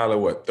into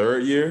Kyler,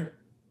 third year?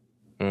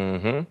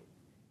 Mm-hmm.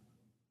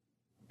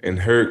 And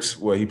Hurts,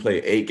 he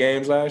played 8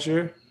 games last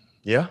year?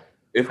 Yeah.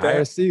 If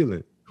higher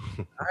ceiling.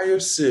 Higher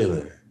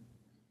ceiling.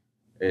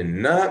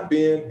 And not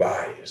being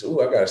biased. Ooh,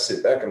 I got to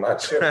sit back in my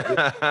chair.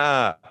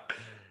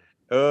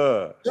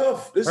 Tough.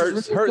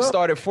 Hurts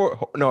started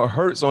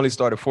Hurts only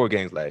started 4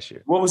 games last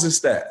year. What was his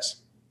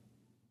stats?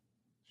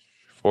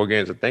 4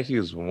 games. I think he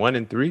was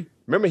 1-3.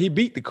 Remember, he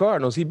beat the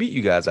Cardinals. He beat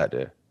you guys out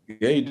there.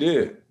 Yeah, he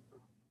did.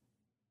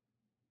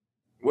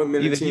 What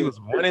minute Either team? he was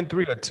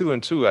 1-3 or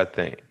 2-2, I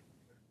think.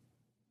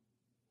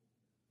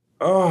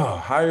 Oh,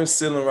 higher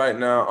ceiling right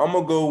now. I'm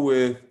gonna go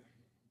with,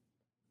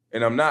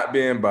 and I'm not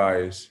being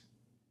biased.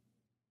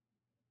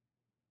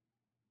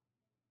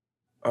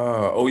 I'm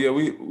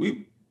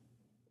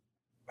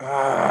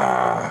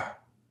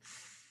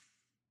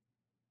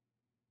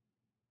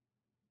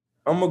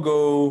gonna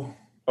go.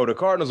 Oh, the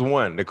Cardinals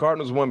won. The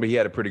Cardinals won, but he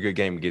had a pretty good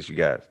game against you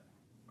guys.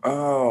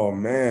 Oh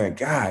man,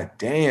 god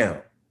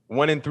damn.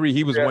 1-3.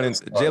 He was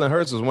Jalen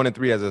Hurts was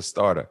 1-3 as a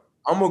starter.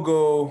 I'm gonna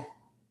go.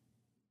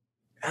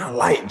 I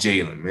like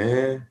Jalen,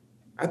 man.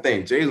 I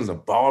think Jalen's a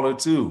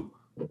baller too.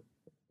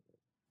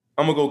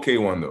 I'm gonna go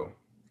K1 though.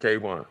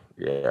 K1.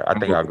 Yeah, I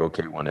think I'll go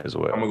K1 as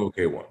well. I'm gonna go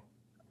K1. All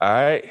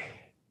right.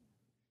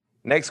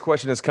 Next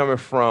question is coming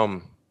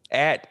from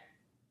at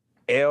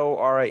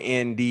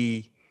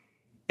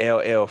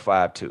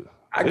LRNDLL52.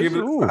 I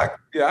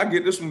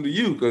get this one to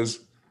you because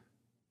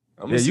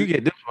you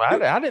get this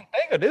one. I didn't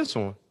think of this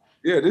one.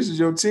 Yeah, this is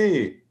your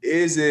team.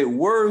 Is it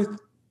worth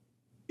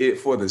it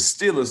for the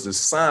Steelers to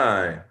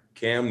sign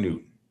Cam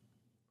Newton?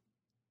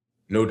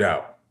 No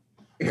doubt.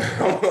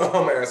 I'm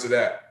gonna answer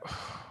that.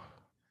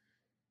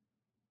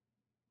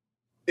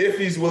 If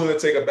he's willing to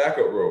take a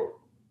backup role.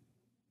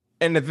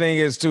 And the thing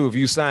is, too, if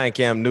you sign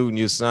Cam Newton,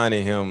 you're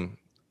signing him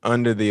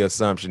under the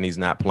assumption he's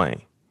not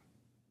playing.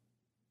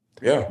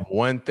 Yeah.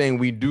 One thing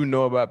we do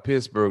know about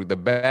Pittsburgh, the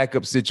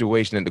backup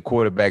situation at the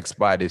quarterback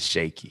spot is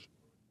shaky.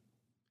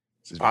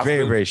 It's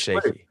very, very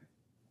shaky.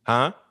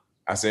 Huh?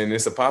 I said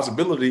it's a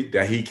possibility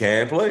that he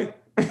can play.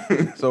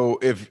 So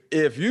if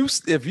you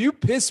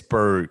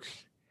Pittsburgh,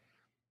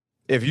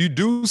 if you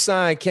do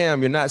sign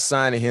Cam, you're not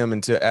signing him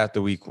until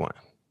after week 1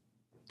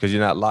 because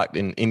you're not locked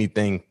in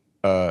anything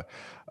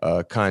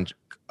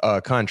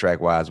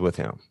contract-wise with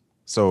him.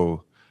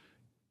 So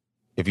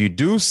if you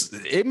do,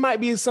 it might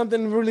be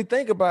something to really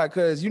think about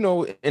because,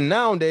 and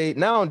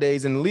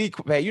nowadays in the league,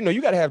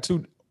 you got to have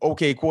 2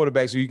 okay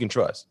quarterbacks who you can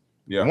trust.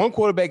 Yeah. One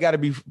quarterback got to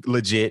be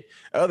legit.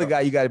 The other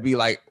guy, you got to be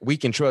like, we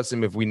can trust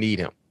him if we need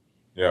him.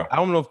 Yeah. I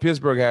don't know if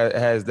Pittsburgh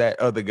has that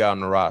other guy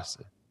on the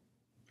roster.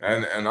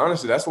 And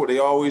honestly, that's what they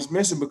always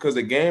missing because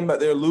the game that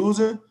they're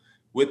losing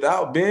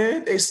without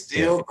Ben, they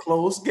still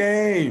close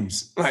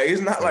games. Like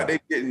it's not like they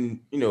getting,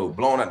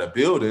 blown out the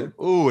building.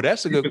 Ooh,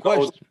 that's a good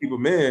question. Keep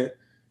them in.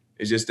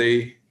 It's just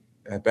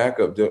that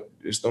backup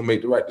just don't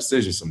make the right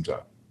decision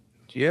sometimes.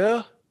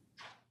 Yeah.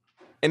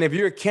 And if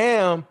you're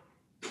Cam,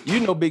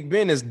 Big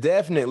Ben is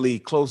definitely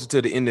closer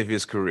to the end of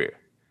his career.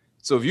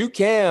 So if you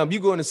Cam, you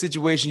go in a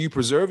situation, you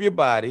preserve your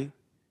body,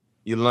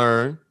 you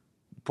learn,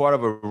 part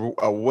of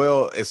a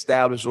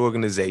well-established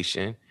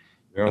organization.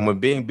 Yeah. And when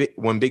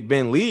Big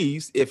Ben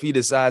leaves, if he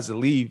decides to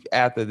leave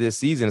after this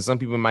season, some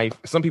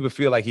people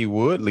feel like he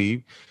would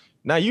leave.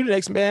 Now you're the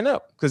next man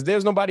up because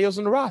there's nobody else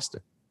on the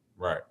roster.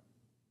 Right.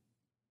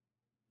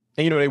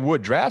 And they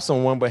would draft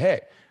someone, but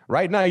hey,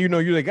 right now you're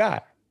the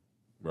guy.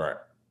 Right.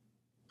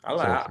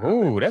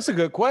 That's a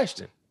good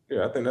question.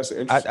 Yeah, I think that's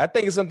interesting. I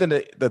think it's something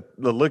to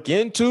look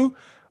into.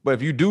 But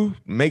if you do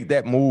make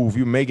that move,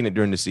 you're making it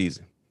during the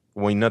season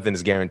when nothing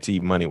is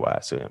guaranteed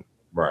money-wise to him.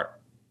 Right.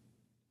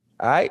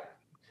 All right.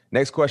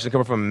 Next question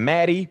coming from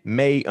Maddie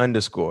May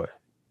 _.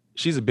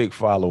 She's a big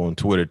follower on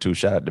Twitter, too.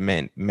 Shout out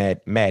to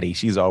Maddie.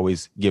 She's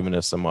always giving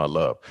us some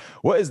love.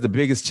 What is the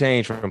biggest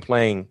change from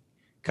playing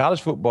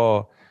college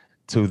football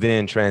to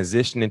then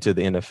transitioning to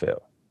the NFL?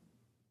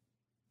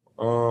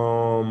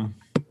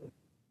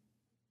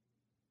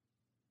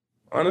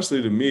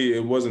 Honestly, to me,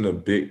 it wasn't a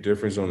big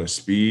difference on the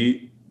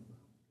speed.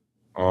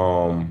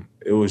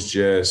 It was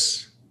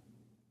just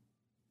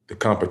the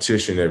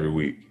competition every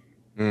week.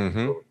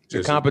 Mm-hmm.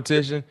 The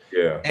competition,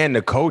 and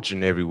the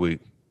coaching every week.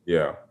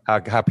 Yeah,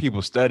 how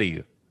people study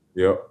you.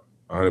 Yep,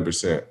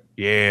 100%.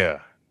 Yeah,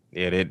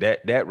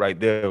 that right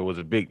there was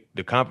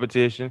the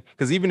competition.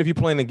 Because even if you're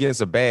playing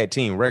against a bad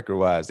team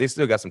record-wise, they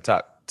still got some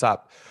top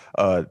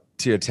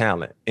tier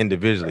talent,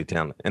 individual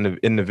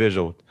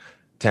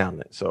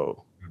talent.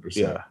 So 100%.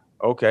 Yeah,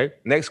 okay.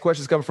 Next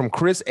question is coming from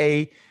Chris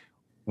A.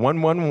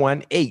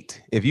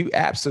 1118. If you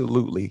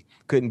absolutely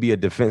couldn't be a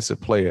defensive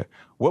player,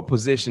 what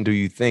position do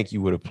you think you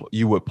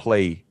would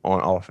play on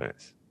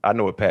offense? I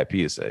know what Pat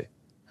P would say.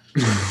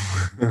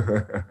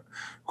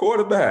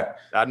 Quarterback.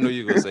 I knew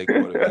you were gonna say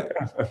quarterback.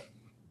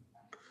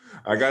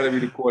 I gotta be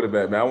the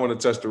quarterback, man. I want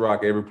to touch the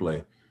rock every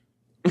play.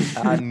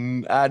 I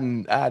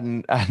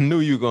knew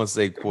you were gonna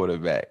say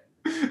quarterback.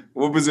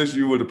 What position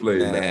you would have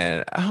played,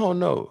 man? I don't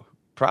know.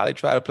 Probably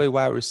try to play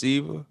wide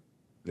receiver.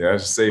 Yeah,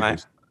 that's the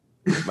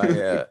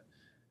safest.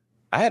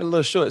 I had a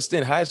little short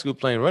stint in high school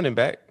playing running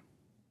back.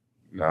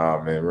 Nah,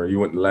 man, bro, you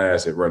went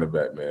last at running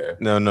back, man.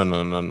 No.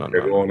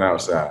 They're going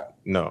outside.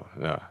 No.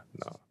 All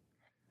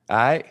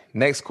right.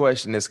 Next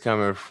question is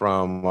coming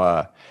from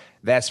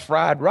that's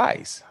fried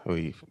rice.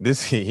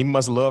 He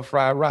must love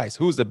fried rice.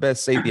 Who's the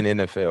best safety in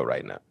the NFL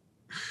right now?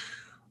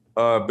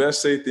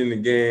 Best safety in the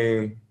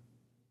game,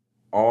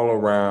 all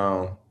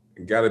around.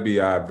 Got to be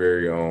our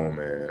very own,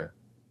 man.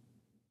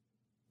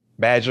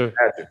 Badger.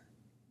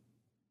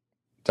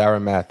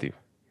 Tyrann Mathieu.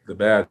 The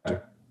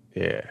Badger.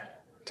 Yeah,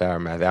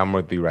 Tyrann Mathieu. I'm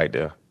with you right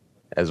there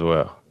as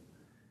well.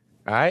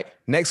 All right.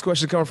 Next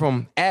question coming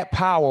from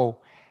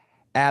 @Powell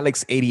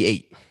Alex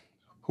 88.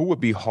 Who would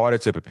be harder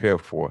to prepare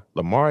for,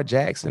 Lamar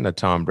Jackson or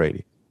Tom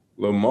Brady?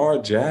 Lamar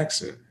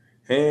Jackson,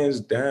 hands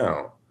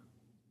down.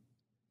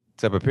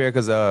 To prepare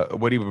because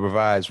what he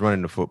provides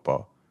running the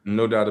football.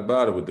 No doubt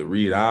about it. With the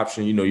read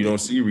option, you don't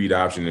see read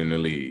option in the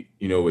league.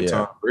 With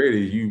Tom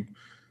Brady,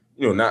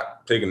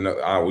 not taking.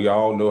 We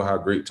all know how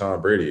great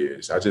Tom Brady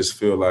is. I just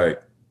feel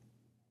like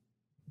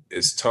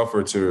it's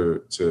tougher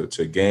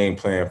to game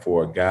plan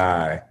for a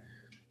guy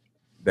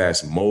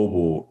that's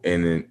mobile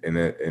and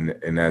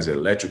as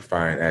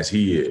electrifying as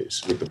he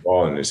is with the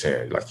ball in his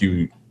hand. Like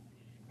you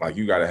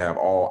got to have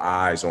all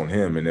eyes on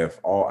him, and if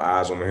all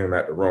eyes on him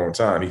at the wrong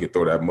time, he can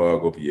throw that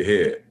mug over your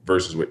head.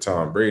 Versus with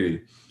Tom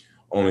Brady,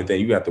 only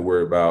thing you have to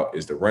worry about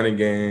is the running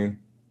game.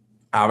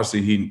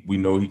 Obviously, we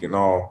know he can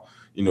all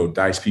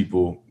dice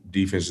people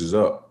defenses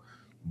up,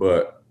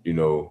 but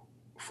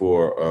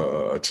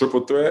for a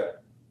triple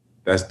threat,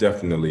 that's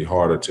definitely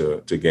harder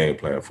to game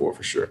plan for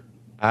sure.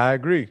 I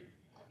agree.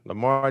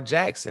 Lamar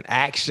Jackson,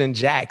 Action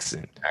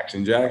Jackson.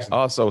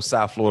 Also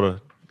South Florida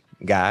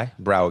guy,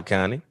 Broward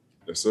County.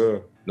 Yes,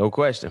 sir. No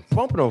question.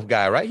 Pompano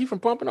guy, right? He from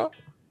Pompano?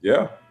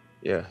 Yeah.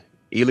 Yeah.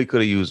 Ely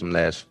could have used him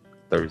last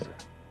Thursday.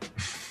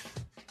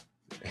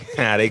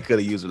 They could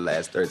have used him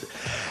last Thursday.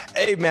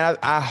 Hey, man,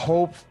 I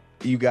hope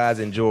you guys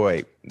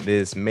enjoyed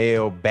this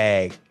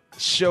mailbag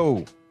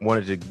show.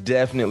 Wanted to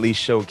definitely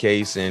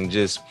showcase and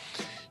just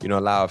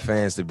allow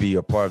fans to be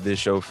a part of this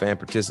show, fan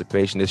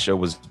participation. This show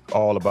was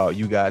all about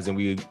you guys, and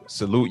we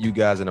salute you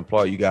guys and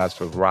applaud you guys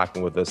for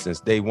rocking with us since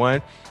day one.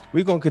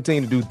 We're going to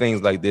continue to do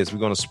things like this. We're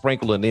going to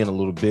sprinkle it in a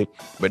little bit,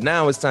 but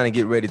now it's time to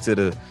get ready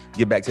to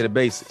get back to the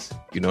basics.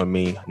 You know what I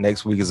mean?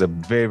 Next week is a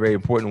very, very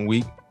important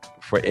week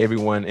for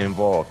everyone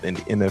involved in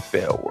the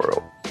NFL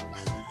world.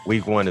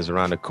 Week 1 is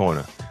around the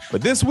corner.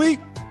 But this week,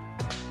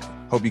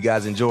 hope you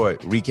guys enjoyed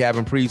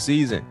recapping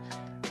preseason,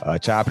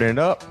 chopping it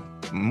up.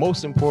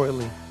 Most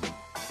importantly,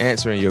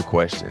 answering your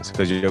questions,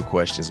 because your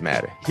questions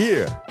matter.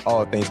 Here,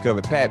 All Things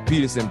Covered. Pat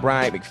Peterson,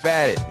 Brian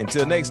McFadden.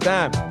 Until next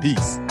time,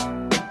 peace.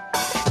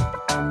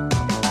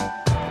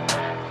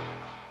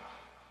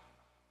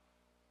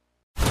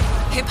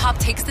 Hip-hop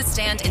takes the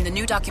stand in the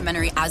new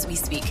documentary As We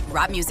Speak,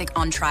 Rap Music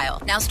on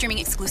Trial, now streaming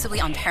exclusively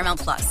on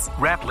Paramount+.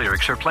 Rap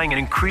lyrics are playing an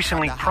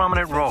increasingly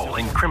prominent role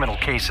in criminal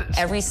cases.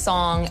 Every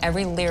song,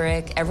 every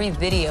lyric, every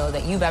video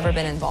that you've ever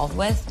been involved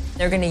with,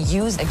 they're going to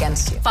use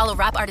against you. Follow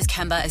rap artist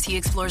Kemba as he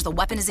explores the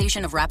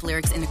weaponization of rap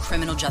lyrics in the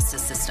criminal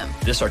justice system.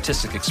 This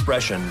artistic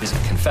expression is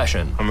a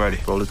confession. I'm ready.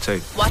 Roll the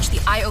tape. Watch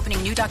the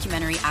eye-opening new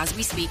documentary As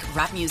We Speak,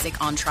 Rap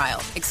Music on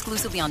Trial,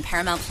 exclusively on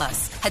Paramount+.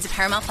 Head to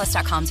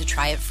ParamountPlus.com to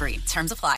try it free. Terms apply.